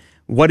men.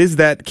 What is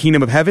that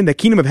kingdom of heaven? The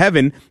kingdom of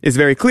heaven is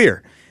very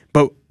clear.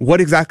 But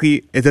what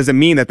exactly does it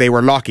mean that they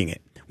were locking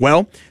it?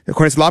 Well,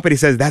 Cornelius Lapide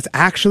says that's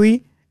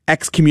actually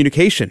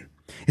excommunication.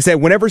 He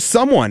said, whenever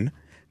someone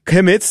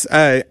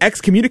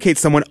excommunicates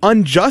someone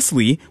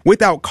unjustly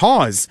without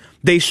cause,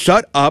 they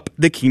shut up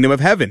the kingdom of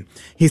heaven.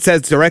 He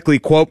says directly,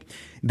 quote,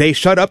 they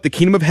shut up the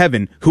kingdom of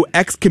heaven who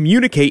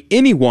excommunicate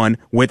anyone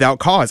without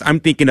cause. I'm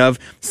thinking of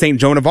Saint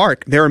Joan of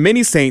Arc. There are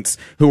many saints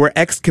who were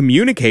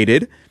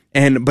excommunicated,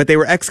 but they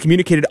were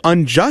excommunicated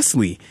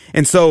unjustly.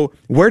 And so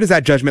where does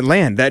that judgment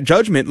land? That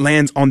judgment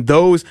lands on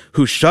those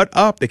who shut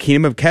up the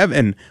kingdom of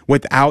heaven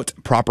without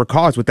proper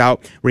cause,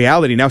 without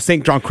reality. Now,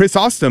 St. John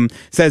Chrysostom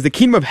says the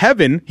kingdom of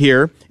heaven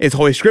here is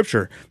Holy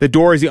Scripture. The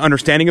door is the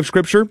understanding of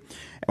Scripture,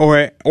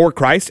 or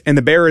Christ, and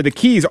the bearer of the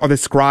keys are the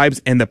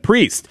scribes and the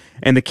priest.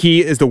 And the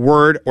key is the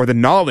word or the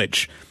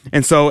knowledge.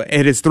 And so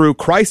it is through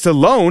Christ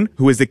alone,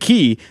 who is the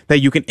key, that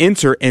you can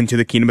enter into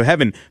the kingdom of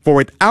heaven. For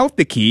without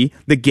the key,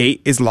 the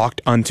gate is locked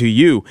unto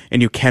you,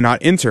 and you cannot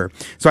enter.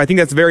 So I think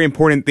that's very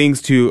important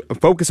things to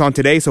focus on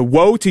today. So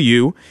woe to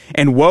you,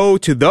 and woe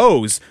to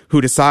those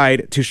who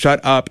decide to shut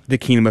up the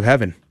kingdom of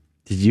heaven.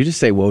 Did you just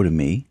say woe to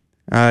me?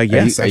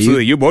 Yes,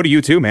 absolutely. Woe to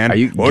you too, man.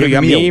 Woe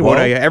to me, woe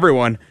to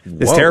everyone.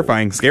 It's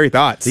terrifying, scary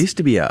thoughts. There used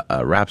to be a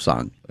rap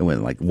song that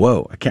went like,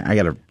 whoa,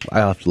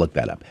 I'll have to look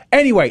that up.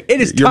 Anyway,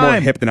 it is time. You're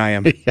more hip than I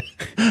am.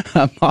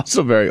 I'm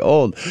also very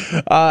old.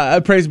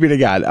 Praise be to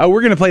God. We're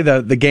going to play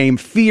the game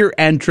Fear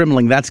and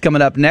Trembling. That's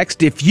coming up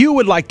next. If you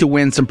would like to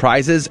win some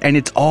prizes, and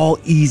it's all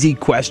easy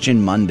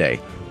question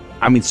Monday.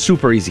 I mean,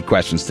 super easy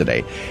questions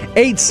today.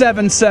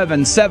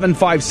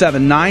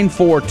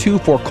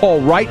 877-757-9424.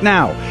 Call right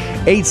now.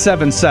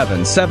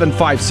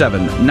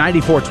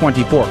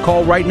 877-757-9424.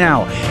 Call right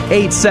now.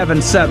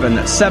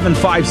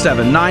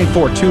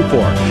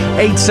 877-757-9424.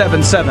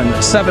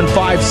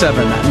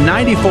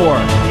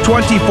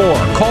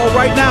 877-757-9424. Call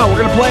right now. We're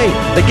going to play.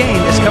 The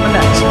game is coming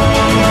next.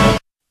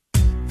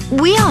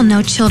 We all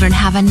know children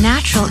have a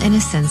natural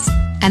innocence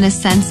and a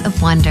sense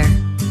of wonder.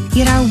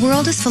 Yet our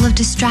world is full of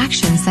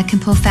distractions that can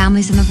pull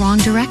families in the wrong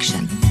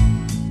direction.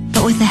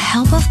 But with the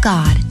help of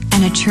God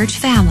and a church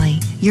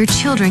family, your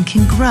children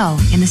can grow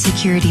in the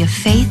security of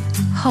faith,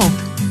 hope,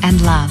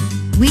 and love.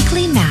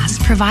 Weekly Mass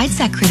provides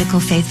that critical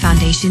faith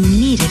foundation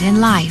needed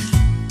in life.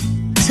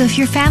 So if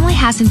your family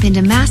hasn't been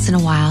to Mass in a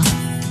while,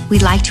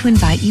 we'd like to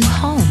invite you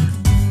home.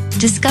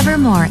 Discover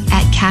more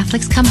at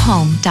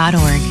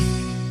CatholicsComeHome.org.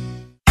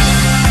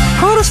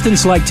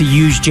 Protestants like to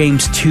use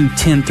James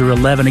 2:10 through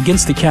 11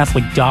 against the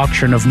Catholic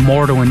doctrine of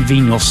mortal and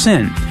venial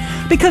sin,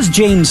 because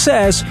James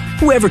says,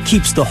 whoever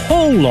keeps the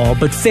whole law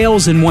but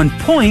fails in one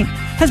point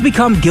has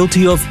become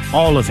guilty of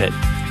all of it.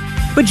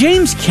 But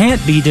James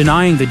can't be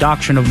denying the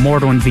doctrine of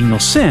mortal and venial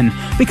sin,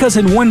 because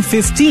in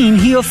 1:15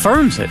 he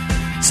affirms it,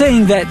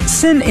 saying that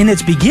sin in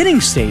its beginning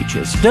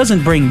stages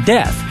doesn't bring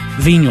death,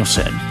 venial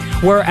sin,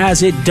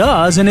 whereas it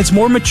does in its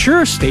more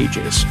mature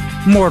stages,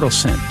 mortal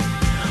sin.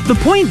 The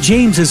point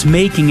James is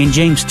making in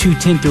James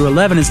 2:10 through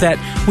 11 is that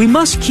we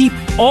must keep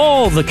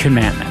all the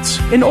commandments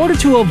in order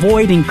to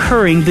avoid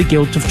incurring the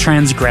guilt of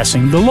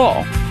transgressing the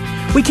law.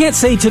 We can't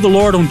say to the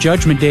Lord on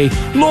Judgment Day,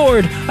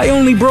 Lord, I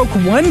only broke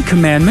one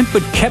commandment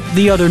but kept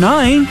the other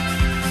 9.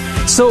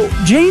 So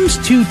James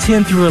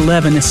 2:10 through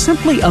 11 is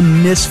simply a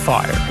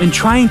misfire in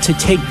trying to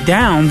take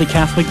down the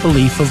Catholic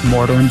belief of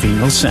mortal and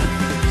venial sin.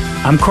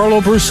 I'm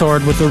Carlo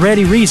Broussard with the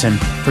ready reason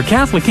for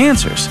Catholic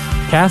Answers,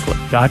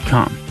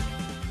 Catholic.com.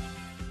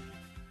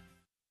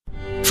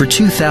 For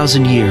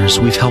 2,000 years,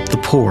 we've helped the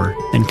poor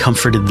and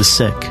comforted the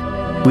sick.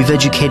 We've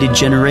educated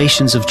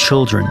generations of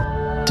children,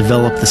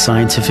 developed the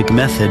scientific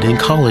method and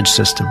college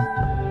system.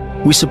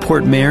 We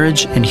support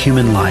marriage and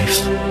human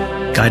life.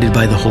 Guided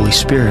by the Holy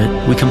Spirit,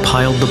 we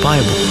compiled the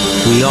Bible.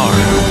 We are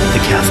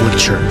the Catholic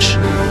Church,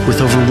 with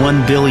over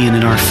 1 billion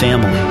in our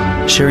family,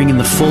 sharing in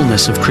the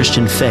fullness of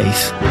Christian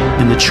faith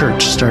in the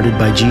church started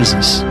by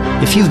Jesus.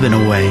 If you've been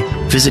away,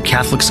 visit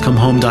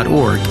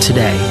CatholicsComeHome.org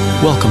today.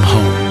 Welcome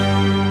home.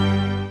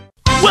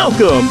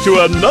 Welcome to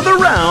another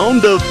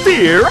round of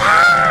Fear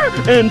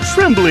and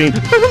Trembling,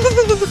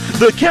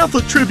 the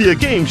Catholic trivia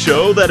game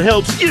show that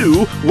helps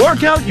you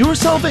work out your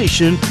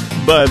salvation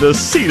by the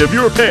seat of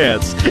your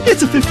pants.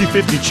 It's a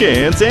 50-50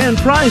 chance and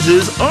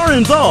prizes are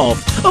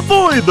involved.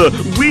 Avoid the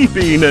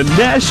weeping and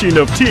gnashing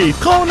of teeth.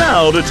 Call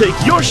now to take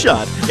your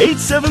shot.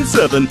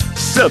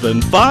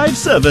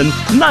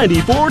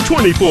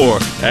 877-757-9424.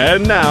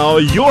 And now,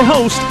 your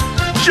host,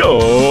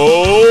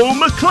 Joe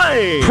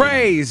McClain.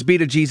 Praise be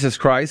to Jesus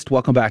Christ.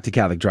 Welcome back to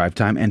Catholic Drive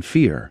Time and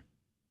Fear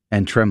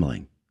and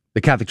Trembling, the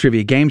Catholic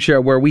Trivia Game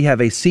Show where we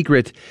have a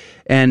secret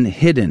and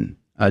hidden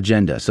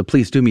agenda. So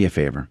please do me a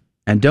favor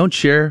and don't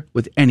share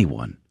with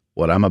anyone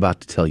what I'm about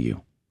to tell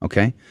you,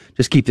 okay?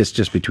 Just keep this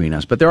just between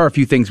us. But there are a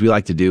few things we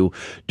like to do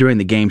during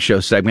the game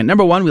show segment.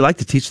 Number one, we like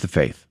to teach the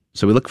faith.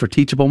 So we look for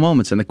teachable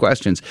moments in the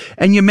questions.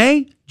 And you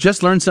may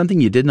just learn something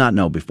you did not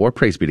know before.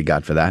 Praise be to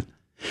God for that.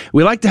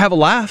 We like to have a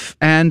laugh,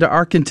 and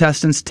our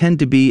contestants tend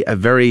to be a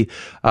very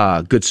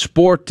good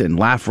sport and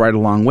laugh right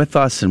along with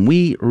us, and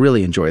we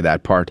really enjoy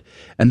that part.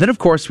 And then, of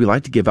course, we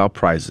like to give out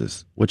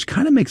prizes, which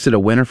kind of makes it a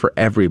winner for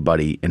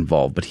everybody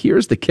involved. But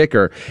here's the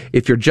kicker.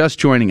 If you're just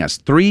joining us,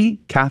 3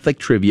 Catholic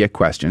trivia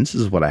questions.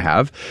 This is what I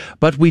have.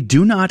 But we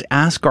do not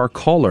ask our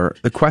caller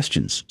the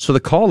questions. So the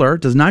caller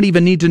does not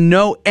even need to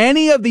know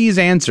any of these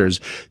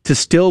answers to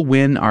still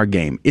win our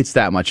game. It's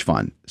that much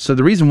fun. So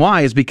the reason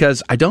why is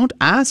because I don't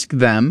ask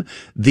them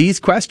these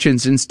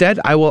questions. Instead,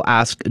 I will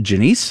ask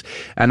Janice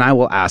and I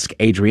will ask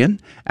Adrian,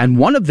 and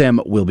one of them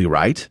will be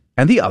right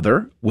and the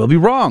other will be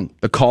wrong.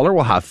 The caller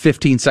will have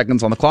 15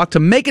 seconds on the clock to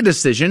make a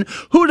decision.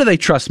 Who do they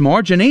trust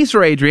more, Janice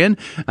or Adrian?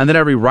 And then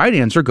every right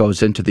answer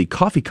goes into the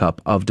coffee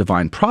cup of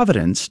Divine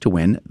Providence to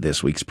win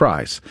this week's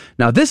prize.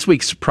 Now, this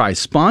week's prize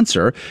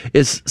sponsor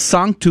is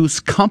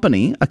Sanctus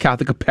Company, a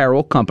Catholic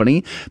apparel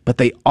company, but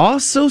they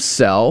also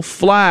sell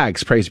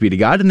flags, praise be to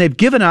God, and they've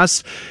given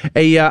us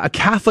a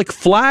Catholic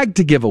flag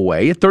to give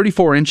away, a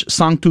 34-inch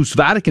Sanctus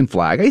Vatican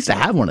flag. I used to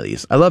have one of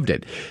these. I loved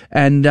it.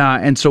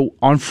 And so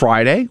on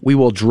Friday, we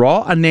will draw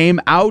a name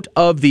out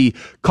of the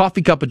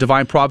coffee cup of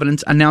Divine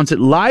Providence, announce it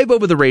live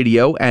over the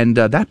radio, and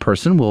that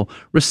person will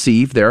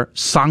receive their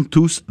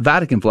Sanctus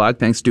Vatican flag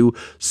thanks to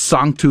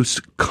Sanctus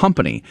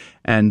Company.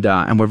 And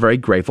we're very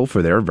grateful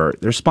for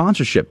their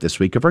sponsorship this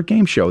week of our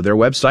game show. Their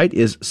website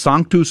is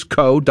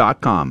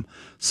sanctusco.com.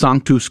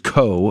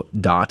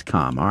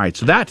 sanctusco.com. All right,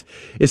 so that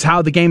is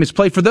how the game is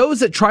played. For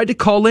those that tried to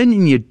call in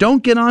and you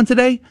don't get on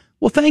today,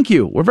 well, thank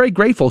you. We're very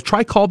grateful.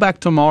 Try call back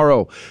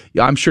tomorrow.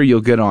 I'm sure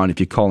you'll get on if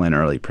you call in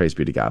early. Praise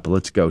be to God. But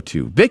let's go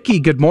to Vicky.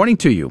 Good morning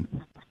to you.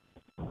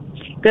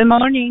 Good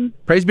morning.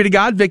 Praise be to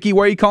God. Vicky,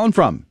 where are you calling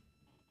from?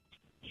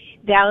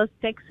 Dallas,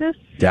 Texas.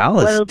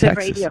 Dallas, Guadalupe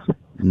Texas. Radio.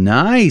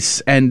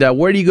 Nice. And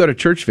where do you go to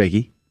church,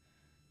 Vicky?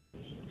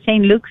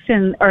 St. Luke's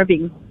in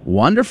Irving.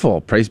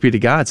 Wonderful. Praise be to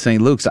God.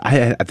 St. Luke's.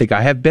 I think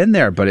I have been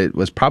there, but it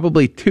was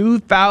probably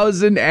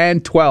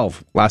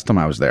 2012 last time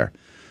I was there.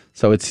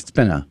 So it's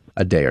been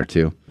a day or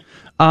two.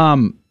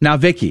 Now,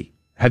 Vicky,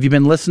 have you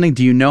been listening?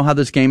 Do you know how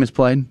this game is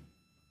played?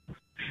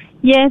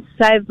 Yes,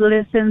 I've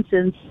listened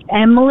since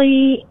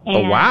Emily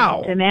and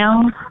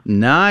Janelle.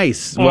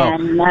 Nice.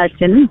 And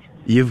Janice.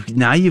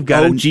 You've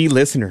got OG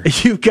listener.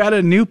 You've got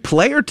a new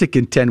player to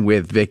contend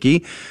with,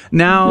 Vicky.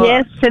 Now,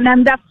 yes, and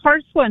I'm the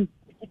first one.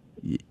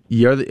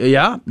 You're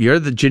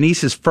the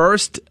Janice's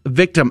first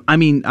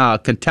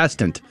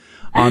contestant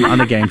on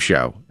the game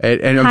show.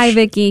 And hi,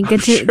 Vicky.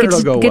 Good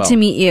to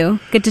meet you.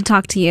 Good to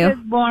talk to you.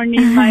 Good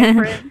morning, my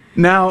friend.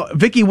 Now,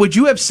 Vicky, would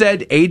you have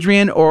said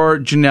Adrian or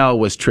Janelle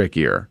was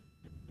trickier?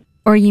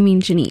 Or you mean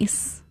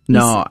Janice?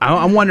 No,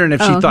 I'm wondering if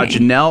she thought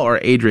Janelle or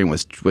Adrian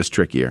was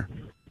trickier.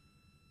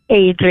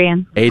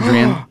 Adrian.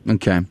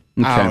 Okay.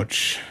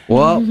 Ouch.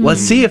 Well,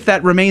 let's see if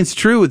that remains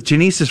true with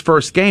Janice's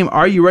first game.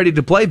 Are you ready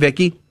to play,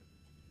 Vicky?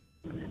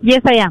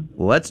 Yes, I am.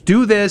 Let's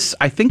do this.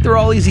 I think they're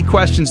all easy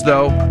questions,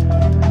 though.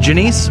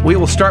 Janice, we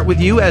will start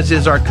with you, as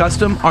is our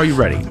custom. Are you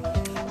ready?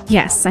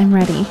 Yes, I'm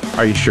ready.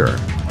 Are you sure?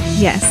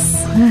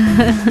 Yes.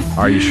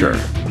 Are you sure?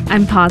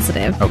 I'm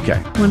positive.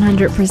 Okay.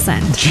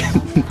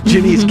 100%.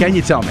 Janice, can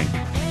you tell me?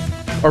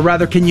 Or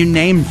rather, can you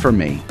name for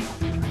me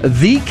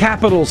the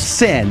capital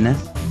sin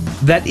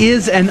that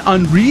is an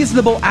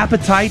unreasonable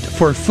appetite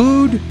for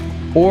food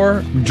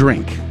or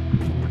drink?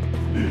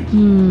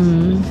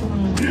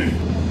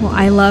 Well,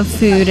 I love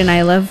food and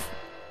I love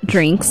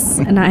drinks,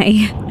 and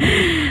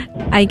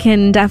I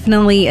can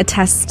definitely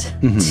attest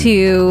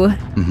to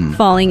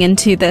falling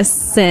into this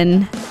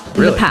sin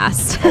in the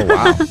past. Oh,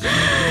 wow.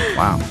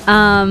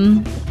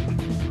 Wow.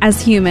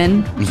 As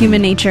human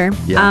nature,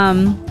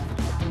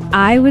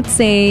 I would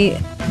say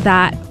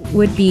that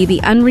would be the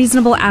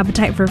unreasonable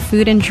appetite for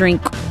food and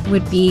drink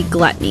would be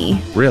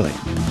gluttony. Really?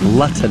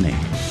 Gluttony.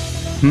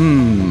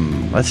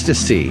 Let's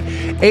just see.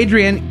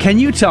 Adrian, can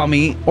you tell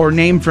me or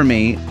name for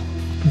me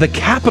the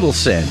capital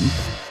sin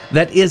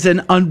that is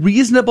an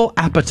unreasonable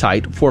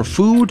appetite for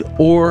food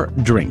or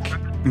drink?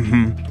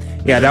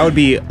 Yeah, that would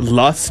be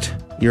lust.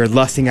 You're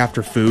lusting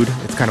after food.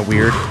 It's kind of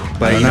weird,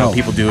 but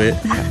people do it.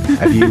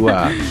 Have you?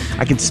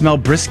 I can smell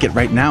brisket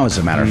right now. As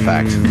a matter of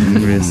fact,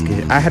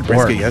 brisket. I had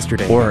brisket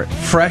yesterday. Or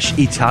fresh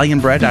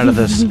Italian bread out of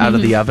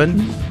the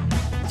oven.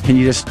 Can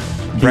you just?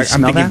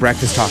 I'm thinking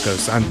breakfast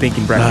tacos. I'm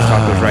thinking breakfast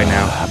tacos right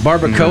now.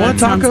 Barbacoa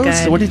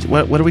tacos.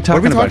 What are we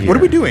talking about here? What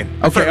are we doing?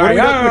 Okay, all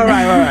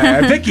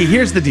right. Vicky,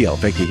 here's the deal.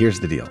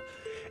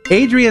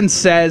 Adrian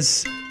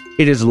says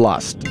it is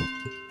lust,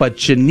 but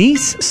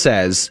Janice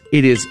says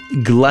it is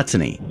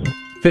gluttony.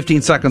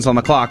 15 seconds on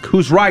the clock.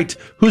 Who's right?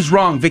 Who's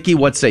wrong? Vicky,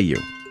 what say you?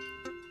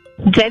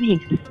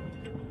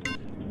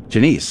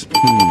 Janice.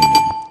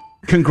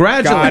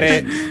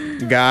 Congratulations.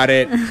 Got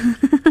it.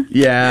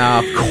 Yeah,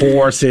 of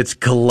course it's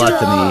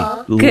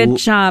gluttony. Good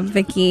job,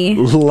 Vicky.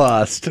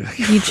 Lust.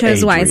 You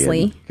chose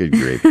wisely. Good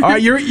grief. All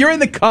right, you're in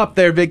the cup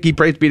there, Vicky.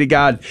 Praise be to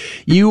God.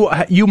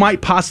 You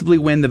might possibly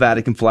win the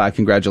Vatican flag.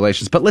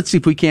 Congratulations. But let's see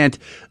if we can't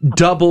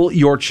double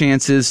your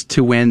chances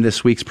to win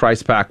this week's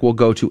prize pack. We'll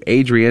go to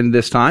Adrian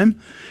this time.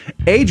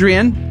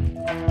 Adrian,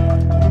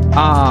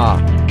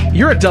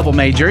 you're a double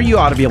major. You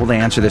ought to be able to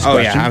answer this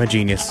question. Oh, yeah, I'm a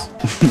genius.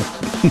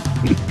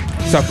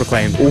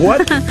 Self-proclaimed.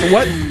 What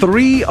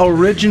three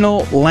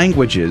original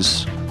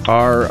languages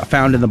are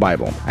found in the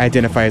Bible? I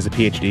identify as a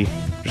PhD,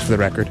 just for the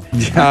record.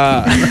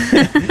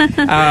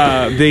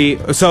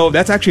 So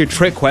that's actually a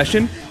trick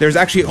question. There's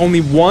actually only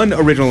one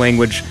original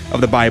language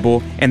of the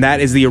Bible, and that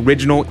is the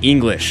original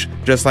English,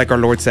 just like our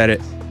Lord said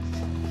it.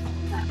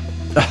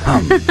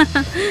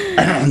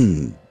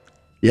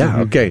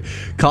 Yeah, okay.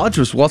 College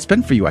was well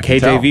spent for you, I can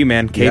tell. KJV,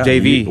 man.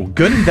 KJV. Yeah,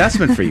 good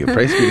investment for you.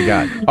 Praise be to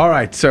God. All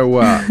right, so,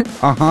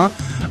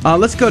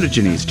 let's go to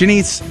Janice.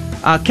 Janice,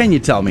 can you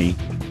tell me,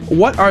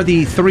 what are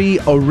the 3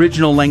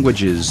 original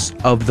languages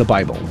of the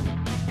Bible?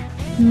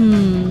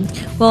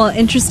 Well,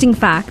 interesting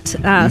fact.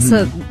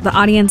 So the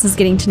audience is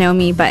getting to know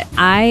me, but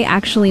I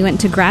actually went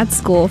to grad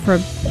school for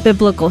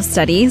biblical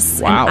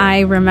studies. Wow. And I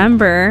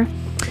remember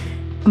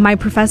my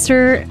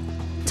professor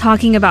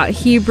talking about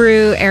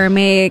Hebrew,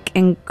 Aramaic,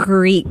 and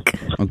Greek.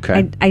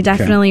 Okay. I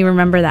definitely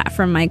remember that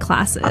from my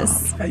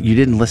classes. You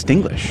didn't list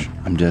English.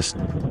 I'm just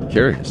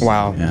curious.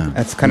 Wow. Yeah.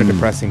 That's kind of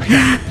depressing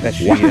that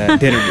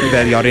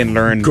y'all didn't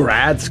learn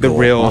grad school.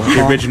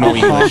 The original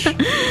English.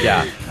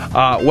 Yeah.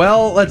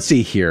 Well, let's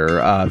see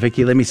here.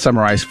 Vicky, let me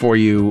summarize for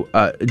you.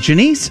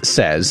 Janice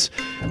says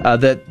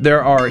that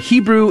there are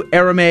Hebrew,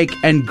 Aramaic,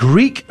 and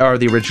Greek are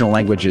the original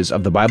languages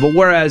of the Bible,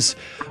 whereas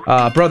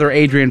Brother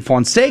Adrian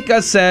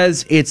Fonseca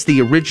says it's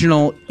the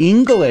original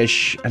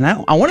English, and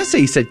I want to say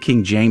he said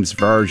King James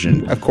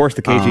Version. Of course,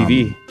 the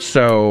KJV.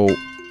 So,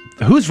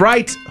 who's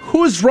right?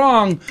 Who's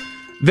wrong?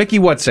 Vicky,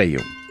 what say you?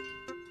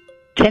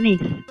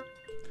 Janice.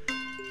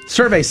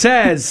 Survey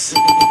says...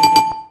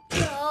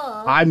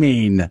 I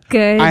mean...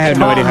 Good. I had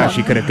no idea how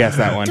she could have guessed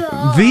that one.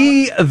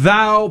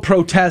 Thou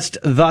protest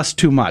thus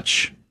too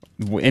much.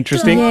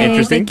 Interesting. Yay,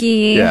 Interesting.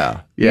 Vicky.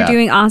 Yeah. You're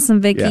doing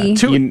awesome, Vicky.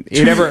 Yeah.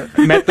 You never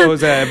met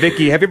those,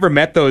 Vicky, have you ever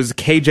met those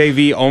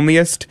KJV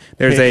onlyist?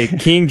 There's a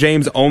King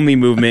James only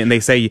movement, and they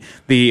say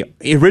the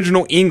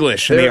original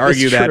English, and they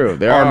argue that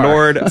our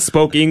Lord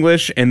spoke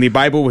English, and the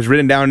Bible was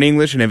written down in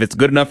English, and if it's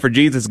good enough for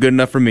Jesus, it's good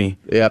enough for me.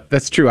 Yep,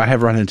 that's true. I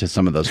have run into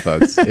some of those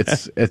folks.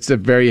 It's a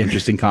very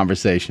interesting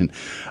conversation.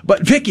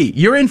 But, Vicky,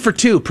 you're in for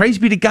 2. Praise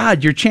be to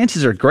God. Your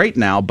chances are great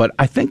now, but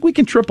I think we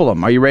can triple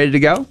them. Are you ready to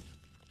go?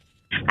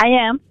 I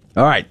am.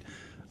 All right.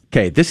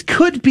 Okay, this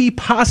could be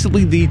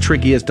possibly the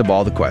trickiest of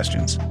all the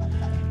questions.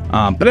 But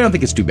I don't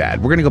think it's too bad.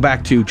 We're going to go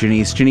back to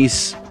Janice.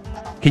 Janice,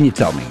 can you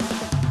tell me?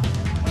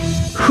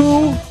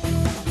 Who...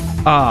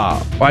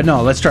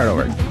 no, let's start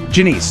over.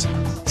 Janice,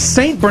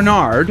 St.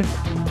 Bernard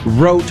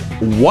wrote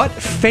what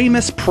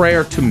famous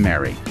prayer to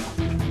Mary?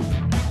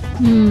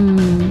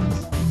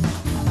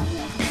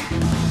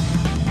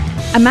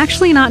 I'm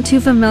actually not too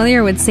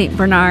familiar with St.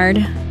 Bernard.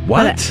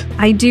 What? But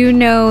I do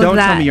know Don't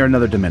that... tell me you're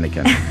another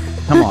Dominican.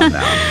 Come on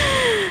now.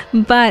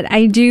 But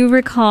I do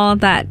recall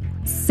that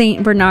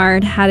St.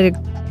 Bernard had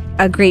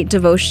a great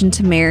devotion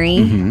to Mary.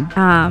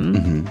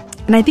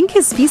 And I think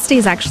his feast day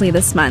is actually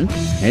this month.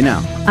 Hey,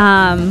 now.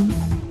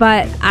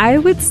 But I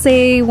would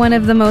say one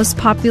of the most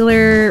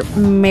popular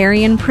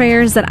Marian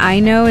prayers that I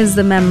know is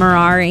the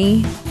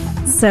Memorare.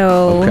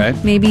 So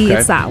maybe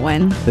it's that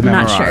one. The I'm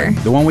not Memorare.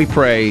 sure. The one we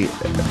pray.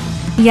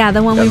 Yeah,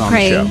 the one we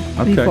pray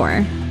Okay.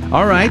 before.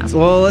 All right. Yeah.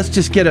 Well, let's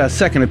just get a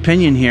second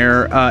opinion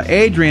here.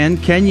 Adrian,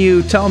 can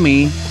you tell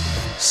me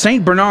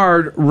St.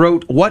 Bernard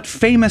wrote what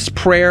famous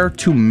prayer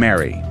to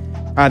Mary?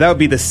 That would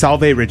be the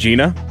Salve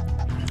Regina.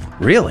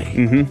 Really?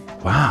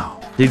 Mm-hmm.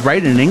 Wow. Did he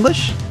write it in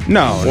English?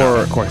 No,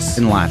 or of course.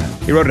 In Latin?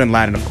 He wrote it in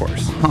Latin, of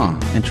course. Huh.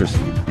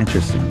 Interesting.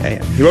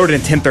 Yeah. He wrote it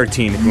in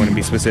 1013, if you want to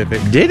be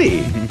specific. Did he?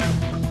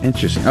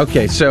 Interesting.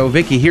 Okay, so,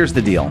 Vicky, here's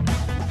the deal.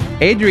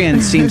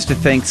 Adrian seems to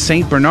think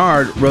St.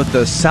 Bernard wrote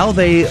the Salve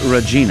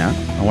Regina,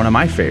 one of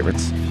my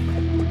favorites.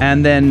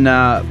 And then,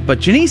 but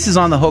Janice is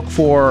on the hook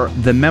for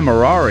the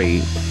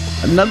Memorare,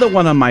 another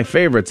one of my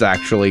favorites,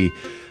 actually.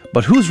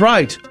 But who's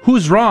right?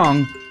 Who's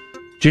wrong?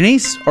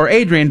 Janice or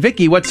Adrian?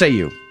 Vicky, what say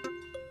you?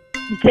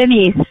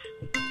 Janice.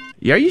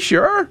 Yeah, are you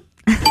sure?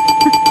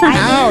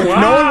 Ouch,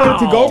 no one wanted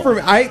to go for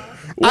me. I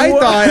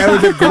thought that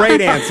was a great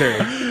answer.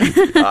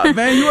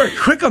 Man, you were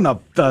quick on the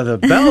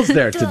bells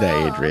there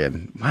today,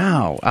 Adrian.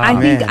 Wow.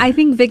 I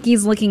think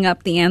Vicky's looking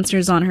up the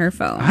answers on her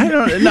phone. I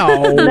don't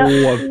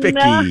know,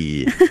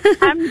 Vicky.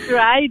 I'm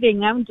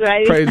driving.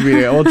 Praise be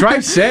to God. Well,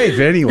 drive safe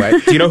anyway.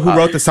 Do you know who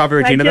wrote the Salve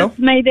Regina, though? I just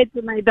made it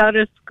to my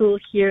daughter's school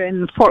here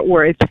in Fort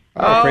Worth.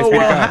 Oh,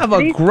 well, have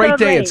a great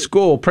day at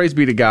school. Praise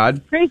be to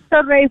God.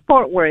 Cristo Rey,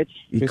 Fort Worth.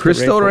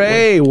 Cristo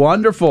Rey,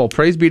 wonderful.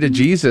 Praise be to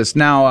Jesus.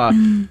 Now,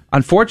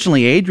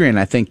 unfortunately, Adrian,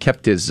 I think,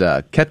 kept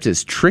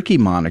his tricky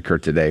moniker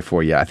today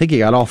for you. I think he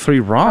got all 3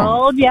 wrong.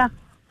 Oh, yeah.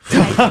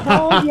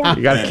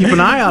 You got to keep an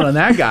eye out on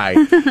that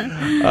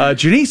guy.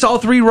 Janice, all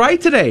 3 right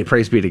today.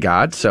 Praise be to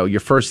God. So your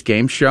first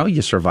game show,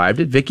 you survived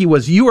it. Vicky,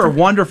 you are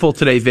wonderful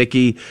today,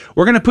 Vicky.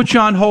 We're going to put you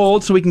on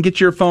hold so we can get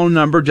your phone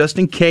number just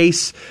in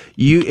case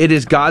it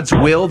is God's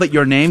will that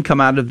your name come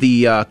out of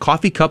the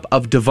coffee cup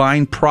of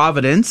divine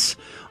providence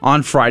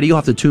on Friday. You'll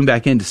have to tune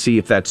back in to see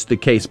if that's the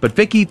case. But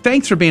Vicky,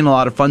 thanks for being a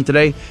lot of fun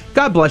today.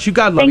 God bless you.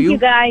 God love you.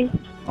 Thank you, guys.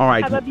 All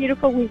right. Have a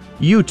beautiful week.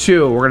 You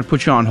too. We're going to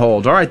put you on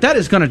hold. All right. That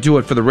is going to do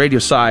it for the radio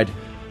side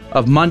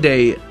of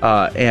Monday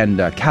and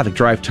Catholic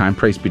Drive Time.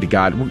 Praise be to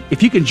God.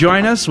 If you can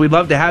join us, we'd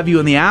love to have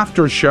you in the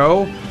after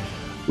show.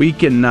 We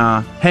can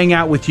hang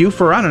out with you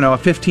for,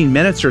 15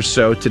 minutes or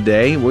so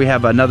today. We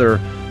have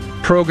another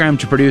program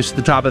to produce at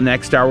the top of the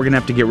next hour we're going to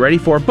have to get ready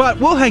for. But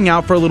we'll hang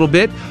out for a little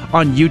bit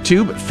on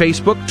YouTube,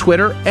 Facebook,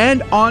 Twitter,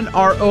 and on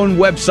our own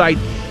website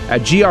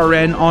at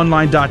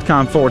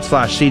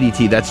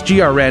grnonline.com/CDT. That's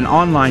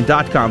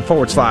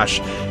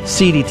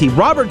grnonline.com/CDT.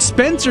 Robert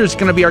Spencer is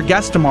going to be our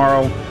guest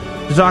tomorrow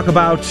to talk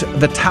about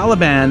the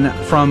Taliban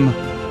from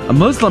a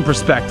Muslim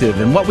perspective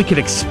and what we could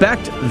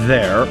expect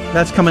there.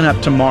 That's coming up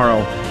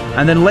tomorrow.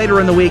 And then later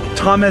in the week,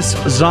 Thomas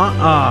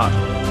Zordani.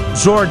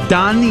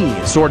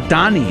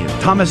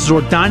 Thomas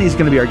Zordani is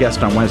going to be our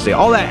guest on Wednesday.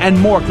 All that and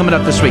more coming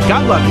up this week.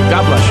 God love you.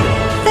 God bless you.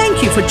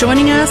 Thank you for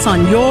joining us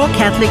on Your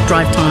Catholic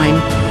Drive Time,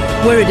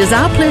 where it is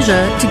our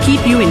pleasure to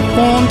keep you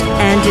informed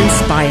and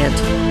inspired.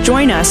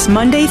 Join us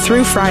Monday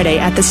through Friday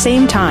at the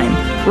same time,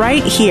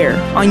 right here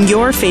on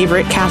your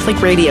favorite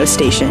Catholic radio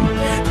station.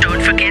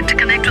 Don't forget to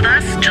connect with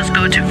us. Just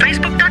go to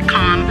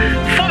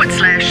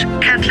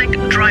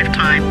facebook.com/Catholic Drive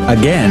Time.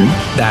 Again,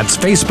 that's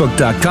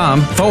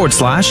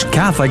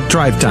facebook.com/Catholic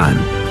Drive Time.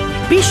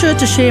 Be sure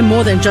to share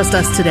more than just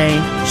us today.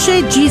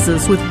 Share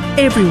Jesus with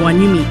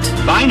everyone you meet.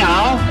 Bye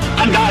now,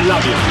 and God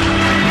love you.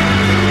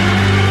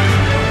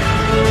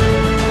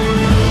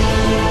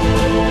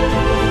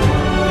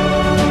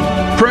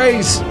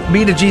 Praise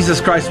be to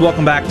Jesus Christ.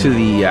 Welcome back to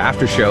the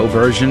after show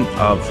version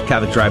of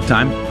Catholic Drive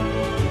Time,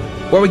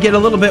 where we get a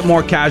little bit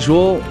more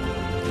casual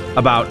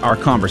about our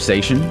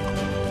conversation.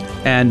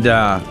 And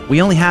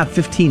we only have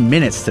 15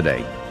 minutes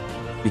today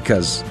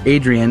because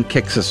Adrian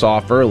kicks us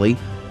off early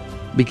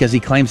because he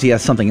claims he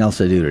has something else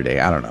to do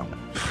today. I don't know.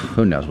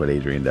 Who knows what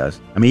Adrian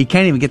does? I mean, he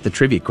can't even get the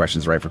trivia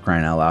questions right, for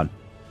crying out loud.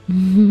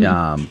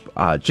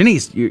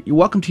 Janice, you're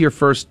welcome to your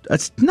first,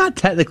 it's not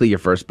technically your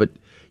first, but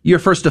your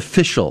first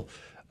official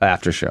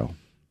after show.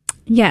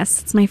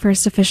 Yes, it's my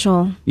first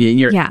official.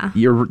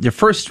 Your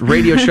first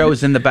radio show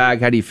is in the bag.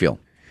 How do you feel?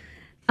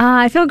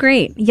 I feel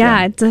great.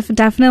 Yeah.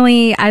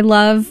 Definitely.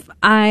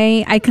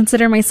 I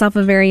consider myself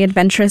a very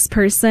adventurous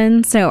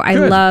person. So I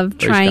love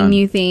trying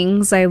new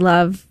things. I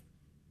love,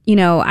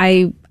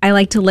 I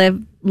like to live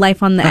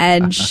life on the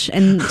edge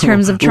in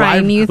terms of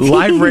trying new things.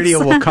 Live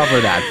radio will cover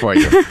that for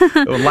you.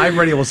 Live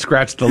radio will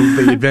scratch the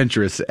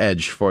adventurous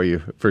edge for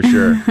you, for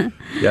sure.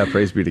 Yeah,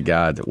 praise be to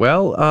God.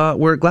 Well,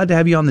 we're glad to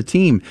have you on the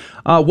team.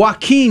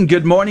 Joaquin,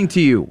 good morning to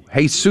you.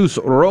 Jesus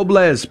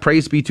Robles,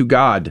 praise be to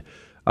God.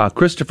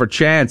 Christopher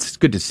Chance, it's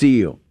good to see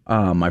you,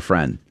 my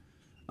friend.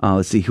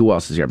 Let's see who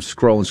else is here. I'm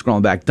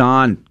scrolling back.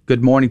 Don,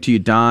 good morning to you,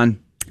 Don.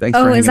 Thanks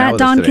for hanging out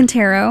with us today. Is that Don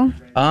Quintero?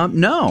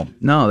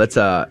 No, that's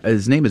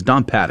his name is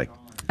Don Paddock.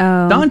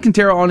 Oh. Don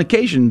Quintero on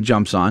occasion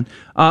jumps on.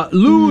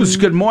 Luz,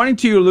 good morning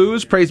to you,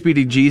 Luz. Praise be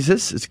to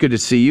Jesus. It's good to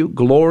see you.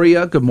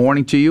 Gloria, good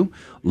morning to you.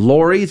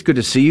 Lori, it's good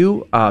to see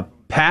you.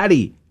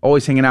 Patty,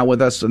 always hanging out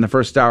with us in the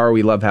first hour.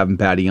 We love having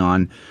Patty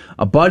on.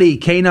 Buddy,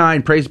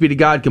 K9, praise be to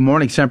God. Good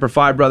morning, Semper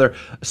Fi, brother.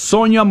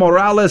 Sonia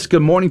Morales,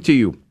 good morning to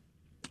you.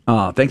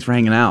 Thanks for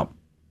hanging out.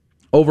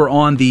 Over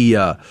on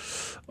the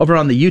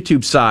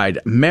YouTube side,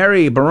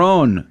 Mary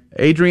Barone,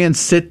 Adrian,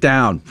 sit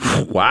down.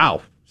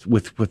 Wow,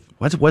 with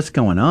what's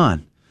going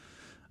on?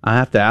 I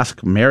have to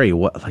ask Mary,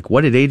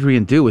 what did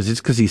Adrian do? Is it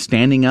because he's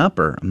standing up,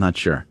 or I'm not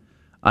sure.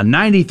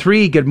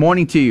 93, good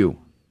morning to you.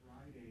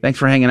 Thanks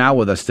for hanging out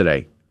with us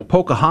today.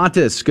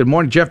 Pocahontas, good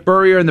morning. Jeff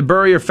Burrier and the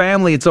Burrier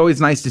family, it's always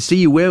nice to see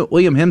you.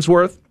 William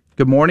Hemsworth,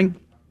 good morning.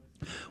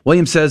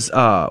 William says,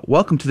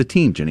 welcome to the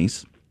team,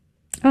 Janice.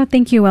 Oh,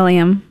 thank you,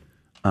 William.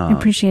 I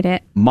appreciate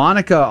it.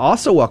 Monica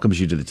also welcomes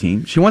you to the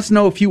team. She wants to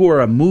know if you were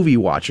a movie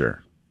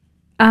watcher.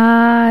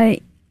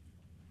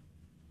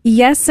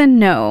 Yes and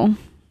no.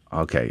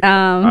 Okay.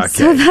 I'm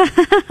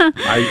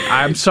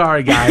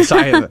sorry, guys.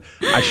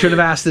 I should have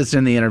asked this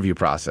in the interview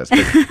process.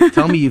 But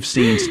tell me you've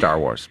seen Star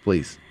Wars,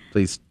 please.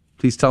 Please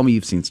tell me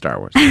you've seen Star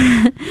Wars.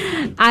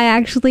 I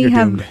actually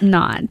have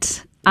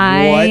not.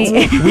 What?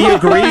 We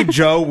agreed,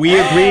 Joe. We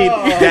agreed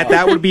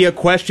that would be a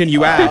question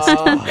you asked.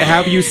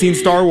 Have you seen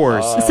Star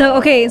Wars? So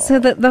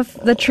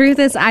the truth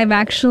is, I've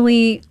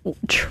actually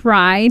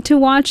tried to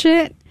watch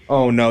it.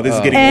 Oh no, this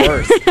is getting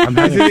worse. I'm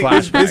having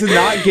flashbacks. This is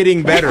not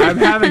getting better. I'm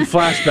having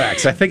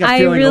flashbacks. I think I'm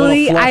feeling a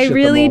little flush I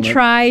really at the moment.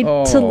 tried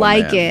to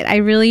like it. I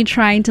really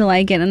tried to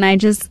like it, and I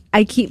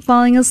keep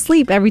falling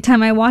asleep every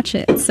time I watch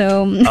it.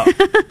 So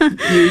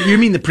you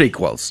mean the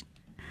prequels,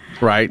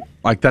 right?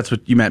 Like that's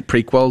what you meant,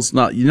 prequels?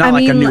 Not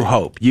like A New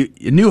Hope.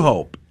 A New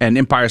Hope and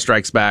Empire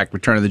Strikes Back,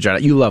 Return of the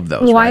Jedi. You love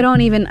those. Well, right? I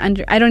don't even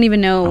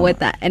know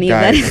what any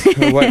guys, of that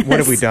is. What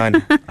have we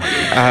done?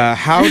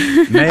 How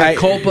mea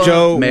culpa,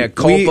 Joe? Mea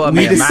culpa, we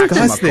mea discussed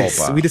maxima this.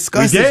 culpa. We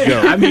discussed We did.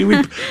 this, Joe. I mean,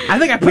 I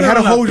think I put we had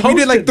it on a whole. We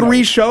did like 3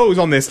 note. shows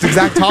on this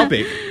exact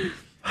topic.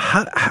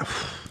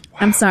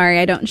 I'm sorry,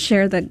 I don't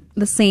share the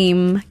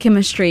same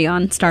chemistry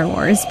on Star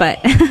Wars,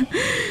 but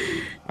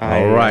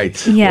all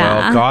right.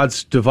 Yeah. Well,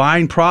 God's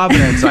divine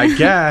providence, I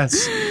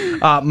guess.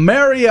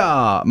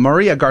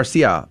 Maria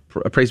Garcia,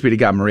 praise be to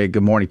God. Maria,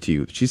 good morning to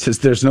you. She says,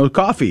 there's no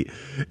coffee.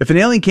 If an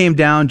alien came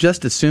down,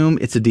 just assume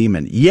it's a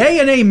demon. Yay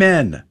and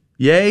amen.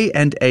 Yay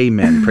and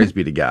amen. Praise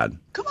be to God.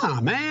 Come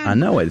on, man. I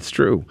know it. It's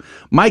true.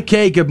 Mike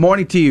K., good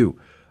morning to you.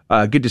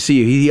 Good to see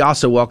you. He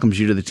also welcomes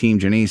you to the team,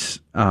 Janice.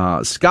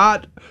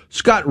 Scott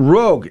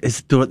Rogue.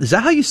 Is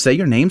that how you say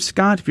your name,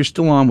 Scott? If you're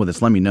still on with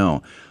us, let me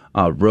know.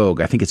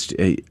 Rogue. I think it's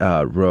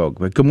Rogue.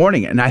 But good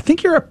morning. And I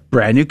think you're a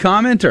brand new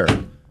commenter.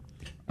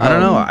 I don't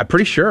know. I'm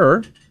pretty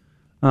sure.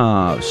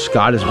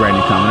 Scott is a brand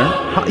new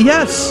commenter.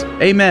 Yes.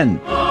 Amen.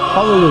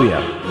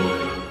 Hallelujah.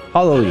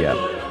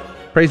 Hallelujah.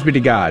 Praise be to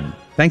God.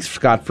 Thanks,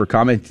 Scott, for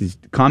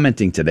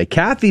commenting today.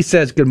 Kathy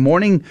says, good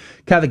morning,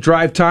 Catholic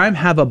Drive Time.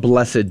 Have a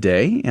blessed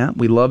day. Yeah,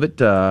 we love it.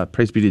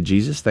 Praise be to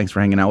Jesus. Thanks for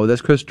hanging out with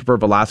us. Christopher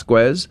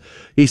Velasquez,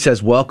 he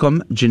says,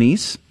 welcome,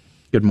 Janice.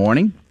 Good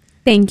morning.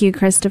 Thank you,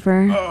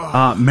 Christopher.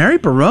 Mary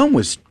Barone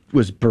was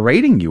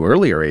berating you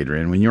earlier,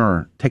 Adrian, when you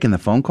were taking the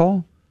phone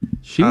call.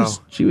 She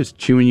was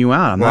chewing you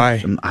out.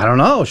 Why? I don't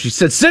know. She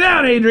said, sit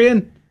down,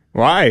 Adrian.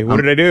 Why? What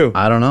did I do?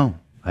 I don't know.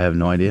 I have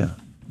no idea.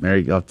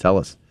 Mary, you'll have to tell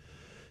us.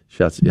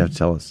 You have to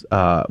tell us.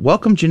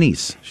 Welcome,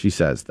 Janice, she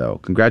says, though.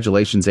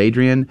 Congratulations,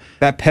 Adrian.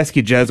 That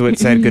pesky Jesuit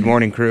said, good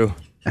morning, crew.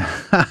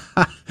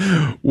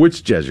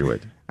 Which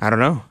Jesuit? I don't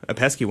know. A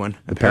pesky one,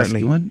 The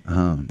apparently. pesky one?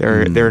 Oh.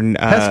 They're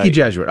pesky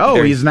Jesuit.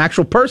 Oh, he's an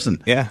actual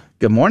person. Yeah.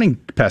 Good morning,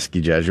 pesky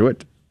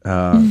Jesuit.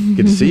 Good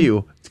to see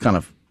you. It's kind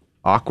of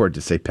awkward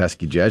to say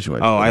pesky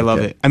Jesuit. Oh, I love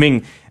it. I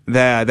mean,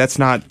 that's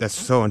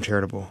so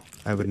uncharitable.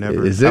 I would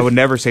never. I would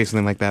never say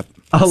something like that.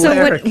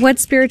 So what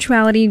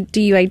spirituality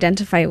do you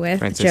identify with,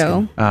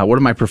 Franciscan. Joe? What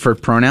are my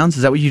preferred pronouns?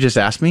 Is that what you just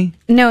asked me?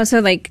 No,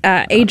 so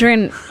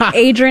Adrian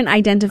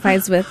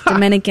identifies with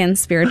Dominican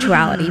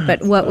spirituality,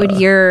 but what would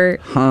your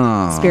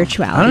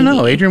spirituality I don't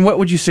know. be? Adrian, what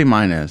would you say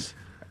mine is?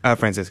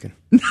 Franciscan.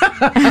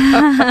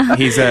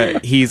 He's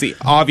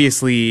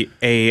obviously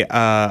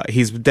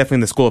he's definitely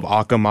in the school of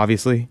Occam,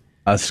 obviously.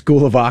 A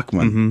school of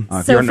Occam.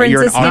 Mm-hmm. So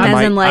Franciscan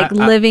as in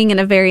living in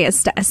a very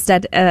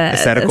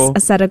ascetical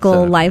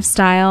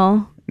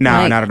lifestyle?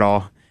 No, not at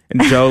all.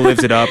 Joe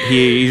lives it up.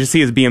 You just see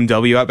his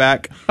BMW out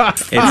back.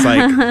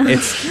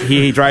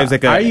 He drives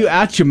like a... Are you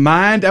out your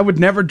mind? I would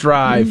never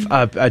drive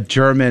a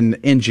German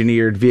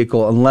engineered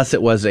vehicle unless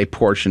it was a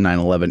Porsche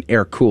 911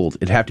 air cooled.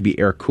 It'd have to be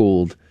air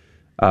cooled.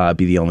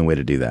 Be the only way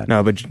to do that.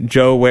 No, but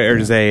Joe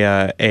wears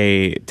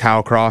a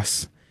Tau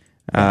cross.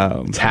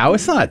 Tau?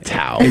 It's not a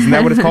Tau. Isn't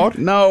that what it's called?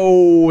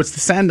 No, it's the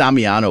San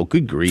Damiano.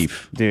 Good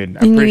grief. Dude,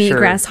 I'm pretty sure.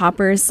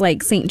 Grasshoppers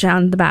like St.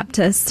 John the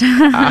Baptist.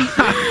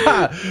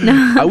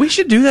 We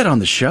should do that on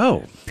the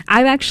show.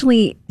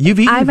 You've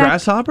eaten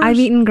grasshoppers? I've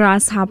eaten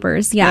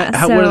grasshoppers,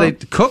 yeah. Were they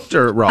cooked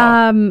or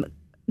raw?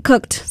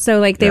 Cooked.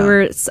 So they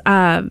were,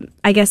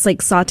 I guess, like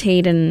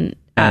sauteed and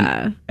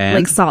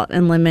like salt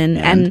and lemon.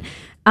 And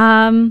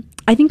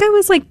I think I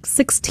was like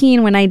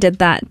 16 when I did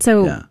that.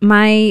 So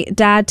my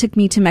dad took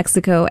me to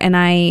Mexico and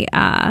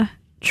I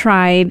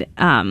tried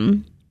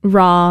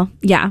raw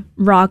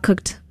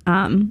cooked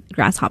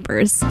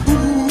grasshoppers.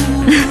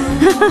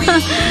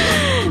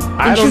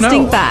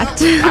 Interesting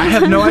fact. I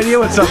have no idea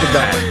what's up with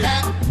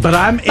that. But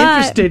I'm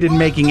interested in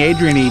making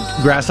Adrian eat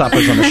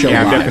grasshoppers on the show.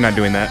 Yeah, I'm definitely not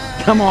doing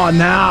that. Come on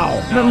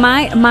now. But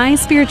my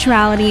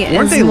spirituality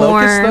weren't is they more...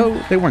 locusts, though?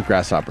 They weren't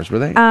grasshoppers, were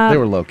they? They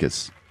were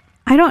locusts.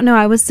 I don't know.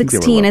 I was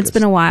 16. It's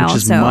been a while. Which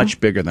is much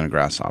bigger than a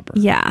grasshopper.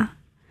 Yeah.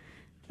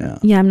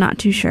 Yeah, I'm not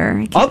too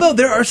sure. Although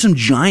there are some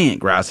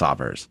giant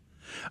grasshoppers.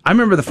 I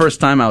remember the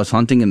first time I was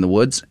hunting in the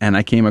woods and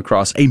I came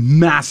across a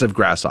massive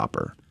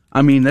grasshopper.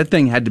 I mean, that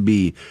thing had to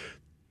be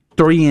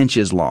 3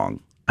 inches long.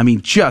 I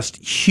mean,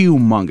 just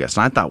humongous.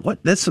 And I thought,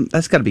 what? That's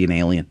got to be an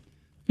alien.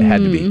 It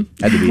had to be.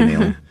 Had to be an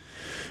alien.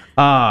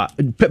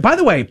 By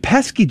the way,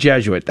 pesky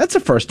Jesuit. That's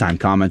a first-time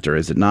commenter,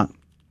 is it not?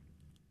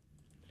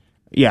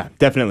 Yeah,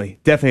 definitely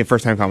a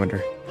first-time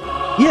commenter.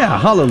 Yeah,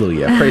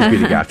 hallelujah. Praise be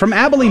to God. From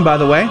Abilene, by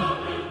the way,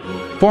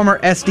 former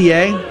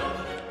SDA.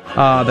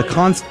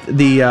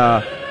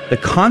 The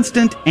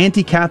constant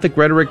anti-Catholic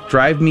rhetoric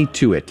drive me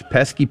to it.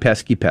 Pesky,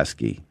 pesky,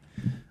 pesky.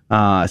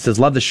 It says,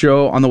 love the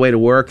show on the way to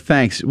work.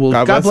 Thanks. Well,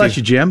 God bless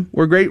you, Jim.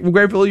 We're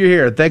grateful you're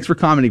here. Thanks for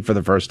commenting for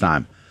the first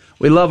time.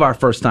 We love our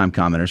first-time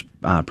commenters.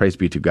 Praise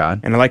be to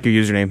God. And I like your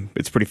username.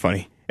 It's pretty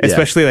funny.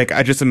 Especially,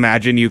 I just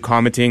imagine you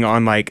commenting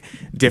on,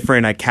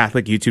 different,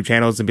 Catholic YouTube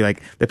channels and be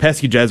like, the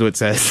pesky Jesuit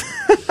says.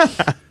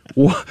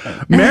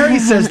 Mary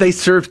says they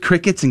served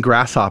crickets and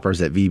grasshoppers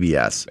at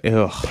VBS.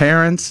 Ugh.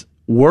 Parents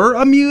were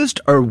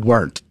amused or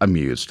weren't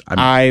amused?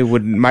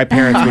 My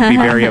parents would be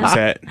very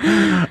upset.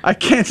 I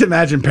can't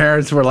imagine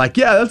parents were like,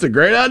 yeah, that's a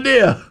great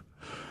idea.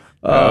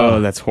 Oh,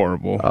 that's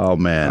horrible. Oh,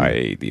 man.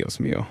 Ay, Dios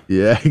mío.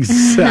 Yeah,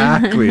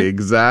 exactly.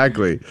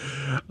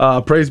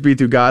 Praise be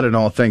to God in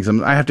all things.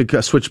 I have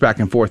to switch back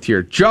and forth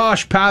here.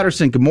 Josh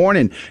Patterson, good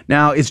morning.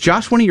 Now, is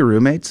Josh one of your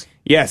roommates?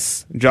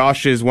 Yes,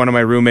 Josh is one of my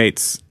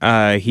roommates.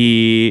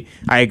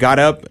 I got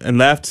up and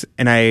left,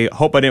 and I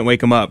hope I didn't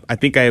wake him up. I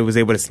think I was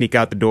able to sneak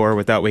out the door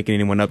without waking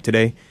anyone up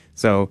today.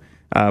 So,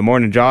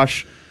 morning,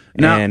 Josh.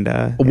 Now,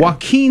 and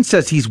Joaquin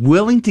says he's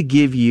willing to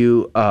give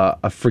you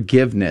a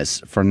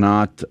forgiveness for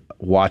not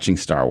watching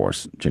Star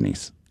Wars,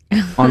 Janice,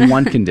 on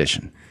one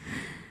condition.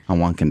 On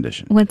one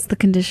condition. What's the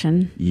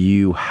condition?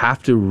 You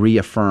have to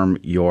reaffirm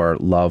your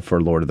love for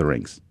Lord of the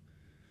Rings.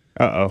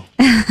 Uh-oh.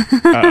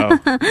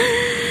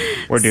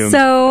 We're doomed.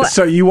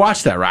 So you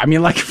watched that, right? I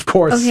mean, of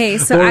course. Okay,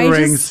 so Lord of the I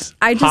Rings,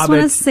 just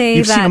want to say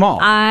you've that seen them all,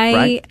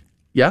 right?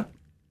 Yeah?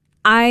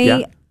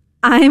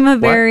 I'm a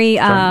very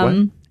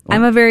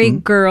I'm a very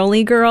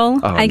girly girl,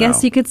 I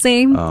guess you could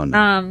say. Oh,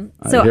 no.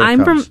 So Here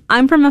it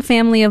I'm from a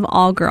family of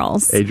all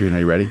girls. Adrian, are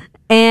you ready?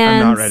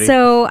 And I'm not ready.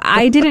 so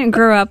I didn't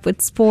grow up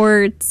with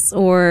sports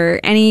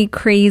or any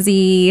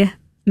crazy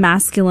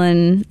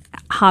masculine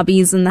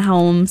hobbies in the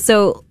home.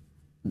 So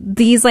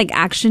these like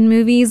action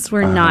movies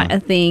were not a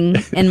thing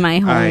in my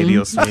home. Ay,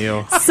 Dios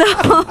mío. So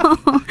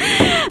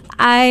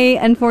I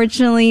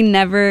unfortunately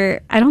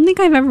I don't think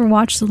I've ever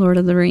watched The Lord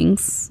of the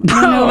Rings.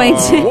 I don't know if I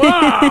did.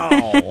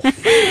 Wow.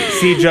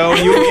 See, Joe,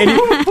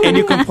 and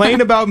you complain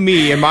about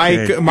me and my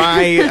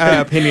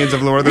opinions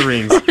of Lord of the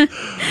Rings.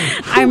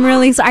 I'm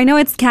really sorry. I know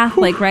it's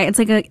Catholic, right? It's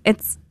like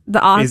it's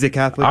the author. Is it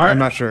Catholic? I'm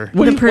not sure.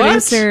 The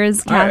producer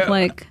is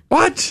Catholic.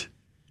 What?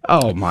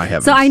 Oh my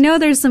heavens! So I know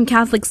there's some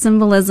Catholic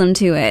symbolism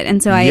to it,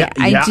 and so I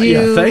do.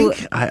 You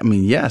think? I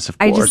mean, yes, of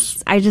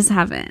course. I just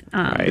haven't.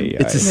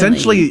 It's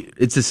essentially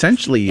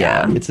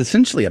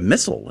a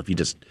missile. If you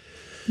just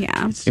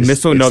a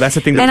missile. No, that's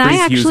the thing that and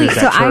priest I actually,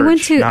 uses so at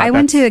church. I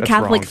went to a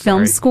Catholic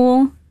film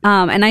school.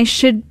 And I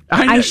should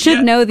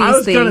know these I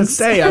was things. going to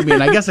say, I mean,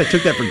 I guess I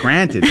took that for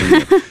granted.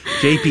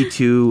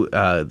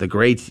 JP2, the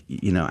great,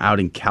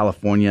 out in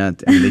California,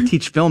 and they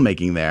teach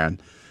filmmaking there.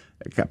 And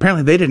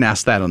apparently, they didn't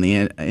ask that on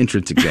the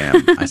entrance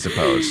exam, I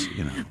suppose.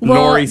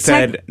 Well, Lori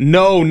said,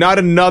 "No, not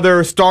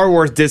another Star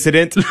Wars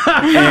dissident."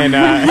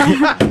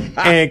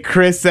 and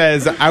Chris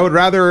says, "I would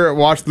rather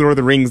watch The Lord of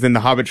the Rings than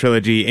the Hobbit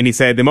trilogy." And he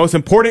said, "The most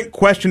important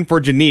question for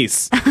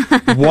Janice: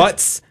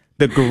 what's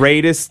the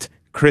greatest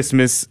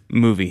Christmas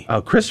movie?"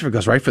 Oh, Christopher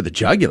goes right for the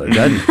jugular,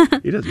 doesn't he?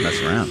 He doesn't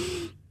mess around.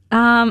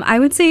 I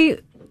would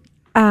say,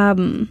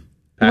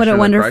 What a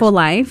Wonderful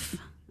Life.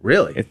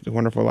 Really? It's a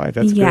Wonderful Life.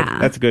 That's Yeah.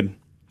 good. That's good.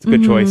 It's a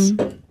good choice.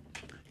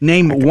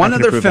 Name one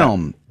other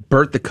film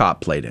Bert the Cop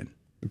played in.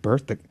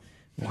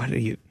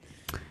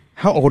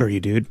 How old are you,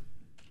 dude?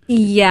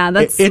 Yeah,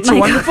 that's It's a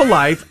Wonderful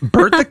Life.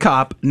 Bert the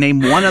Cop. Name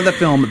one other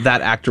film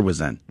that actor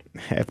was in.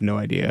 I have no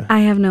idea.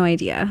 I have no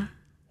idea.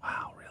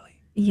 Wow, really?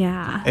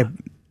 Yeah.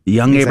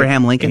 Young He's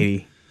Abraham like Lincoln.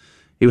 80.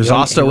 He was Young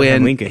also Abraham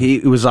in. Lincoln. He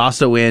was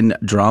also in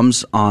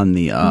Drums on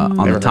the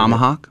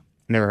Tomahawk.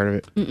 Never heard of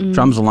it. Mm-mm.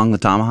 Drums Along the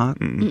Tomahawk.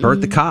 Mm-mm.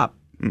 Bert the Cop.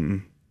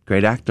 Mm-mm.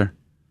 Great actor.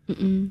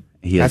 Mm-mm.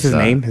 That's his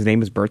name? His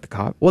name is Bert the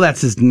Cop? Well,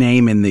 that's his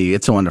name in the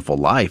It's a Wonderful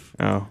Life.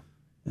 Oh.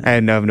 I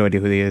have no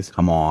idea who he is.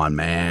 Come on,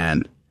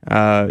 man.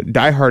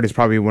 Die Hard is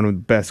probably one of the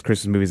best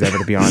Christmas movies ever,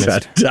 to be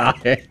honest.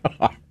 Die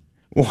Hard.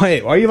 Why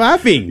are you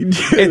laughing?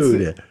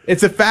 Dude.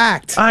 It's a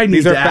fact. I need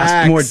These to are ask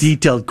facts. more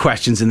detailed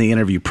questions in the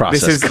interview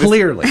process. This is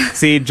clearly.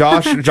 See,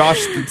 Josh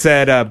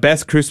said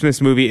best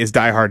Christmas movie is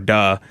Die Hard,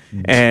 duh.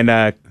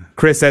 And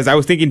Chris says, I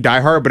was thinking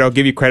Die Hard, but I'll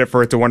give you credit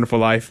for It's a Wonderful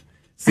Life.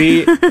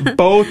 See,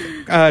 both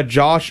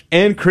Josh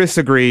and Chris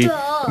agree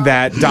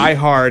that Die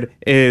Hard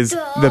is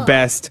the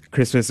best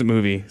Christmas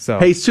movie. So,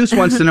 Hey, Seuss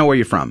wants to know where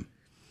you're from.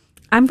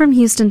 I'm from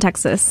Houston,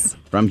 Texas.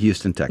 From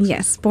Houston, Texas.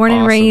 Yes, born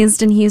and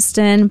raised in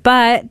Houston,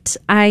 but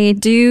I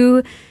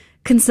do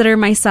consider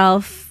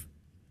myself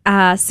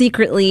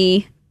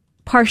secretly,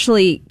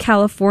 partially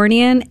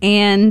Californian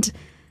and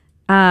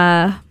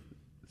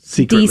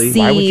Secretly? DC.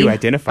 Why would you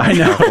identify as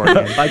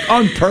Californian? Like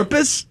on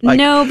purpose? Like,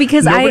 no,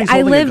 because nobody's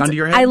I holding a gun to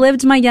your head?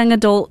 lived my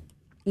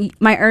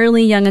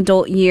early young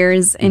adult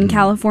years in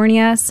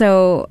California.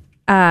 So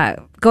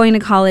going to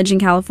college in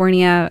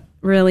California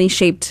really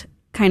shaped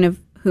kind of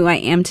who I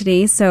am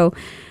today. So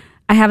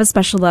I have a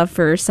special love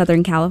for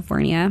Southern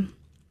California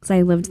because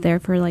I lived there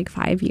for like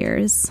 5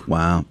 years.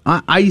 Wow.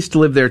 I used to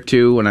live there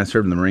too when I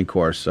served in the Marine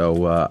Corps.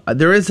 So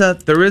there is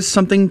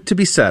something to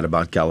be said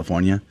about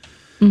California.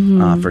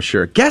 For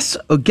sure. Guess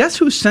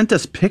who sent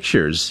us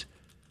pictures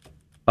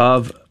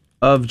of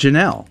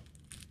Janelle?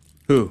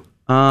 Who?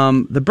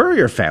 The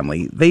Burrier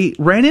family. They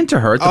ran into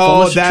her at the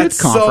Fullness of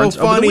Truth conference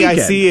so funny. over the weekend.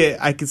 I see it.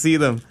 I can see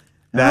them.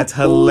 That's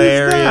How cool is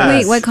hilarious. that?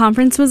 Wait, what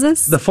conference was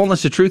this? The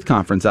Fullness of Truth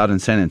conference out in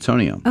San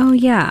Antonio. Oh,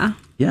 yeah.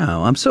 Yeah,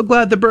 I'm so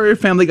glad the Burrier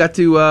family got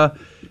to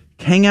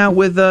hang out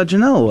with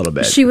Janelle a little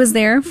bit. She was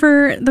there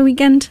for the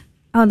weekend?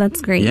 Oh,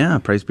 that's great. Yeah,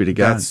 praise be to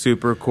God. That's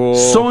super cool.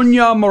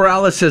 Sonia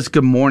Morales says,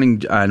 good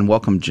morning and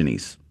welcome,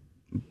 Janice.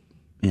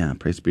 Yeah,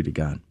 praise be to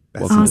God.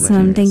 That's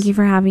awesome. Thank you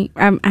for having.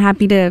 I'm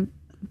happy to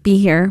be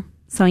here,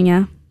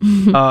 Sonia.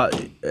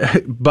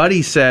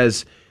 Buddy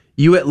says,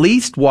 you at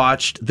least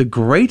watched the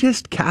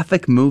greatest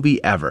Catholic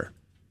movie ever,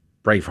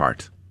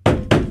 Braveheart.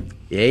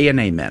 Yay and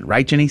amen.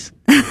 Right, Janice?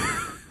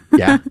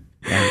 Yeah.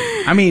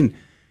 I mean,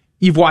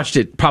 you've watched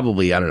it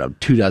probably,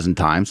 24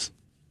 times,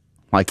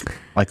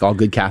 like all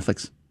good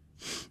Catholics,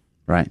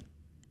 right?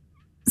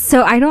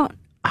 So I don't.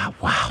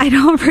 Wow. I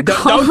don't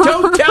recall.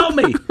 Don't tell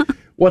me.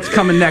 What's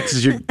coming next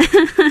is you're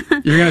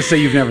going to say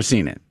you've never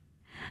seen it.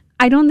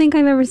 I don't think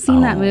I've ever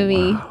seen that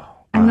movie.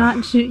 Wow. I'm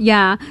not sure.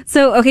 Yeah.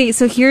 So, okay.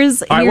 So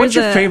here's. All right. What's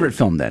your favorite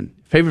film then?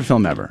 Favorite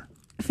film ever?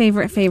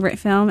 Favorite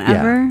film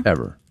ever? Yeah,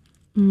 ever.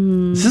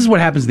 This is what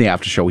happens in the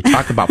after show. We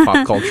talk about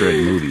pop culture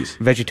and movies.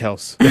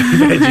 VeggieTales.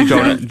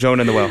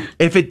 Jonah and the Whale.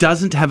 If it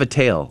doesn't have a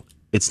tail,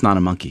 it's not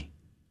a monkey,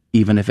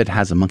 even if it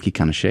has a monkey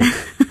kind of shape.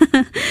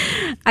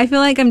 I feel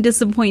like I'm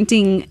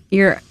disappointing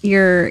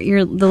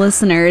the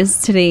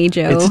listeners today,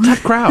 Joe. It's a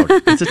tough crowd.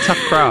 It's a tough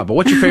crowd. But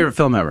what's your favorite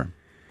film ever?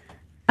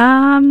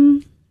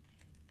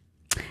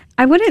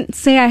 I wouldn't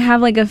say I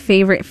have like a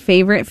favorite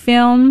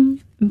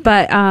film,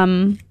 but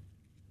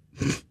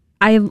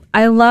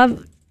I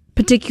love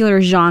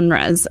particular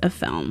genres of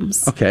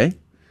films. Okay.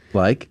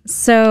 Like?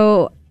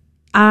 So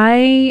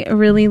I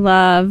really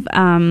love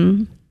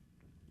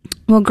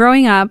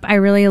growing up, I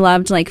really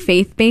loved like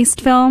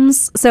faith-based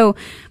films. So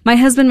my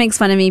husband makes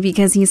fun of me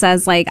because he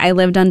says like I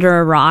lived under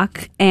a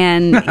rock,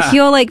 and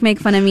he'll like make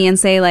fun of me and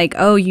say like,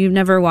 "Oh, you've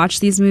never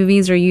watched these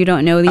movies or you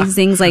don't know these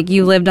things, like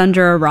you lived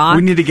under a rock."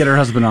 We need to get her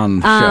husband on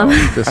the show.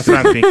 That's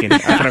what I'm thinking.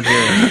 That's what I'm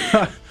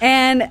hearing.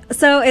 And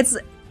so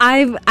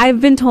I've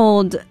been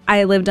told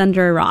I lived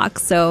under a rock,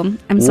 so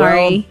I'm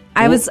sorry.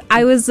 I was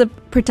a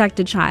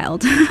protected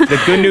child. The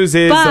good news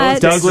is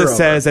But- Douglas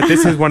says that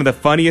this is one of the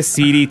funniest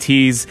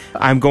CDTs.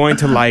 I'm going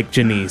to like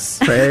Janice.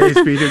 Praise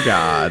be to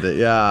God.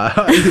 Yeah.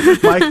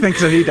 Mike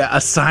thinks I need to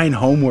assign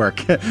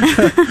homework.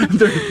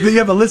 You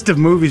have a list of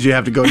movies you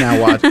have to go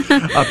now watch.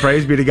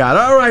 Praise be to God.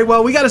 All right,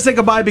 well, we got to say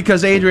goodbye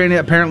because Adrian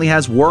apparently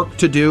has work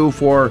to do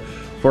for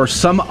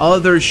some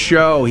other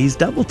show. He's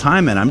double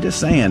timing, I'm just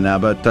saying.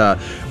 But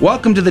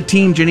welcome to the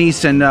team,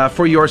 Janice, and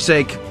for your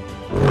sake,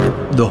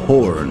 the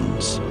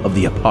horns of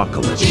the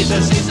apocalypse.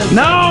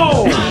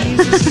 No!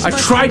 I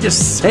tried to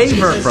save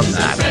her from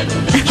that.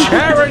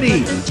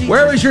 Charity!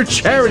 Where is your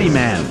charity,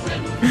 man?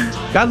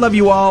 God love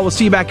you all. We'll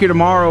see you back here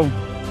tomorrow.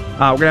 We're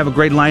going to have a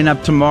great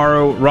lineup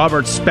tomorrow.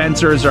 Robert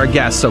Spencer is our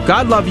guest. So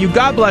God love you.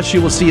 God bless you.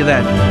 We'll see you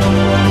then.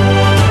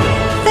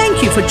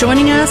 Thank you for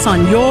joining us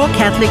on Your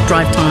Catholic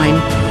Drive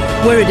Time,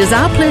 where it is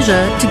our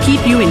pleasure to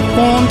keep you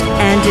informed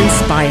and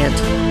inspired.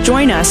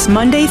 Join us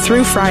Monday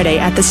through Friday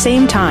at the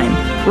same time,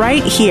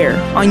 right here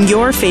on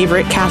your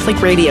favorite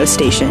Catholic radio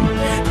station.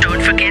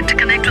 Don't forget to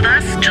connect with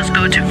us. Just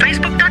go to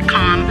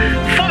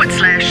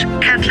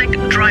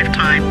facebook.com/Catholic Drive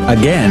Time.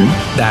 Again,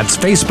 that's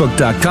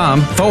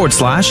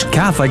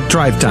facebook.com/Catholic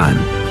Drive Time.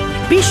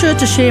 Be sure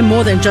to share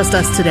more than just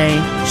us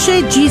today.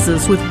 Share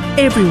Jesus with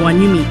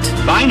everyone you meet.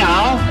 Bye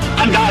now,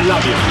 and God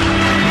love you.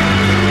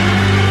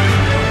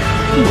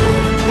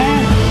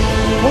 Man,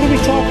 what are we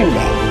talking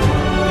about?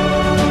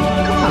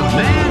 Come on,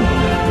 man.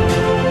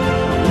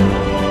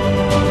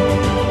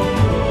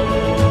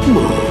 Come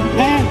on,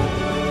 man.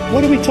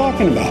 What are we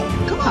talking about?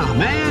 Come on,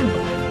 man.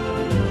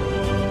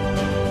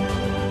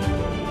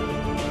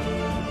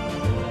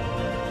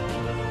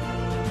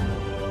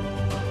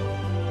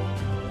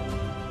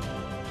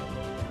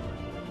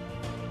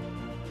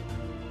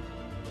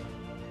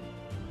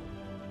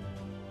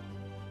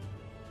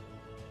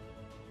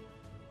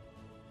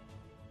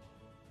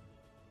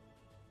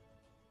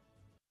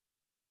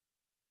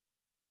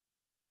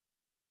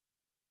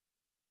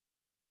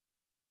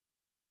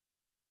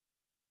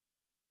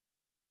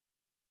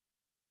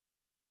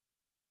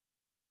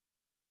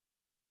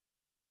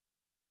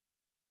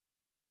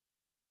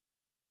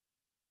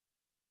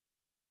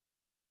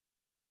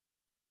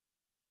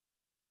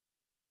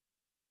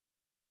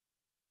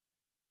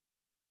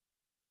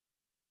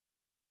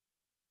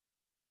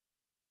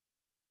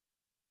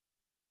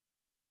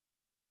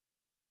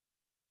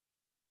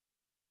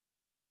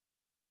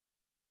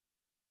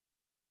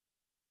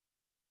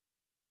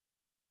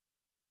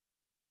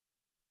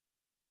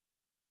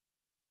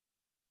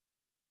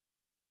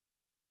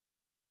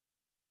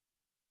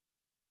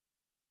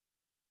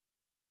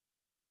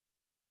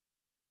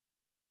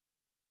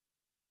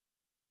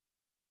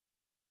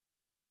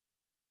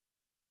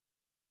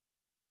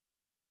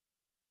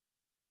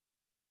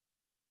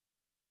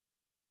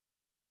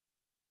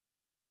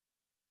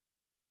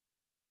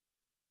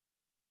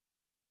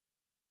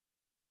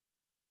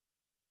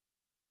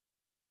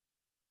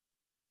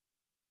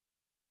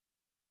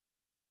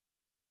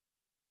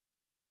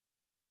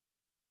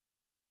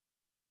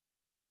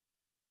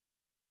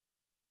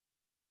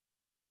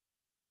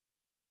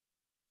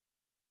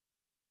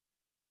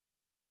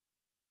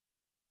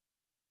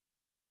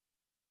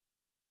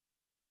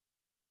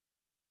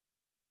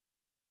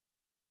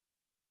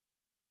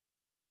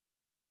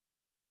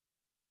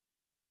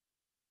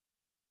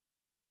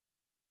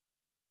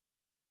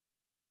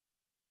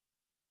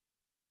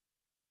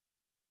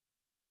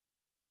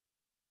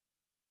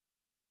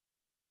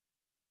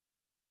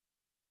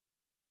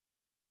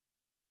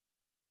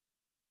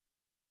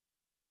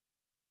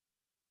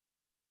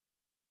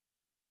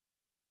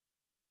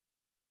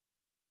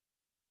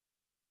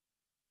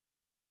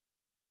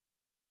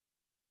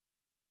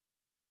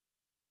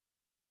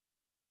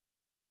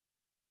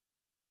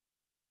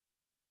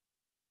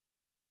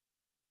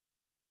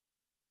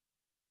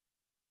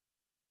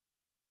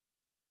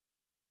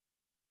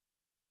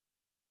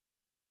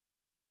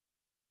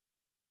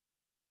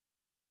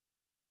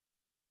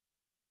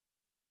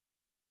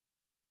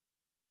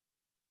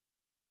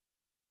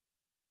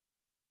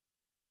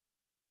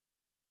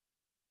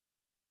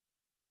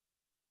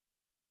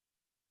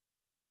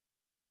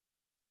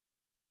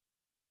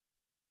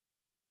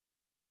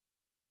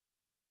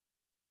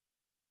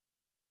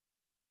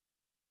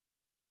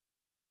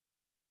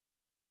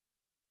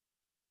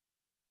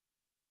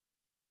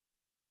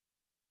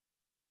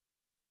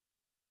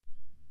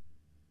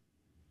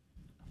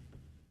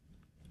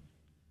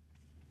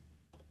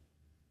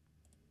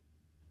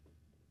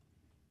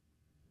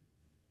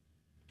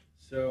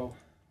 So,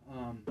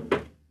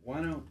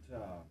 why don't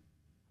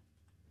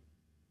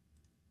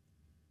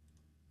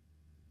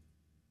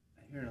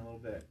here in a little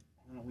bit?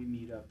 Why don't we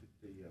meet up at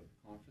the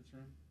conference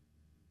room,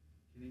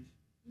 Denise?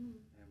 And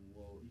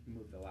you can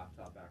move the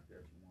laptop back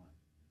there if you want,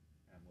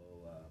 and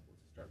we'll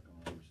just start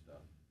going over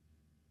stuff.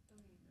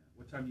 Okay.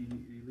 Yeah. What time are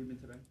you leaving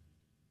today?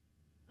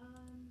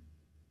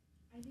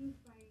 I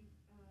think by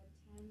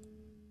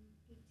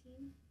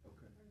 10:15.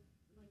 Okay.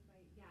 Or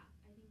like by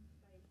I think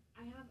by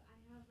I have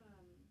a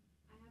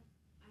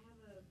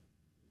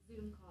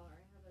Zoom call, or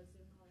I have a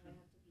Zoom call that I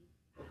have to be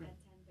at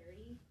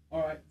 10:30.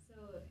 All right. So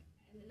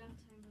enough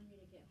time for me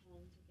to get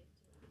home to get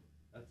to that.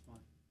 That's fine.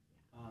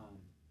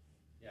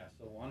 Yeah.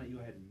 So why don't you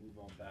go ahead and move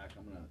on back?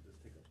 I'm gonna just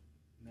take a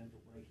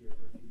mental break here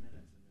for a few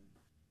minutes, and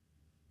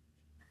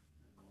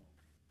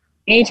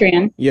then.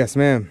 Adrian. Yes,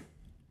 ma'am.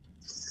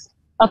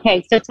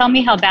 Okay, so tell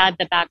me how bad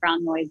the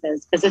background noise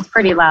is, because it's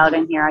pretty loud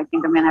in here. I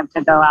think I'm going to have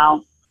to go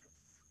out.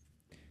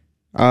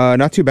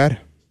 Not too bad.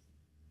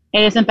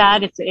 It isn't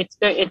bad. It's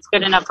good. It's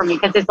good enough for me,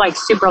 because it's like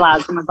super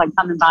loud. Someone's like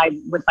coming by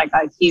with like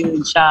a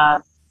huge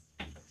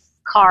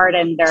card,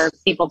 and there are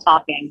people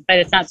talking, but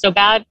it's not so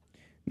bad.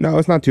 No,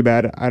 it's not too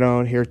bad. I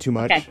don't hear too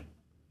much. Okay.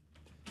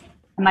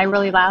 Am I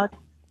really loud?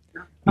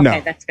 Okay, No.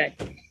 That's good.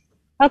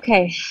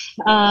 Okay,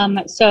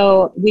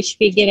 so we should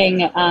be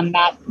getting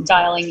Matt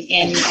dialing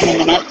in a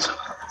minute.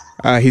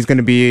 He's going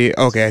to be...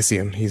 Okay, I see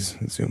him. He's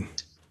on Zoom.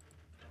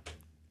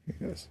 Here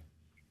he goes.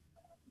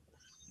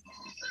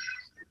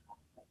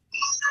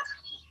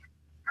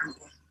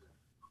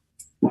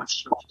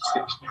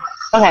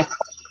 Okay.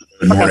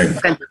 Good morning.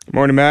 Okay, good.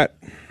 Morning, Matt.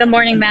 Good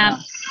morning, Matt.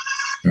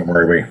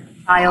 Where are we?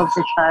 Child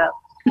to child.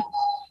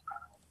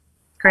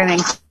 Screaming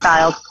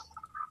child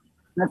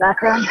in the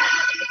background.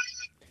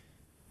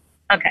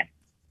 Okay.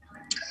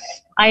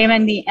 I am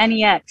in the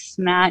NEX,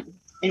 Matt,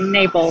 in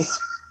Naples.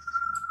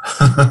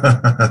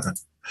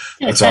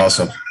 That's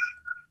awesome.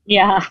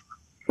 Yeah.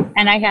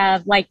 And I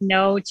have like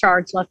no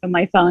charge left on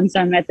my phone,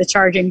 so I'm at the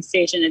charging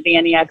station at the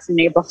NEX in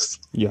Naples.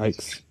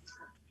 Yikes.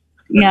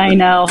 Yeah, I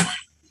know.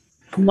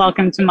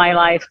 Welcome to my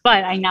life.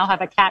 But I now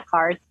have a cat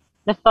card,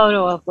 the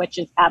photo of which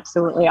is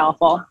absolutely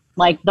awful.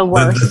 Like the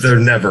worst. They're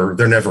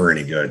never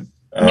any good.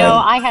 No,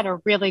 I had a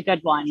really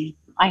good one.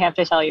 I have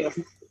to tell you.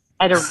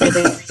 I had a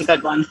really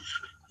good one.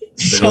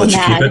 So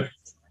mad.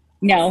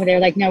 No, they're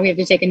like, no, we have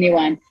to take a new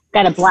one.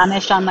 Got a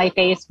blemish on my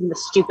face from the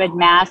stupid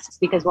masks,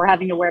 because we're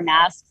having to wear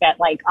masks at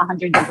like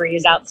 100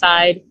 degrees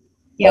outside.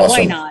 Yeah, awesome.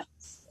 Why not?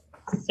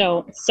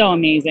 So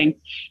amazing.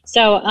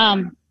 So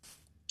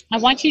I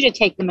want you to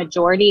take the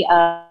majority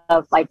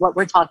of like what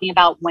we're talking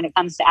about when it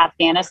comes to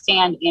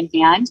Afghanistan in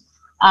hand.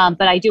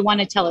 But I do want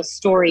to tell a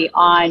story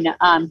on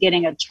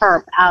getting a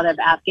TERP out of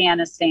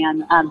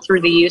Afghanistan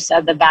through the use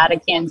of the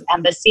Vatican's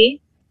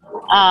embassy.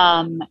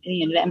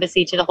 The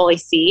embassy to the Holy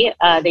See,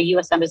 the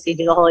U.S. embassy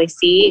to the Holy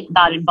See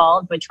got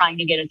involved with trying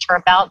to get a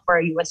TERP out for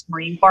a U.S.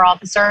 Marine Corps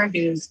officer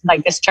who's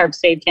like, this TERP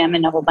saved him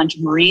and a whole bunch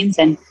of Marines,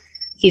 and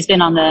he's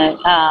been on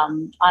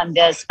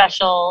the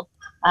special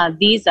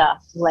visa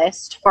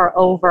list for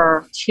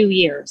over 2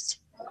 years.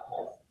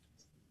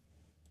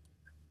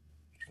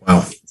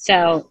 Wow.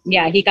 So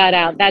yeah, he got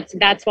out.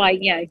 That's why,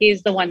 yeah,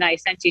 he's the one that I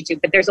sent you to.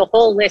 But there's a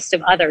whole list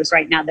of others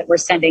right now that we're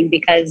sending,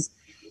 because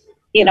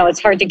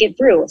it's hard to get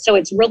through. So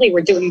it's really,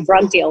 we're doing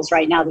drug deals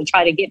right now to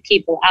try to get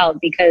people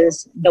out,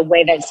 because the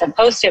way that it's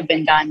supposed to have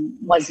been done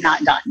was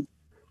not done.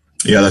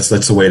 Yeah, that's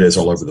the way it is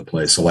all over the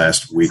place. The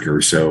last week or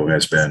so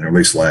has been, or at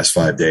least the last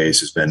 5 days,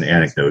 has been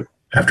anecdote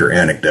after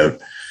anecdote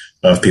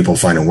of people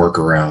finding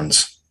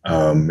workarounds.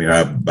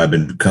 I've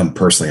become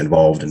personally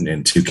involved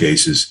in 2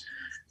 cases.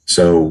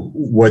 So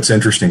what's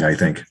interesting, I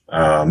think,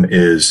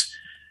 is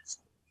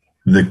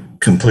the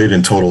complete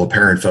and total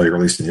apparent failure,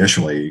 at least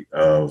initially,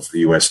 of the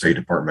U.S. State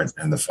Department,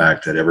 and the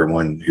fact that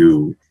everyone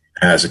who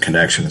has a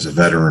connection as a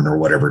veteran or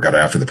whatever got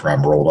after the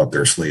problem, rolled up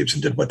their sleeves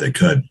and did what they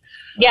could.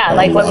 Yeah,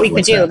 like what we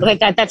could do. But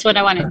that's what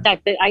I wanted.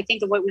 I think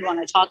that what we want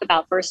to talk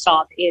about first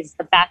off is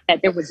the fact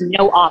that there was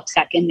no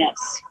OPSEC in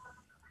this.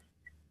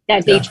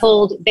 That they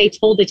told the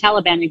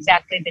Taliban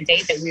exactly the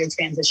date that we were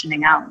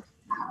transitioning out.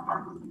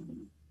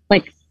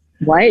 Like,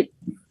 what?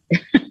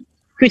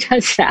 Who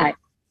does that?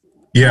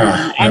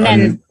 Yeah, and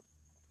then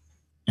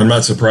I'm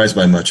not surprised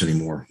by much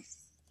anymore.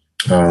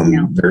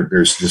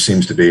 There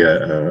seems to be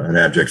an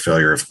abject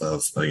failure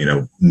of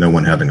no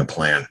one having a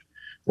plan,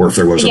 or if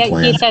there was a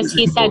plan.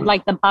 He said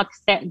like the buck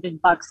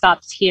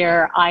stops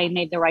here. I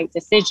made the right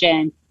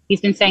decision.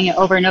 He's been saying it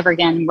over and over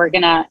again. We're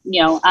gonna,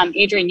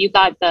 Adrian, you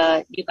got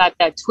the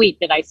tweet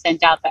that I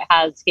sent out that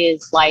has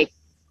his like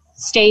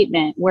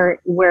statement where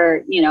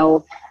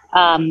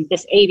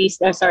this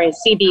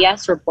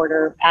CBS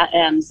reporter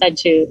said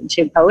to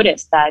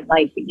POTUS that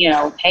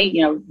hey,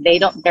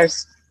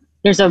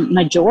 there's a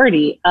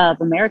majority of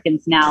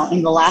Americans now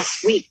in the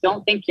last week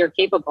don't think you're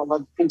capable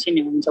of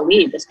continuing to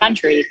lead this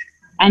country.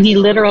 And he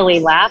literally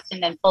laughed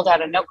and then pulled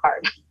out a note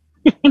card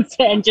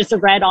and just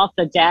read off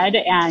the dead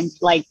and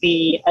like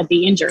the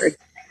injured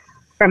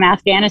from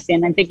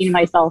Afghanistan. I'm thinking to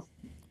myself,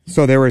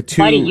 So there were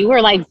two. Buddy, you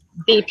were like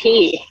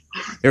BP.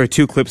 There were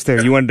two clips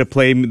there. You wanted to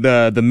play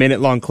the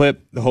minute-long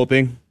clip, the whole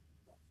thing?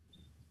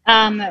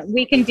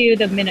 We can do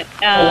the minute.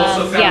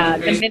 Yeah,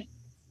 the minute.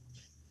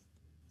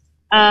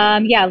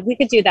 Yeah, we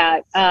could do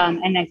that,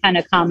 and then kind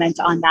of comment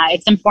on that.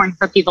 It's important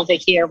for people to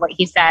hear what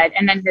he said.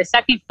 And then the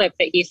second clip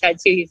that he said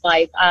too, he's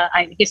like,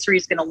 history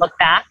is going to look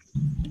back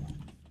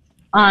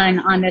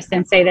on this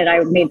and say that I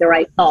made the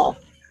right call.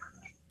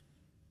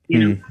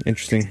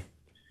 Interesting.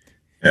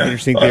 Yeah.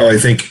 Interesting. I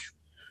think,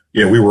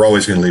 we were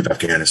always going to leave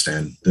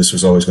Afghanistan. This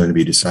was always going to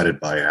be decided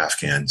by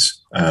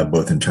Afghans,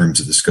 both in terms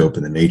of the scope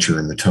and the nature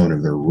and the tone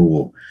of their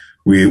rule.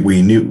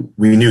 We knew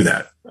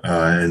that.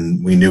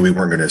 And we knew we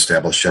weren't going to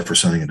establish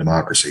Jeffersonian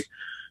democracy,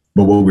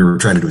 but what we were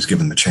trying to do is give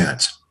them a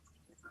chance.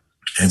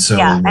 And so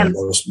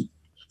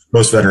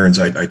most veterans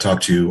I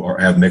talk to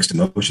have mixed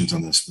emotions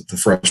on this, the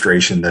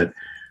frustration that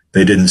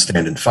they didn't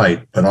stand and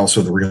fight, but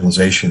also the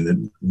realization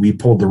that we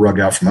pulled the rug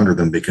out from under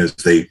them because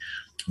they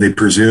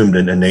presumed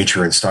in the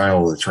nature and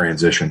style of the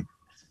transition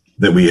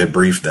that we had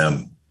briefed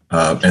them.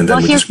 And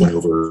then we just went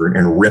over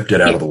and ripped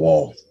it out of the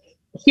wall.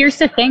 Here's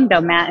the thing,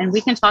 though, Matt, and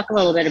we can talk a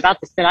little bit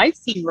about this, but I've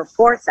seen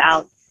reports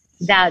out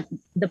that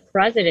the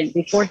president,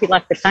 before he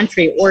left the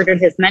country, ordered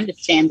his men to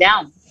stand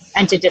down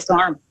and to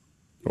disarm.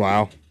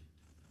 Wow.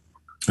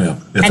 Yeah,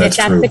 if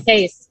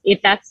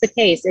that's the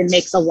case, it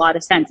makes a lot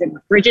of sense. It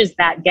bridges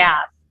that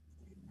gap.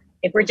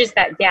 It bridges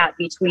that gap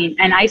between,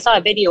 and I saw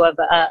a video of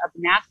an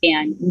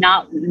Afghan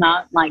not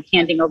like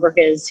handing over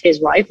his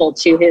rifle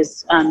to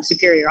his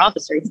superior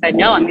officer. He said,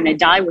 "No, I'm going to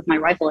die with my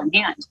rifle in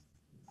hand."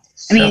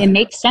 I mean, it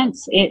makes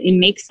sense. It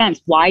makes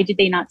sense. Why did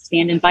they not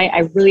stand and fight? I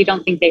really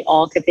don't think they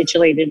all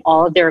capitulated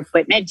all of their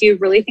equipment. Do you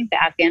really think the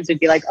Afghans would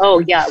be like, oh,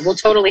 yeah, we'll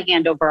totally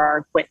hand over our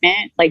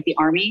equipment like the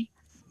army?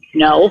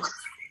 No.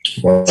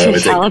 Well, to the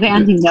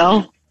Taliban,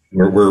 no.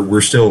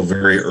 We're still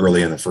very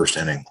early in the first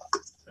inning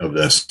of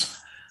this.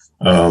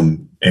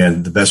 And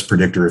the best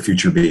predictor of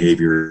future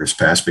behavior is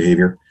past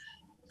behavior.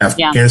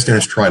 Afghanistan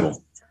is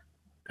tribal.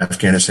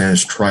 Afghanistan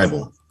is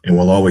tribal and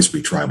will always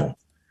be tribal.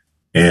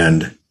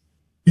 And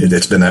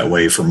it's been that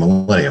way for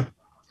millennia.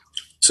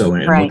 So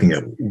in looking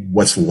at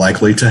what's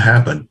likely to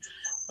happen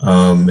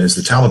is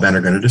the Taliban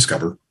are going to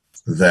discover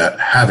that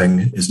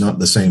having is not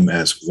the same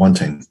as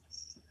wanting.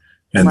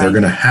 And they're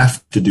going to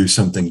have to do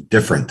something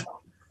different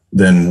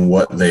than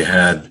what they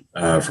had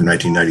from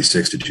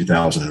 1996 to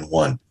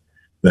 2001.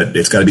 That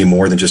it's got to be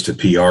more than just a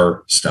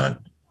PR stunt.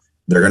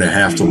 They're going to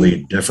have to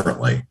lead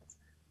differently.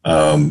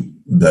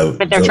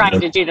 But they're trying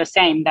to do the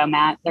same, though,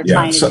 Matt. They're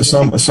trying to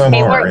some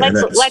are.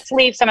 Let's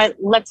leave some of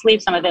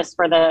this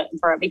for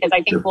because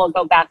I think we'll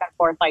go back and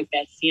forth like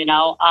this.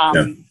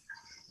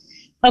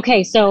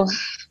 Okay, so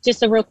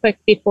just a real quick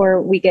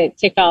before we get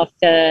kicked off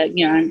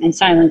and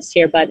silenced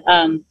here, but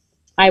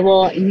I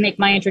will make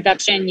my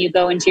introduction. You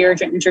go into your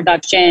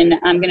introduction.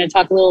 I'm going to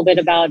talk a little bit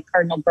about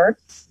Cardinal Burke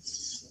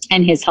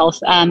and his health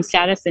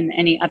status and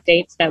any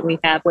updates that we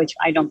have, which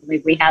I don't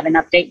believe we have an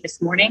update this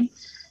morning.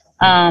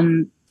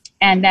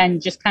 And then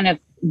just kind of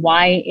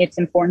why it's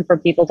important for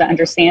people to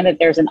understand that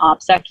there's an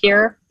OPSEC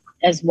here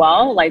as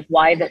well. Like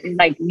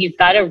you've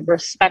got to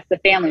respect the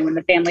family when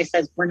the family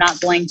says we're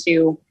not going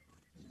to,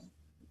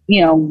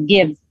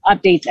 give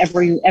updates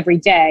every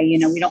day.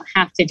 We don't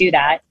have to do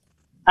that.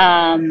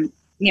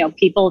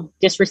 People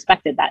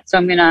disrespected that. So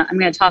I'm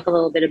gonna talk a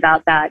little bit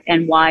about that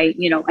and why,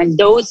 and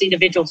those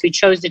individuals who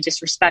chose to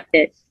disrespect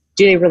it,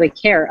 do they really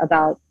care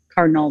about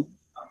Cardinal,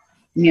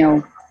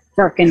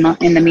 Burke in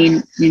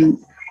the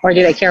or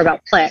do they care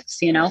about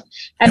clicks, And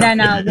then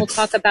we'll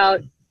talk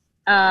about,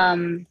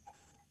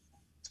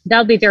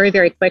 that'll be very,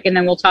 very quick. And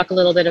then we'll talk a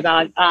little bit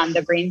about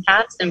the Green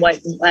Pass and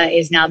what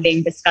is now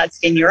being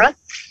discussed in Europe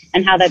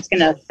and how that's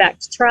going to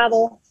affect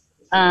travel,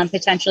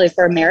 potentially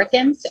for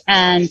Americans,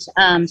 and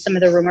some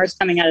of the rumors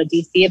coming out of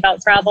DC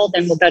about travel.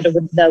 Then we'll go to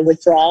the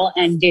withdrawal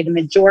and do the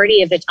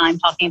majority of the time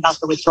talking about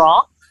the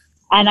withdrawal.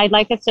 And I'd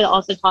like us to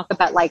also talk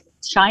about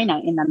China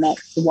in the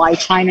mix, why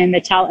China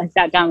and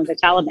sat down with the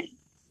Taliban.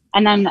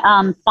 And then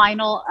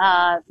final,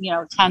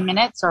 10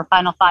 minutes or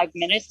final 5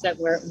 minutes that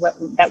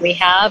we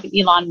have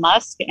Elon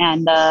Musk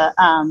and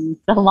the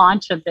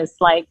launch of this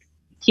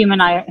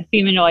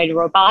humanoid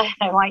robot.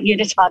 I want you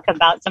to talk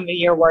about some of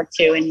your work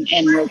too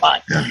in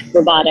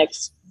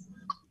robotics.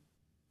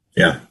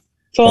 Yeah.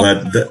 Cool.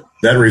 Well,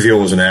 that reveal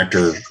was an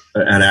actor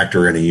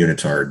in a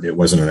unitard. It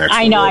wasn't an actual.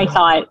 I know.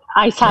 Robot.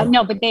 I thought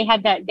no, but they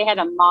had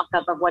a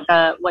mock-up of what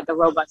the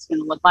robot's going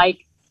to look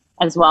like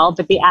as well,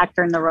 but the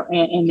actor in the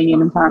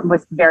unitard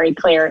was very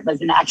clear it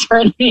was an actor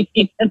in the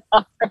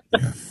unitard.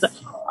 It's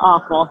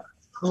awful,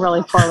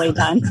 really poorly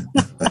done.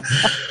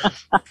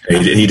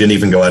 He didn't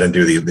even go out and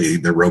do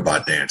the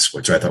robot dance,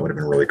 which I thought would have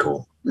been really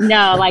cool.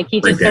 No, he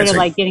just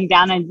started getting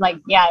down and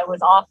it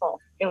was awful.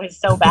 It was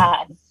so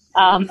bad.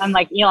 I'm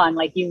like, Elon,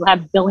 you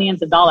have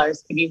billions of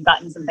dollars. Could you have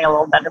gotten something a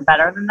little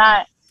better than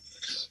that?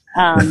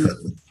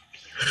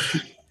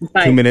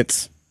 But, 2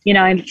 minutes.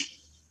 Okay.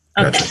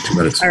 Gotcha, 2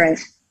 minutes. All right.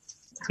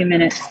 2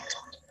 minutes.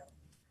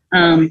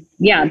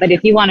 But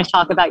if you want to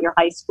talk about your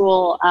high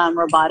school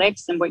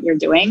robotics and what you're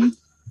doing,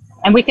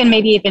 And we can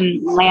maybe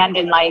even land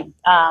in like,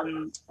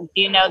 do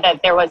you know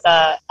that there was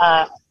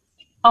a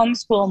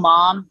homeschool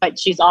mom, but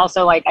she's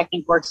also like, I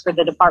think works for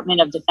the Department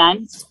of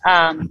Defense,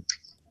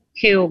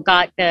 who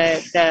got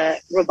the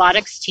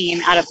robotics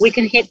team we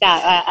can hit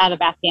that out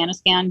of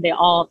Afghanistan, the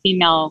all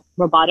female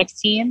robotics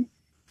team.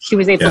 She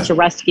was able to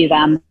rescue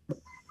them,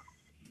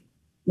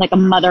 like a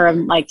mother of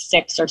like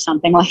 6 or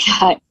something like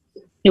that,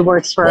 who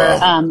works for,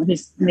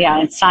 who's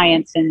in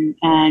science and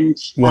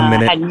 1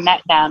 minute. had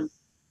met them.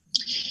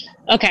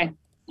 Okay.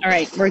 All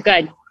right. We're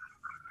good.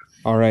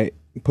 All right.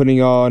 Putting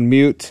you on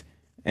mute,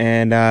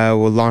 and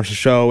we'll launch the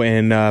show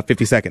in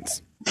 50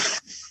 seconds.